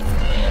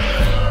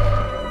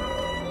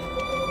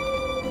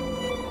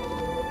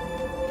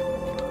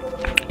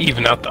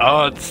 Even out the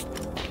odds.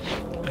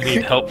 I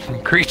need help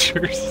from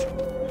creatures.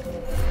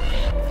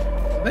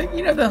 But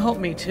you know they'll help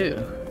me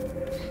too.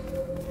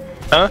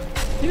 Huh?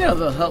 You know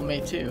they'll help me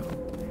too.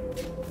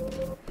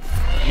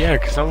 Yeah,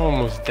 because I'm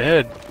almost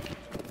dead.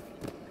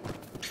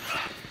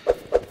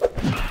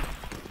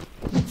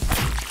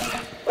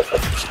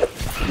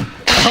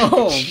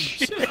 Oh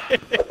shit.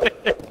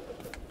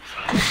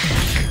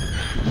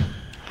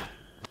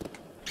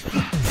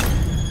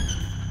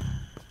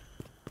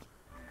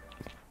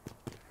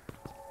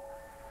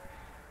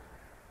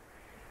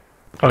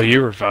 Oh,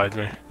 you revived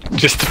me.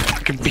 Just to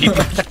fucking beat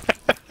my ass.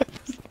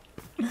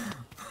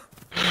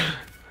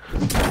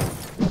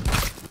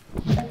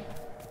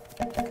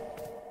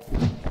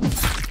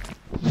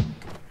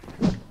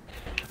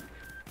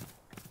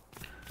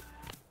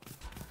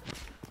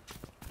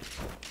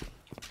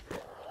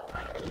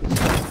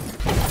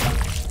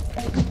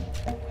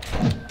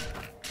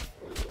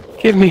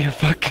 Give me a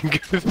fucking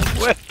good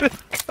weapon.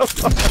 Come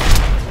on.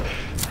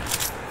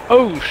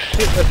 Oh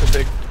shit, that's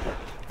a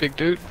big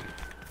dude.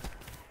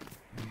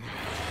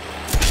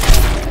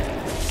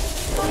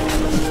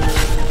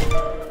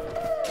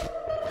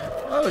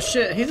 Oh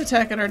shit, he's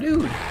attacking our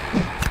dude.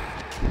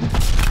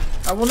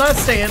 I will not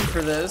stay in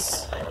for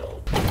this.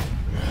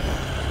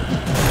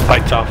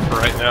 Fight's off for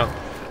right now.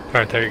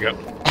 Alright, there you go.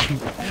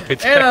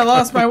 And I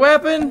lost my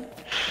weapon!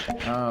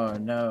 Oh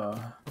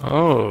no.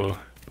 Oh.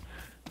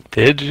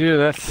 Did you?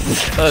 That's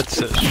such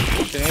a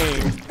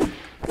shame.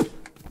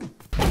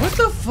 What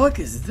the fuck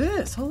is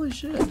this? Holy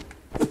shit.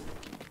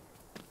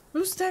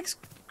 Who stacks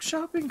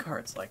shopping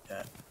carts like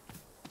that?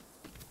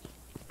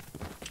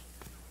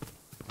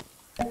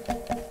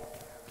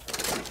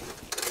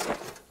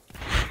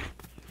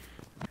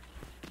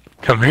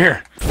 Come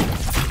here.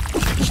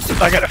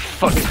 I got a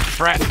fucking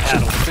frat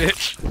paddle,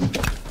 bitch.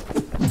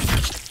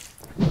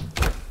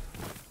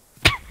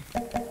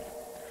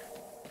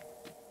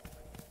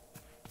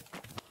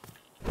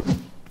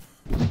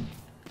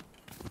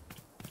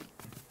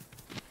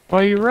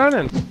 Why are you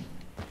running?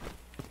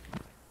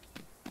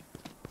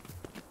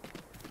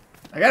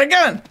 I got a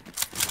gun!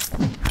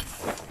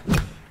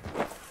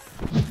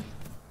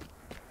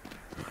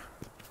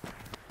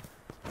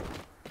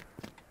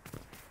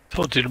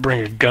 Told you to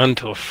bring a gun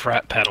to a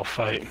frat paddle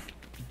fight.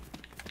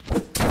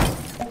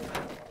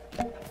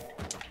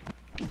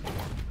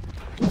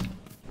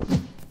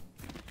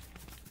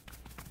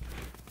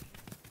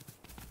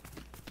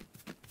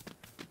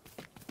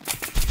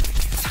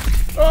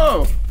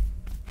 Oh!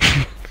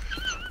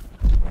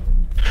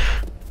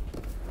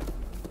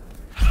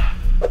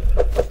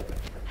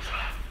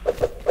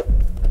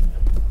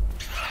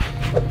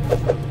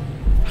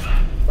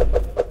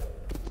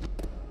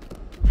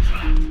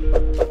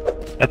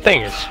 That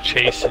thing is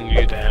chasing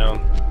you down.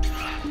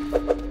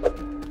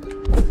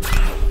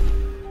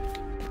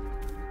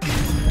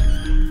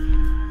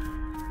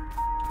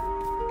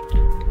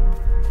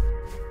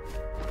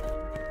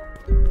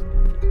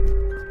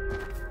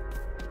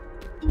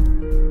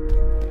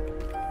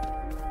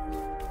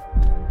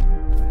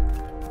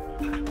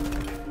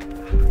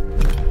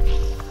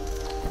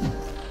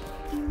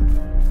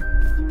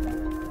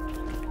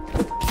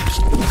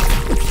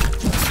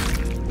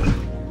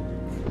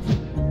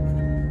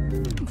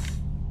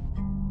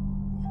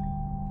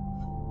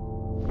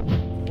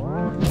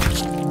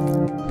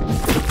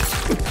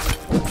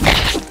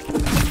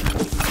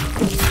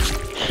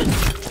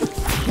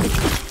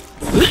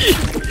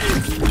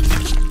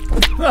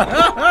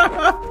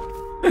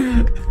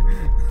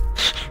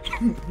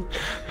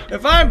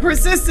 If I'm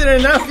persistent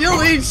enough,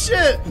 you'll eat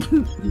shit!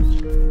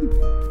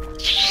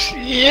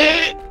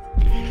 Shit!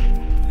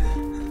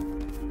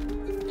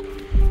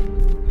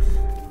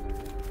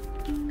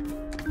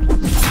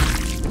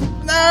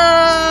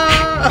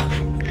 No!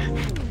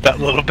 That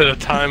little bit of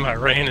time I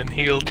ran and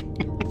healed.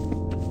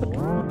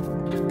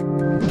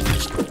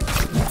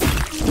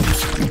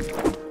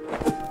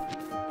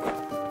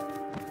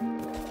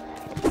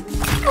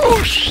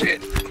 Oh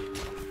shit!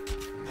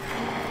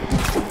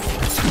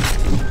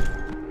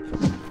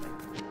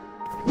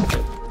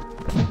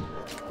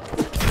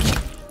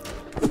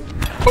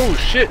 Oh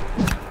shit!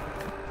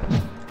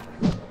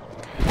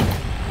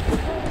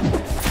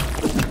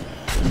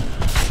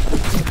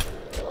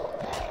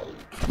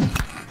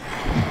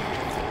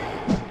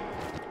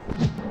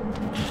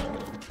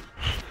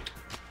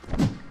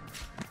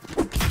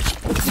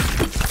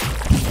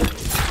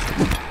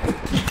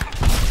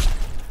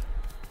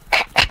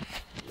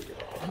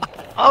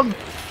 I'm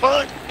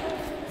fucked.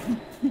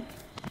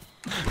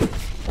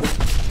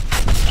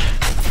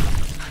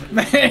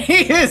 Man,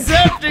 he is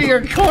after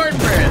your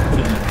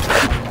cornbread!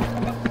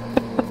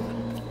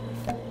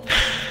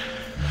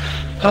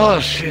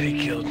 Oh shit, he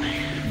killed me.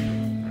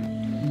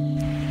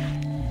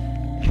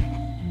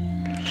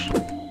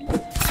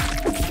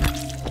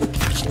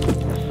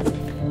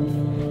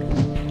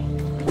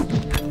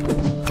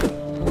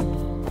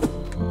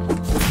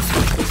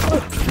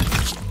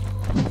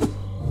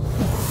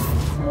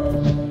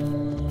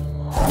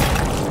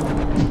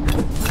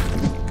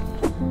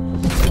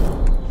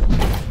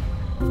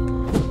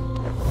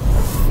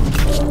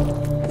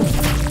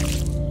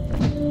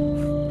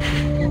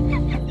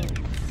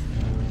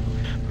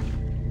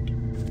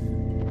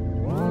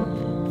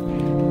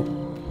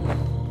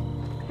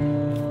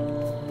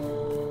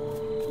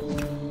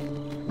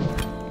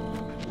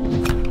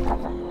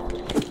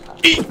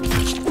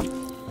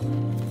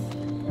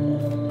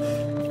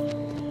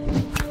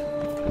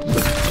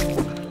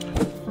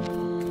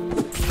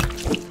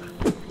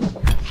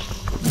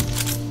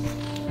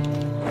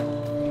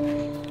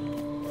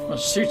 I'll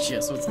shoot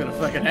you, so what's gonna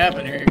fucking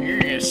happen here? You're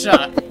gonna get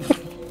shot.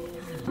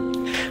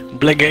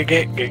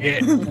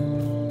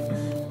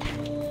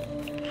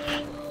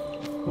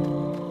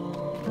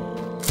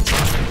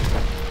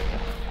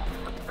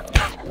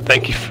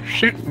 Thank you for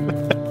shooting.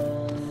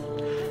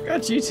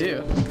 Got you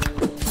too.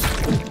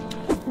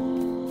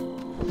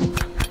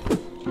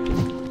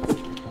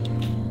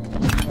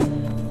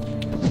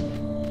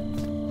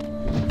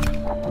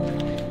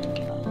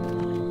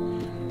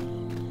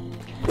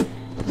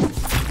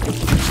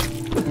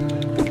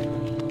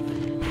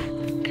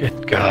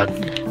 Good God.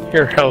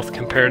 Your health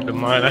compared to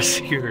mine, I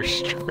see your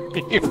stream.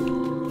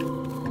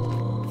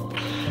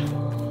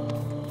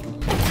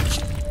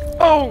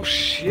 Oh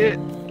shit.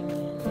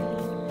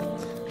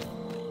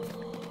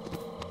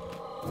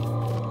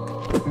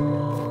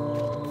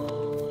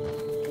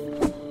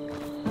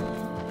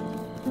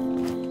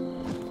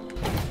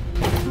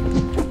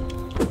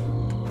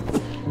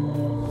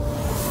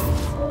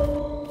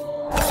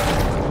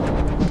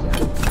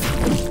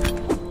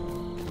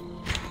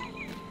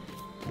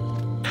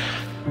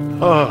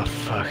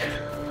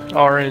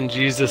 RN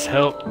Jesus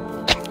help.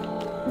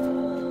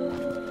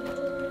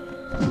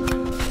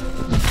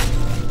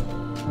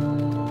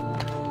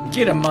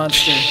 Get a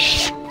monster.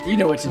 You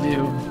know what to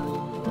do.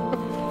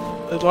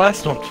 The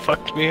last one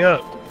fucked me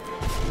up.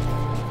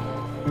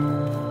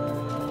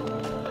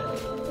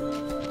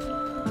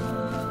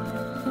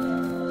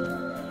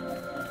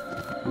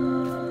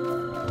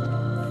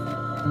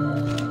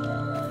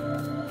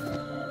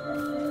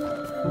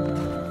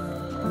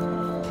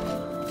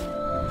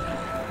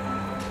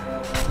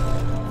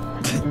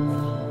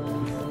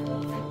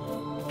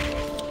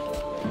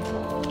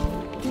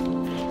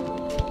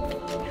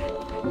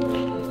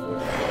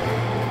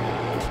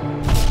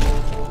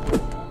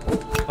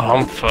 Oh,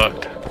 I'm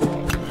fucked.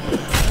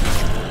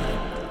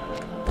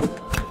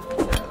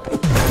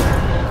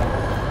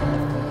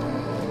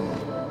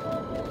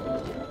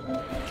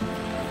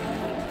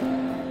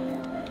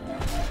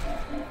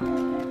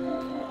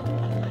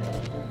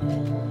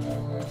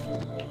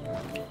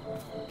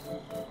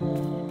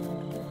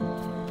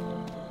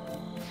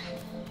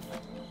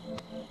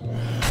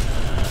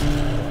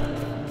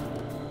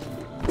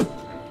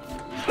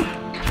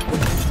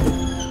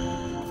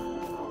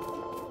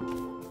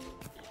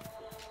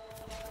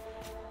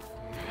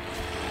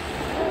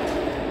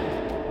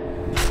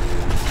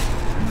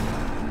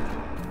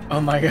 Oh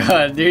my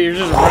god, dude, you're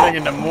just running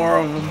into more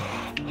of them.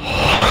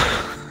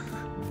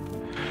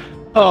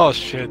 Oh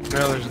shit,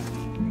 now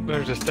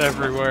they're just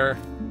everywhere.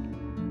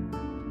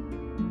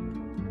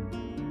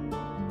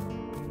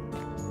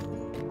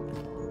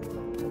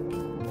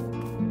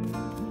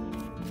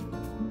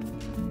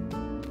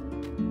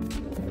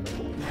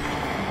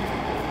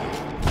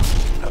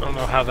 I don't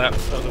know how that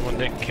other one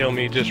didn't kill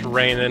me, just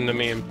ran into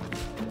me and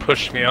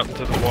pushed me out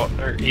into the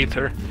water,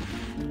 ether.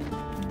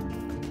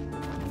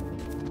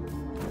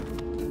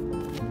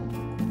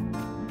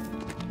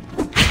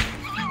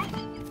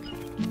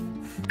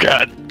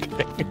 God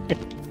dang.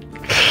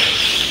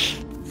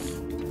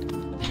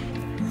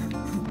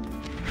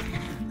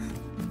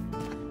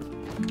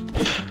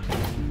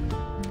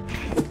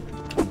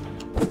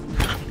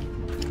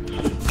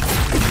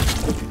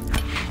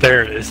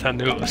 There it is, I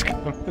knew it was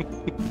coming.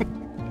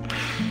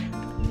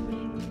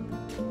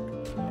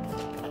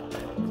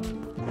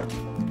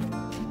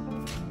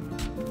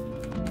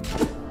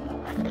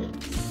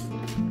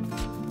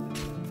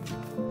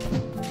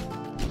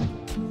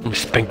 Let me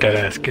spink that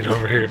ass, get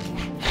over here.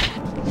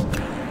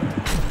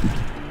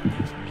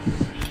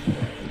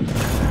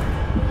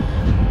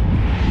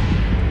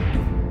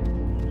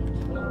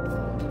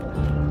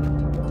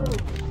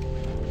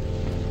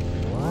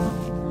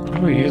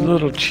 Oh, you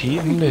little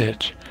cheating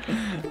bitch.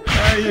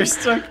 Oh, you're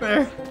stuck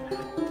there.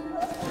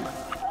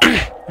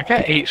 I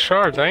got 8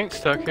 shards, I ain't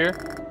stuck here.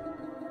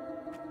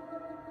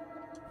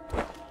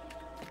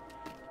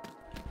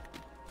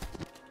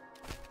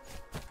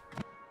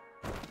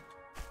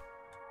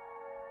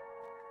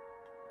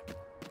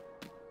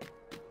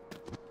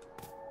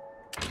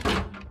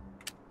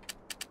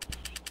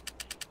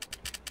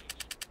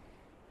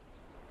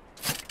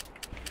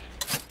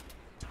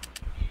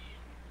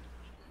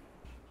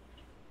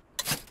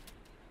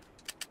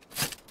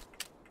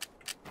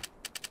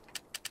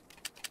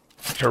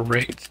 Your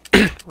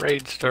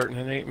raid starting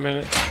in 8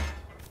 minutes.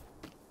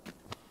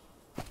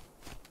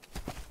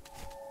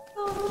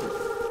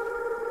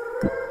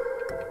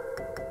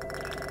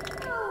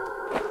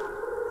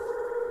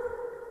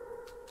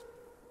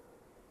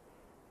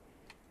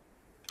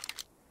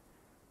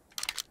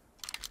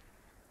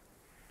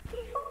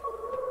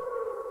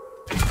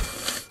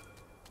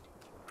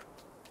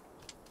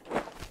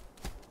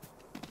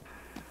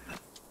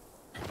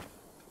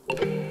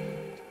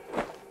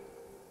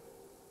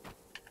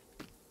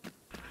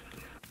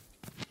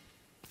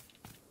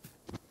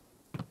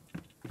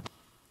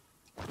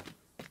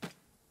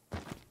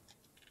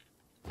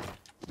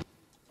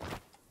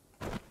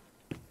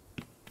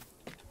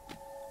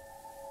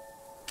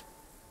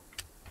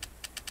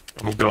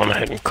 I'm going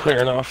ahead and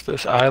clearing off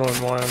this island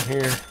while I'm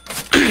here.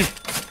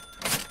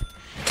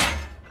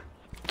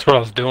 That's what I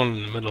was doing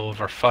in the middle of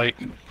our fight.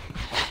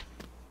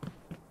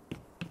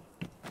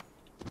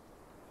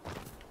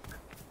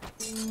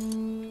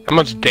 How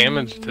much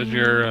damage did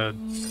your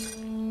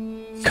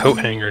coat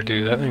hanger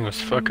do? That thing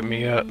was fucking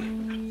me up.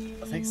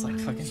 I think it's like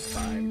fucking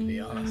 5, to be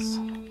honest.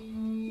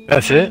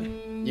 That's it?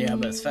 Yeah,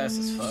 but it's fast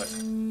as fuck.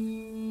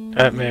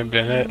 That may have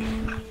been it.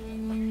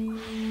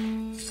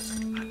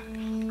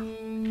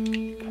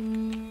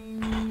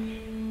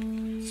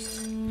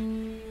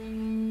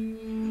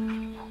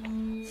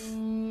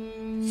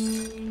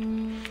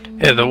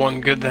 Yeah, the one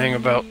good thing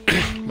about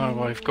my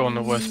wife going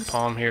to West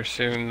Palm here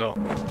soon, though,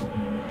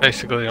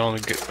 basically the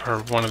only good, or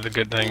one of the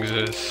good things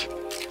is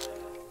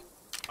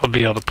I'll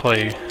be able to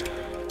play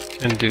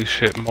and do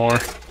shit more.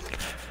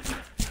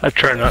 I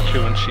try not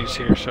to when she's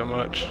here so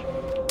much.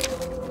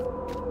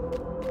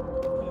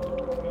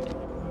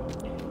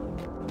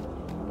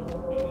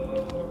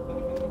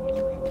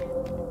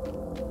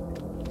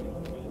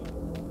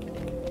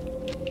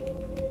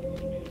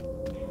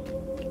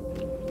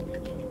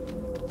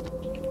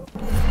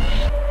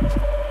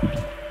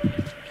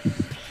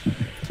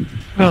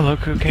 Well, look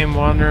who came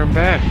wandering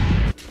back.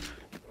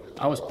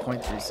 I was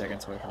 0.3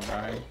 seconds away from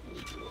dying.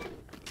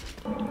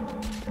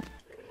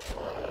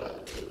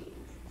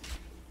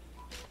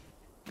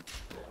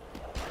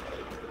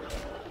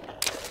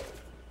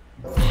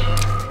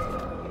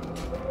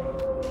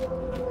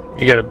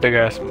 You got a big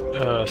ass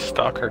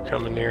stalker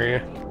coming near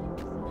you.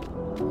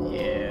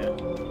 Yeah.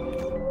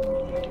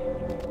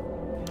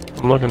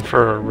 I'm looking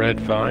for a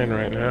red vine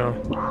right now.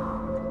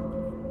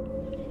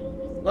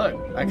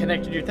 Look, I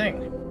connected your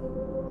thing.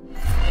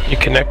 You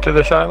connect to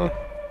this island?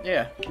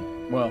 Yeah.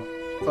 Well,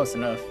 close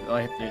enough. All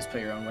I have to do is put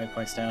your own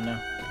waypoints down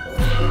now.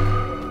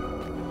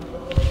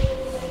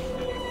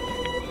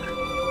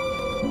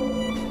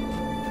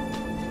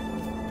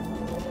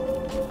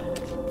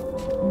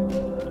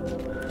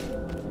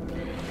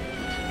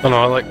 I don't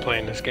know, I like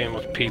playing this game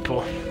with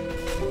people.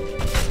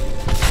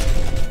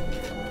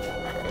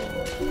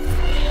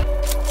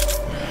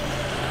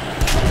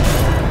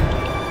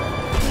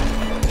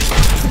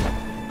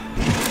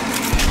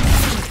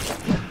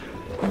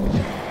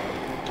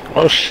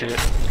 Oh shit.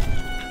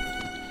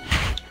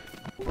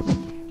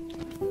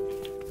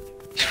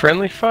 Is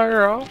friendly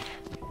fire off?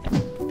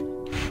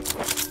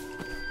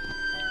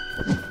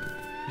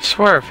 I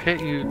swear I've hit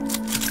you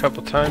a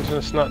couple times and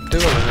it's not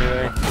doing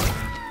anything.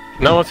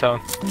 No, it's on.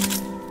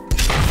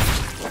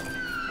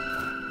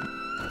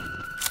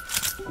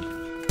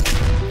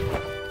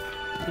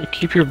 You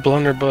keep your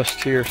blunderbuss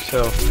to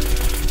yourself.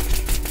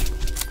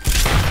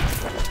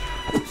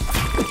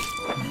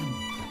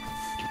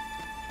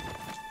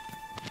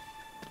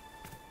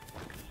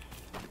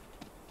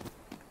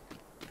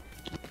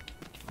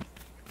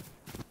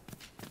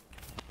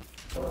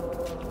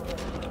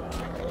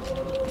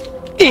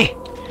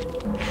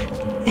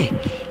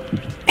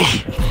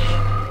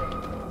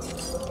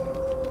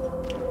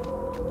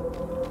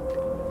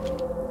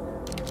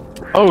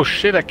 Oh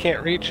shit, I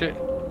can't reach it.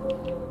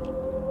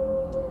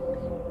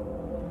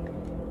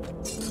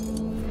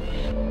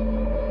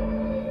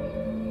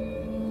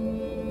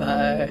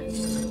 Bye.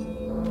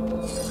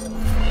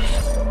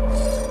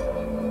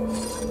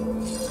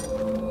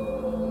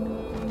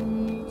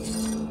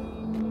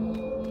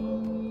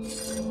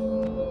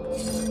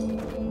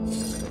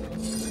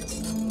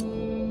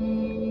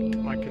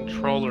 My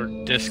controller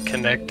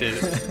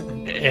disconnected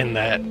in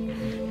that.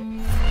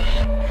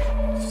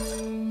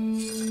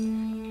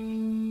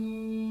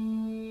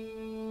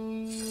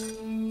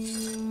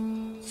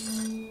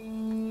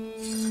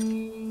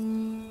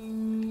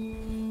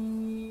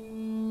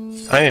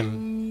 I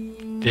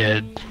am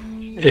dead.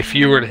 If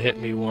you were to hit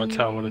me once,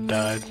 I would have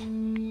died.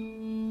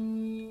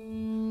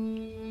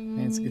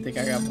 Man, it's a good thing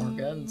I got more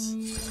guns.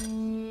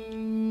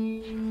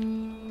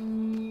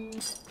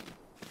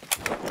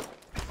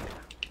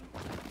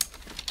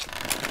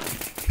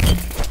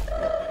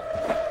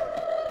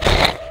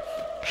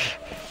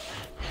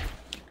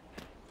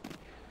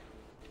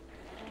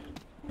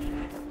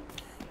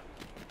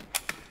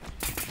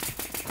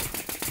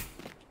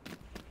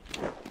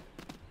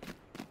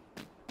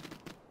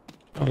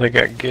 Oh, they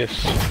got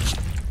gifts.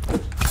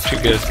 What you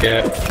guys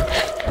got?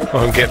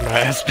 Oh, I'm getting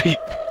my ass beat.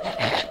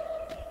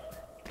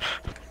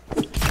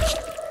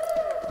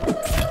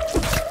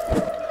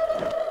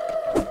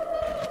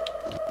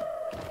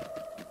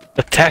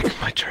 Attack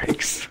my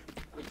drakes.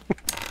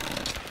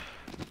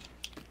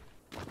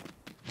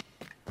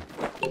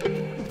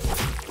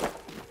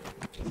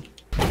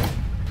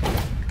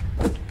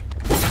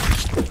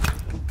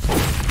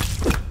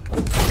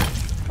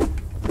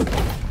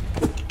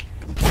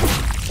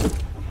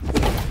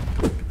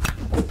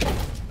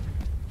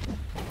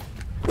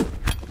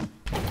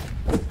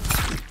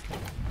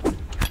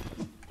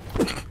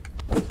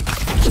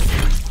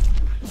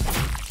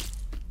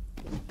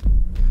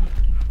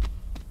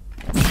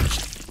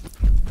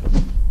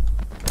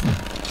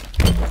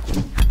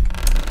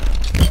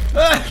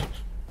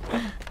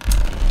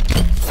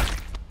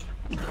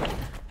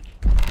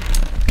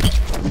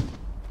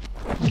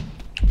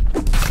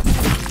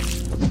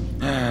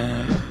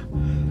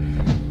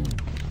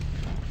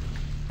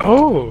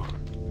 Oh,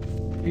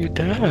 you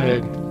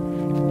died.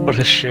 What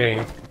a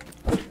shame.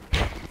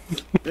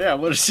 Yeah,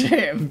 what a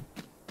shame.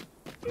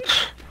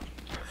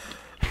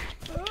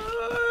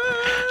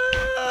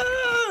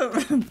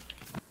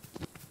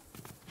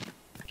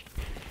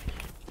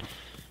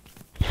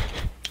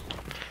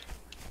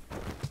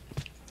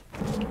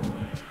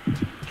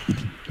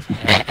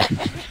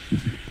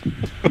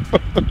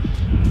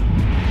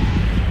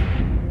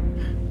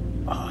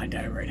 Oh, I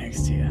died right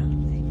next to you.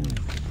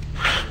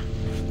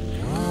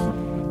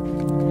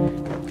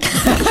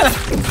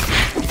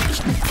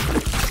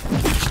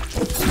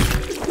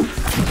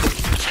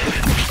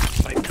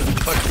 Fight to the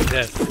fucking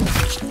death.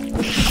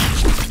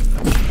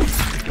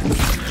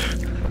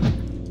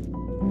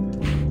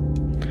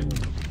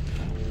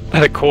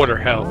 At a quarter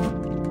health.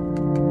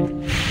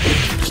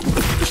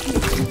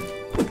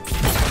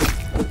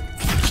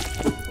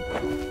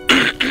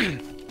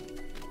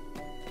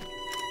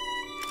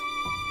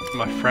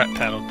 My frat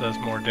paddle does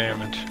more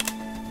damage.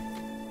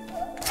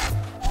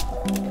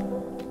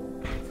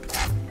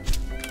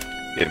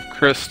 Give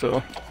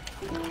Crystal.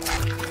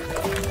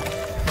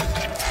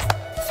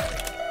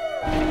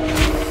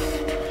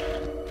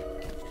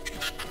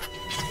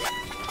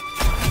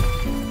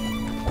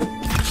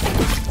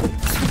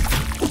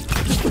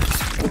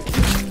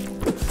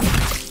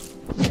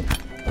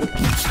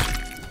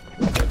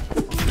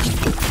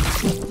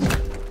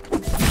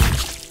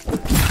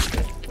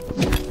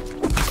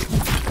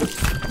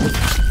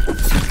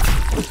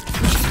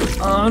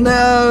 Oh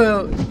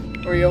no!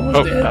 Were you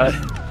almost dead?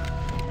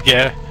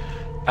 Yeah.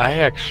 I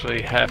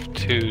actually have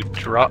to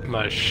drop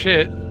my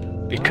shit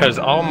because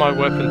all my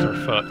weapons are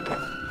fucked.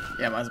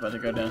 Yeah, mine's about to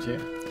go down too.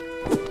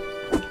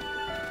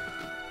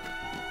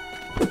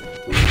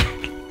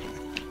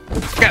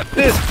 Got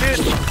this,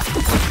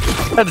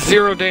 bitch! That's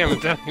 0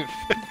 damage.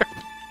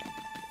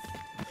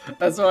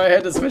 That's why I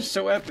had to switch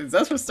to weapons.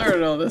 That's what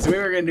started all this. We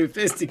were gonna do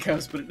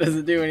fisticuffs, but it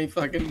doesn't do any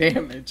fucking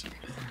damage.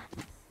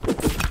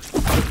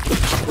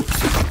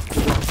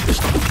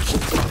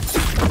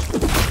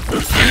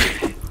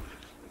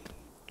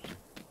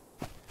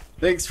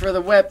 Thanks for the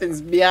weapons,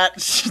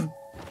 biatch.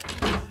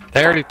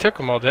 They already took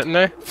them all, didn't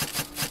they?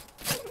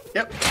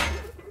 Yep.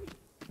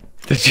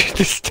 Did you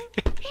just...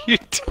 You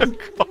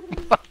took all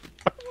my...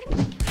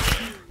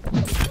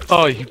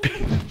 Oh, you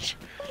bitch.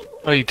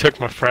 Oh, you took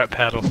my frat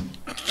paddle.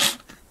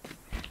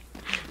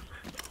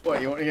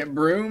 What, you want to get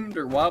broomed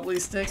or wobbly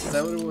sticks? Is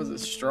that what it was? A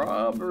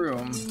straw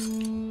broom?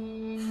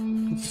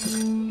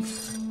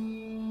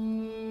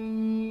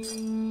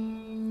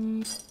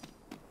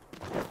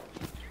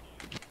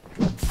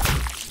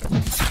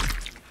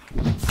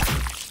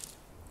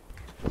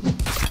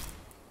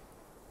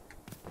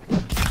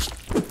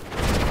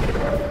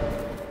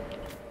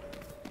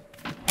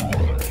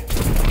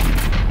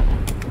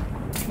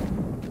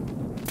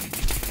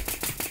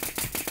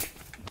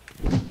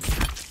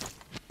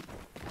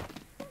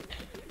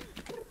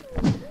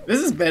 This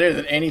is better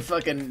than any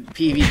fucking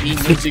PvP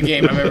ninja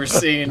game I've ever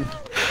seen.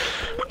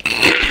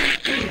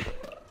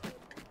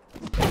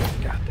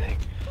 God dang.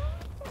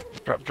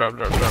 Drop, drop,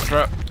 drop, drop,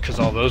 drop. Because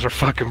all those are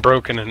fucking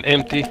broken and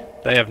empty.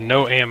 They have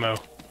no ammo.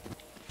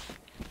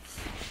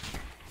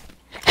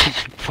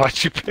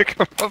 Why'd you pick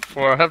them up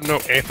for? I have no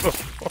ammo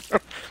for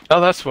them.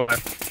 Oh, that's why.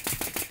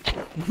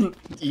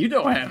 You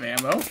don't have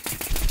ammo.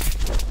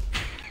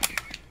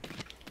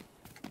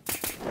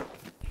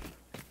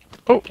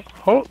 Oh,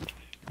 hold.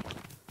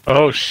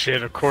 Oh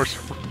shit, of course.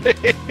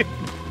 I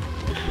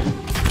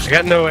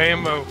got no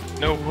ammo,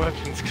 no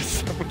weapons, because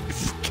somebody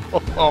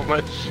stole all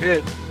my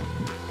shit.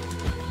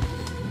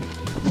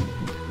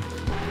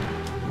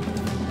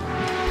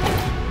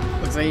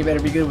 Looks like you better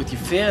be good with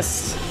your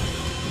fists.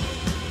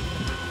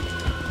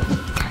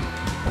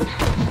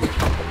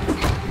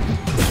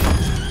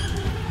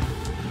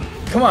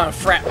 Come on,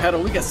 frat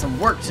pedal, we got some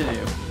work to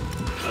do.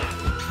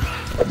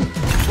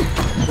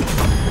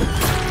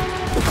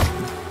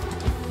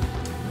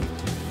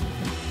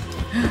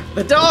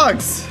 The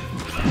dogs!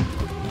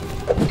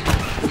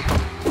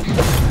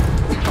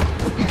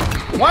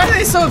 Why are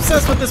they so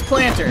obsessed with this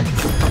planter?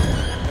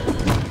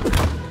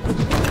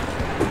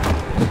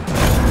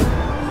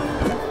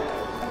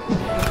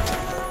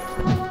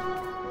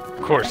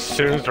 Of course, as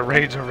soon as the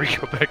raid's over, you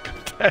go back to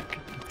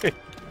attacking me.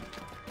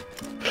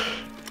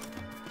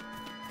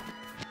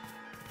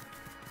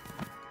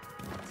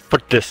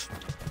 Fuck this.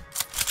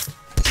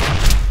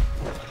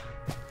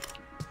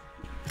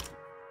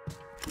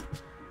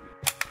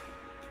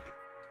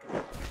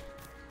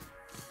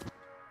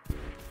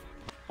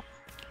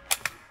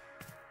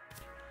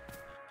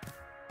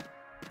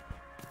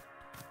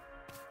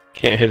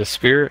 Can't hit a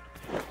spirit.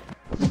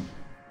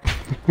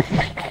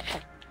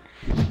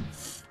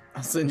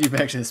 I'll send you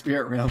back to the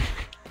spirit realm.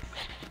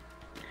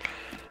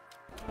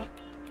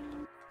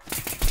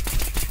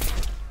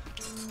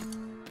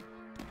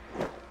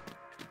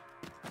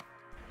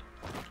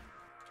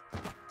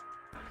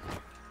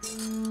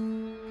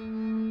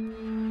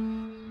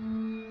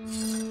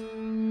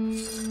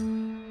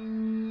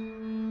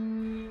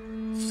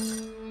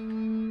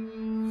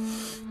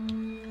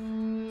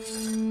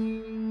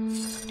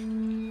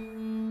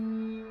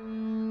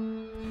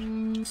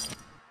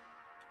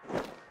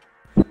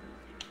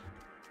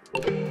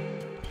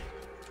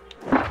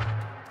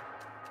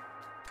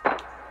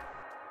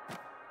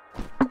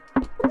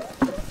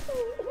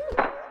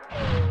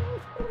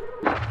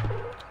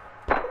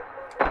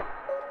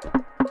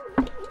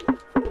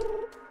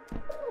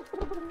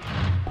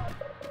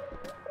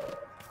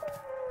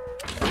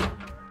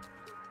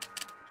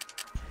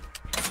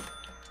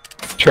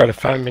 Try to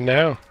find me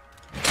now.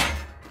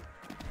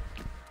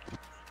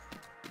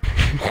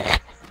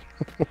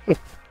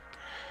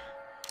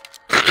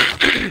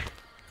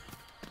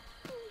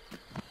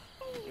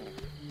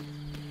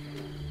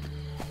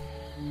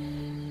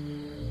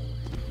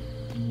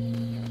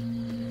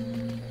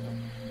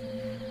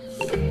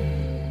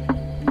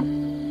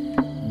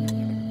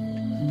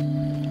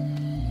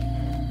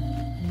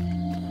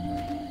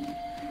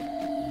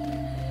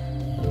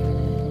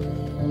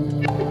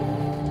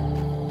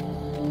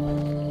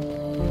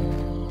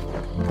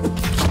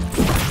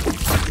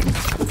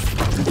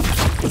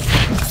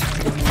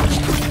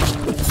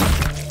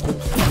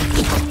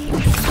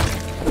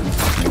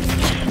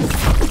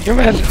 Can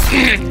you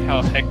imagine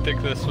how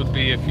hectic this would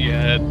be if you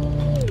had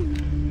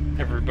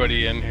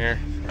everybody in here?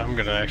 I'm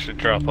gonna actually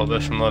drop all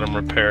this and let them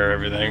repair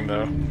everything,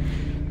 though.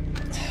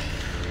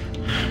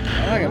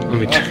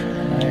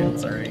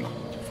 It's already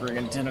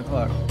friggin' 10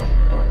 o'clock.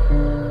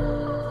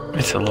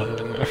 It's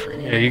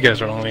 11. Yeah, you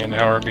guys are only an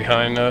hour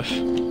behind us.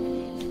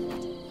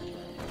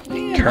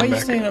 Yeah, Why are you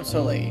back. staying up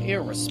so late?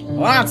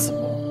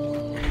 Irresponsible.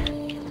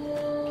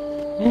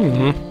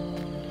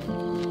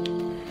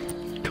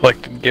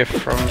 Collect a gift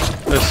from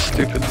this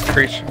stupid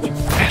creature. You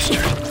bastard.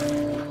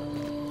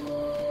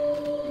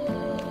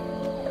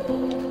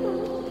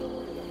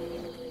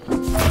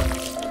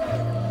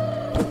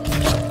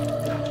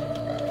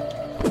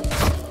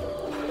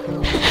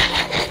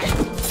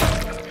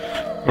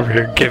 Over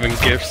here giving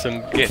gifts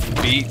and getting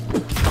beat.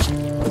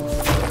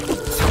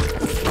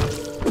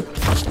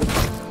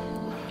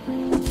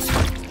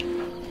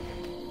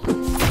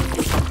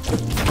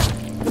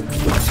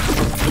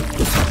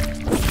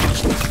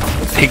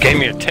 He gave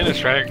me a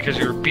tennis racket because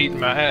you were beating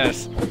my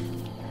ass.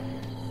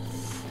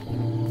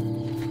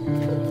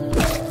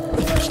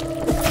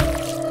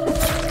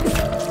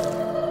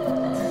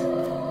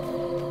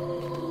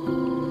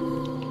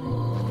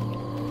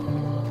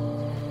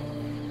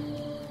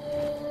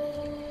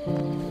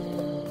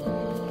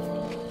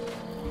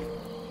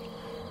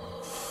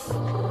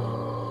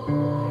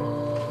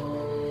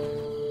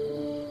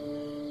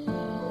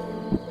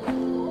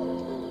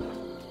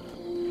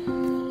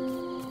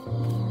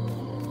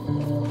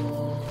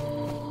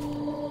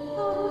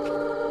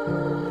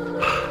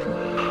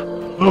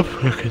 I'm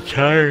fucking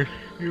tired.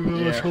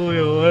 It's only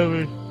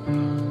 11.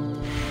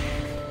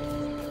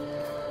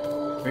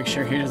 Make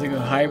sure he doesn't go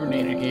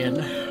hibernate again.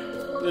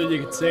 Then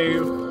you can save.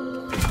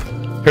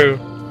 Who?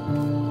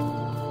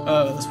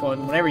 Oh, this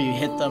one. Whenever you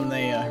hit them,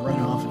 they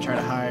run off and try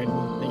to hide.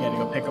 You gotta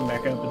go pick them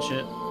back up and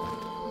shit.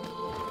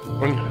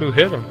 Who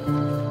hit him?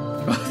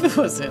 Both of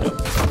us hit them.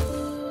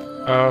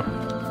 Oh.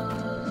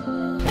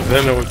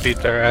 Then it would beat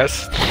their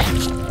ass.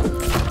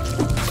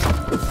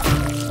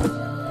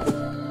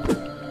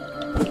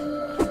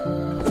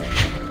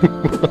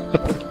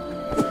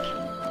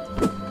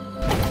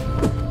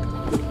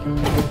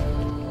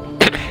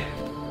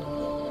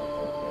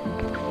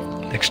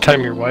 Next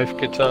time your wife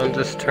gets on,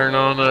 just turn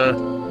on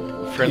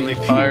a friendly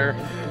fire.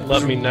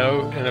 Let me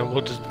know, and then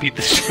we'll just beat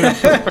the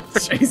shit out of her.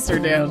 Chase her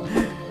down.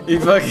 You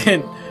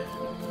fucking...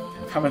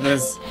 How about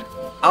this?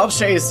 I'll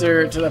chase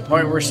her to the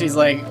point where she's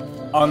like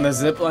on the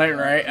zip line,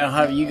 right? I'll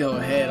have you go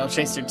ahead. I'll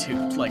chase her to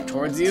like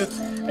towards you,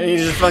 and you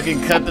just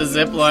fucking cut the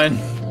zip line.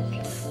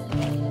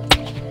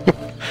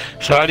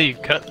 So how do you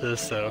cut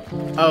this though?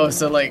 Oh,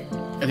 so like,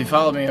 if you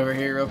follow me over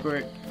here real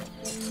quick.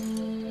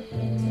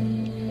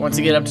 Once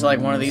you get up to like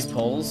one of these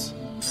poles,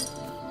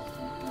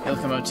 you'll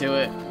come up to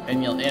it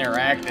and you'll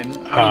interact, and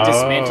when you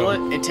dismantle it,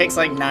 it takes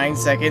like 9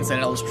 seconds and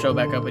it'll show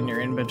back up in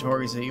your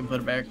inventory so you can put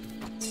it back.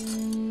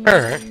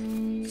 Alright.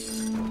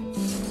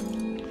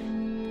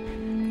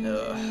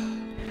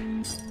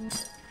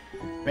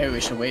 Maybe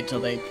we should wait till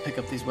they pick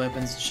up these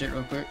weapons and shit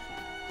real quick.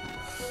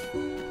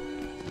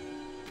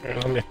 Here,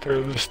 let me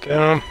throw this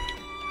down.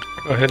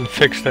 Go ahead and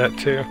fix that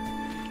too.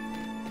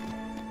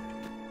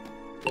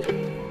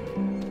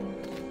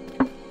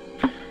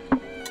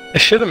 They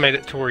should have made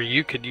it to where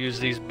you could use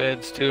these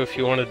beds too if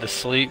you wanted to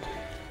sleep.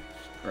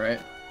 Right.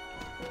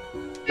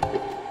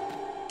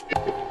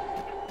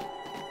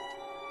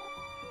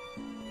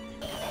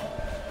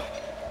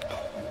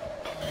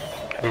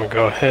 I'm gonna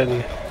go ahead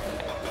and...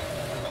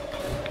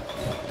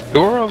 Who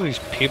are all these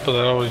people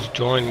that always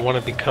join, want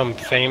to become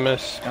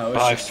famous, Oh, it's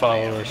buy just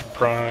followers,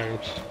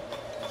 primes?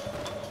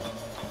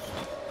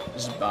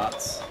 Just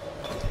bots.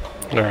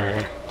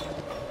 Alright.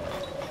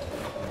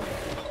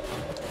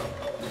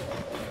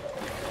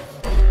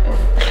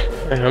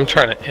 Man, I'm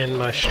trying to end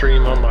my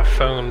stream on my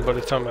phone, but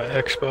it's on my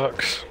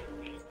Xbox.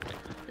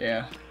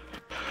 Yeah.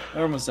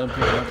 They're almost done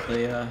picking up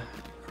the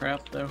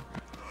crap though.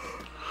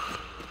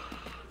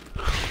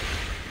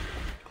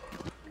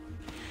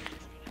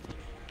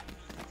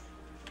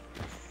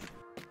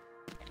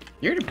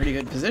 You're in a pretty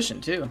good position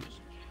too.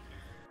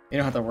 You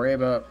don't have to worry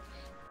about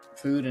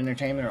food,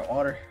 entertainment, or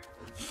water.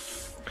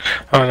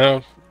 I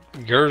know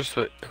yours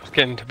was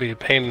getting to be a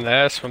pain in the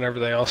ass whenever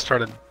they all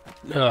started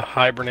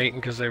hibernating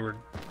because they were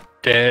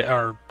dead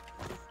or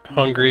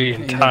hungry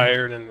and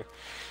tired and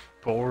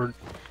bored.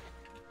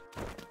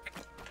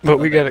 But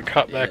we got it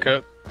caught back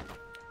up.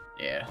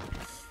 Yeah.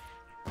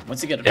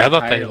 Once you get to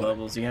thought higher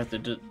levels, you have to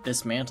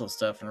dismantle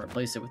stuff and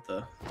replace it with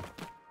the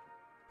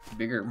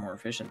bigger, more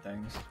efficient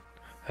things.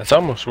 That's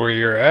almost where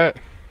you're at.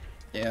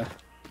 Yeah.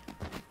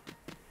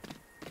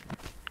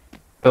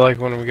 I feel like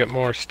when we get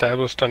more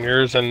established on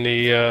yours and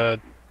the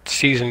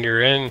season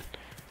you're in,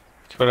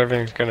 that's what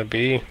everything's gonna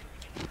be.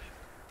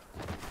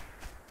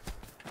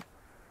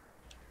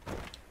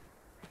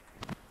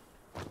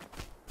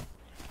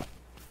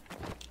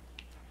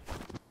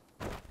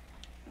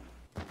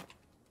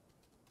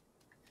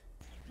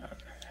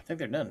 I think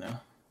they're done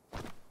now.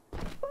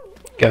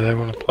 Yeah, they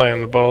want to play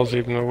on the balls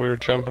even though we were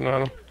jumping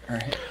on them.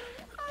 Alright.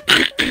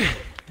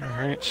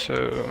 Alright,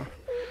 so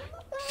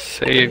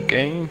save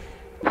game.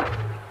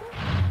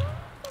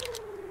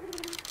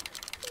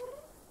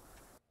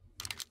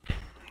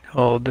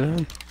 All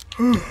done.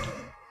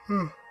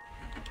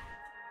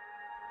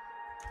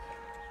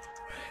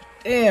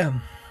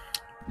 Damn.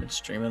 Been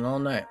streaming all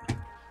night.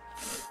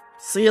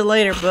 See you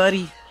later,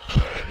 buddy.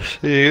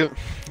 See you.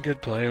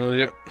 Good playing with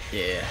you.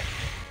 Yeah.